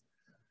that's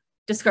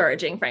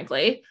discouraging,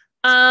 frankly.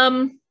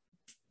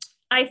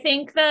 I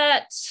think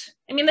that,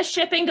 the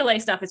shipping delay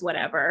stuff is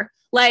whatever.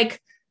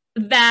 Like,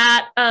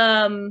 that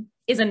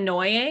is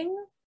annoying.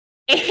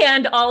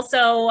 And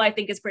also, I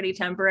think it's pretty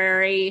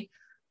temporary.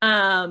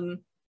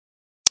 Publishing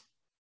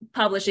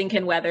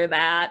can weather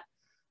that.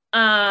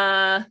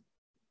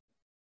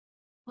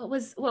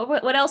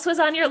 What else was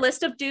on your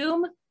list of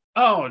doom?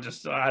 Oh,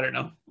 just, I don't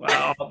know.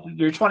 Well,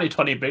 your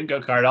 2020 bingo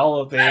card,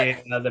 all of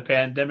the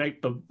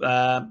pandemic,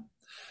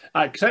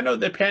 because I know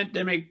the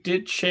pandemic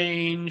did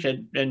change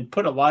and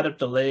put a lot of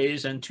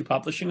delays into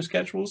publishing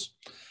schedules,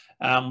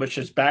 which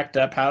has backed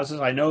up houses.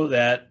 I know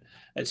that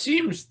It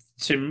seems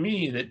to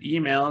me that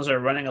emails are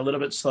running a little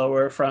bit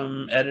slower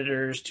from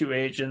editors to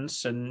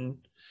agents, and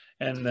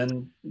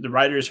then the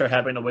writers are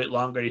having to wait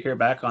longer to hear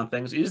back on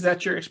things. Is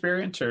that your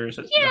experience, or is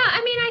it? Yeah,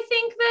 I mean,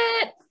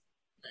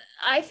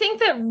 I think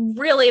that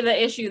really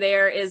the issue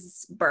there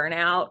is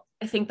burnout.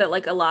 I think that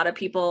like a lot of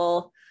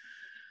people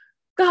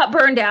got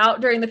burned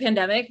out during the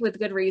pandemic with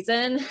good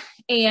reason.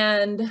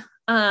 And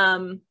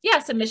yeah,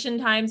 submission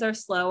times are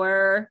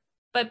slower,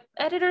 but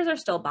editors are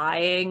still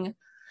buying.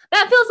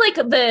 That feels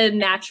like the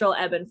natural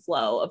ebb and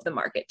flow of the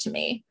market to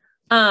me.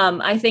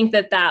 I think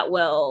that that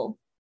will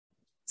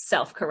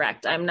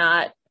self-correct. I'm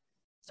not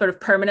sort of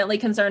permanently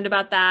concerned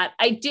about that.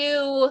 I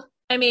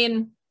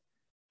mean,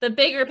 the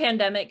bigger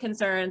pandemic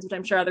concerns, which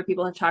I'm sure other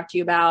people have talked to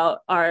you about,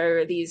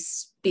 are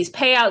these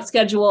payout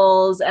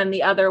schedules and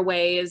the other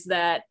ways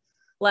that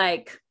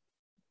like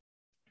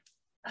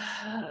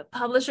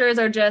publishers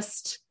are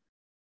just,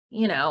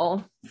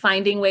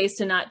 finding ways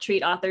to not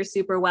treat authors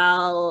super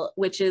well,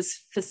 which is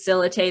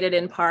facilitated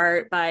in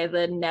part by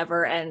the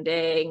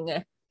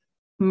never-ending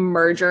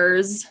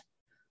mergers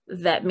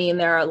that mean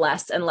there are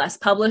less and less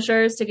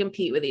publishers to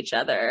compete with each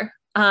other.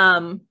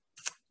 And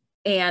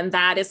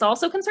that is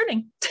also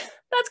concerning.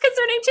 That's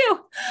concerning too.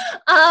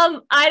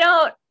 I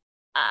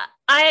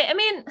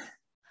mean,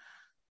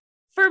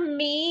 for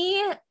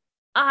me,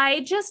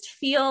 I just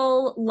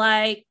feel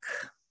like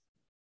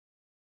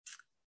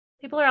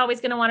people are always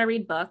going to want to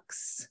read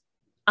books.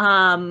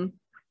 And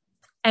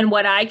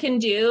what I can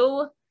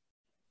do,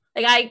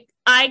 like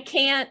I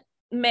can't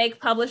make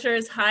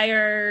publishers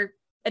hire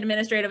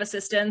administrative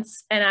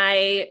assistants, and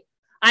I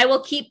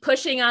will keep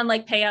pushing on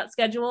like payout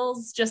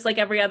schedules just like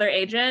every other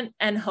agent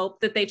and hope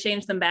that they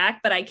change them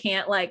back, but I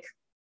can't like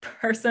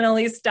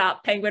personally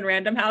stop Penguin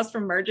Random House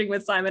from merging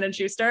with Simon and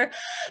Schuster.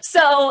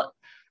 So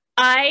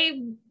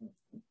I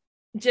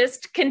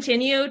just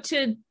continue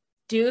to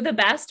do the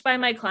best by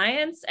my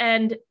clients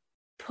and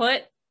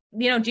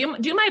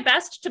do my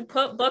best to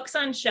put books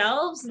on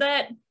shelves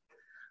that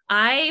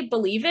I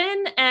believe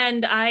in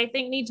and I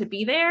think need to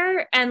be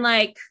there. And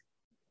like,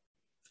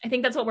 I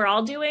think that's what we're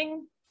all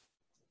doing.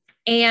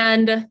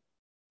 And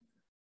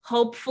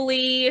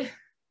hopefully,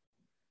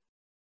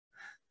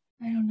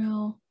 I don't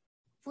know,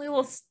 hopefully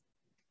we'll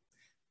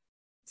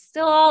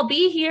still all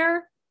be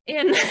here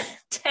in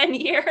 10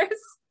 years.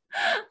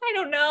 I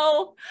don't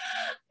know.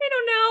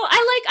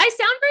 I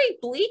sound very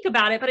bleak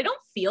about it, but I don't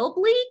feel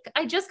bleak.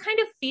 I just kind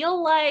of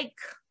feel like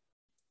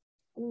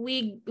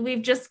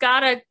we've just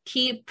got to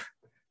keep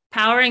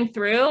powering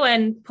through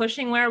and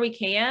pushing where we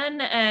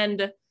can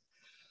and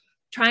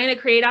trying to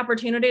create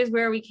opportunities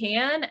where we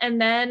can,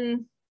 and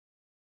then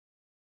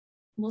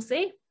we'll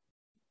see.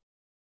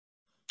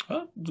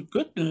 Well, the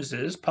good news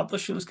is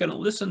publishing is going to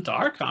listen to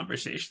our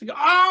conversation. They go,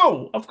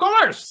 oh, of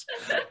course.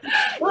 Yes.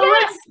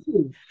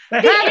 The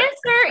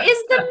answer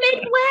is the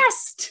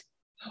Midwest.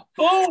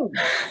 Boom.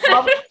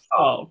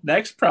 Oh,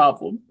 next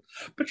problem.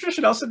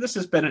 Patricia Nelson, this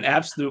has been an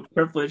absolute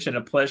privilege and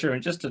a pleasure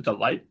and just a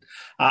delight.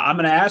 I'm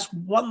going to ask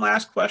one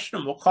last question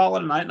and we'll call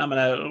it a night,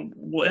 and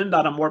we'll end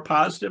on a more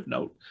positive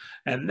note.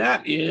 And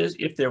that is,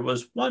 if there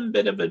was one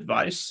bit of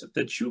advice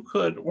that you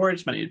could, or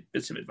as many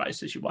bits of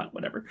advice as you want,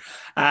 whatever.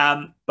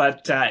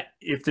 But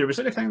if there was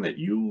anything that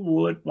you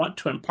would want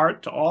to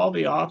impart to all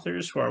the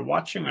authors who are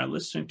watching or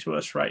listening to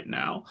us right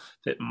now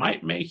that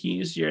might make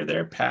easier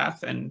their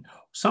path and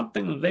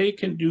something they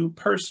can do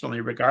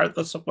personally,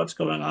 regardless of what's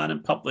going on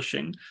in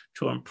publishing,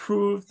 to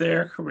improve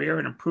their career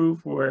and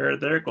improve where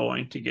they're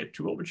going to get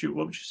to, what would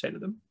you say to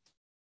them?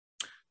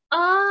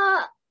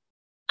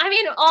 I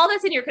mean, all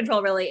that's in your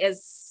control really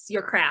is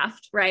your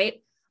craft,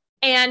 right?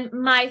 And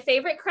my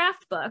favorite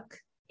craft book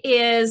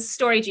is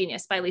Story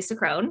Genius by Lisa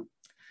Kron.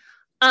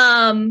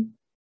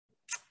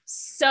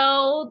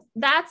 So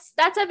that's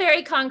a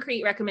very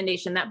concrete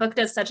recommendation. That book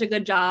does such a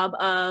good job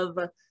of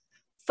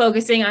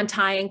focusing on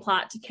tying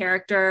plot to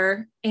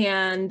character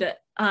and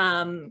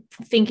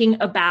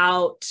thinking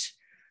about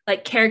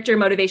like character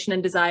motivation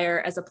and desire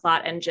as a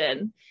plot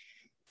engine.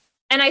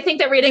 And I think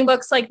that reading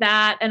books like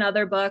that and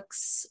other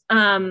books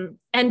and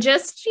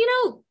just,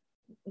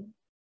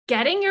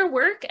 getting your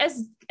work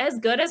as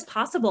good as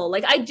possible.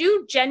 Like I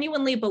do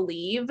genuinely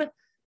believe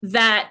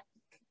that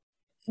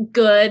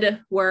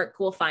good work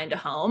will find a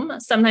home.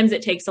 Sometimes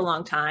it takes a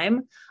long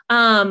time.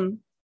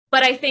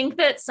 But I think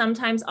that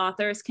sometimes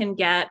authors can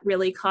get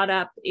really caught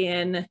up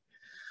in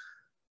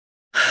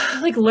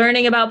like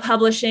learning about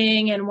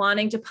publishing and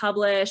wanting to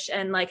publish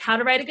and like how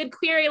to write a good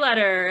query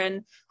letter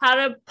and how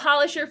to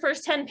polish your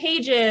first 10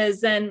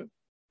 pages and,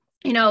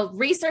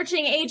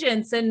 researching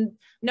agents and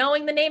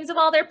knowing the names of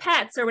all their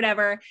pets or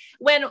whatever,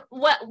 when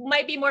what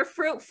might be more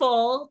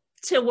fruitful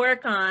to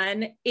work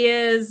on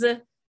is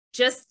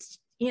just,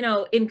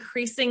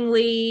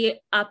 increasingly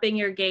upping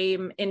your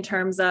game in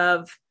terms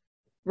of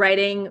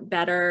writing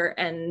better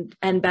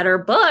and better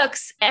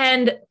books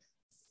and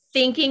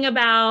thinking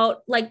about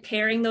like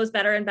pairing those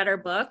better and better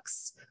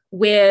books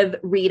with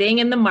reading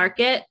in the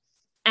market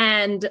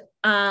and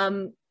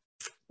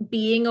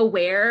being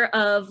aware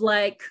of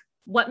like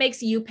what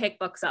makes you pick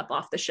books up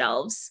off the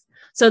shelves.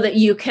 so that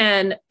you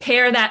can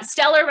pair that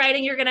stellar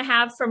writing you're going to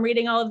have from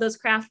reading all of those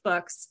craft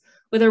books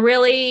with a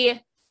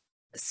really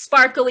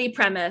sparkly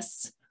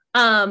premise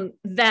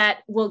that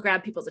will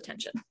grab people's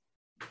attention.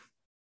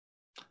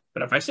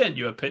 But if I send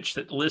you a pitch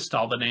that lists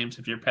all the names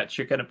of your pets,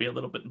 you're going to be a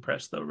little bit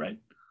impressed, though, right?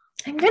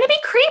 I'm going to be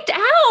creeped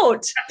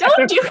out.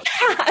 Don't do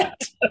that.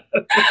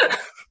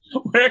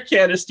 Where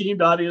can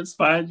esteemed audience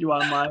find you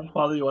online,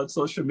 follow you on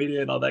social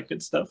media and all that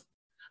good stuff?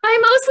 I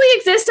mostly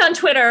exist on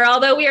Twitter,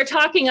 although we are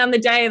talking on the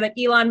day that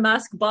Elon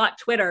Musk bought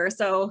Twitter,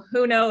 so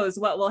who knows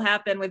what will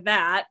happen with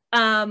that.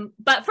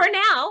 But for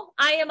now,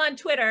 I am on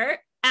Twitter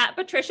at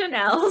Patricia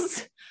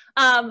Nels,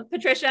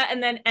 Patricia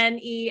and then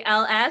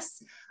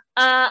Nels.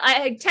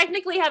 I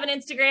technically have an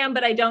Instagram,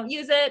 but I don't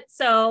use it,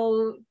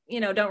 so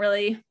don't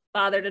really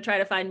bother to try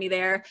to find me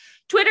there.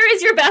 Twitter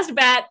is your best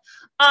bet.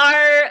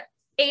 Our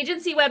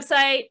agency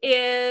website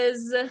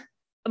is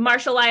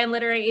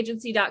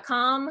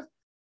marshalllyonliteraryagency.com.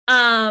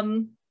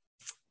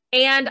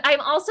 And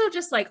I'm also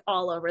just like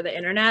all over the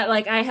internet.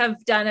 Like I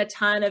have done a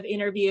ton of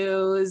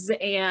interviews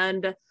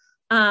and,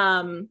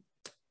 I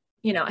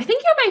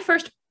think you're my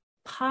first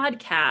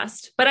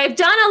podcast, but I've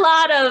done a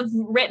lot of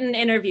written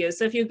interviews.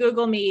 So if you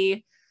Google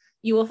me,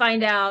 you will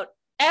find out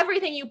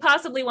everything you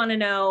possibly want to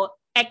know,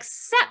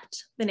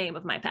 except the name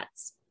of my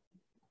pets.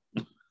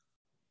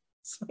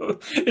 So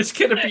it's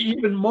going to be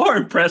even more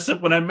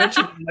impressive when I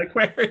mention my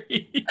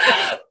query.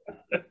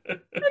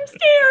 I'm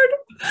scared.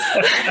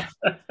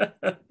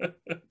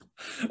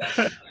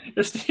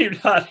 Esteemed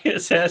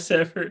audience, as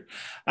ever,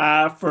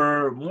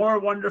 for more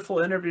wonderful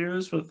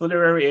interviews with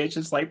literary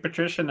agents like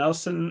Patricia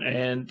Nelson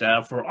and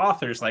for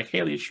authors like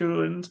Haley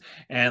Truand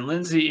and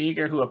Lindsay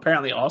Eager, who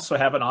apparently also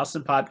have an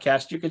awesome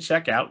podcast you can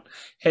check out,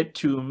 head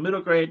to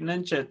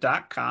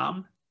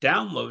middlegradeninja.com,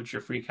 download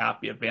your free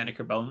copy of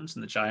Banneker Bones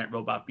and the Giant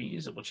Robot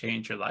Bees. It will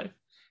change your life.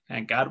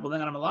 And God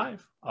willing, I'm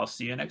alive. I'll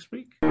see you next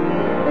week.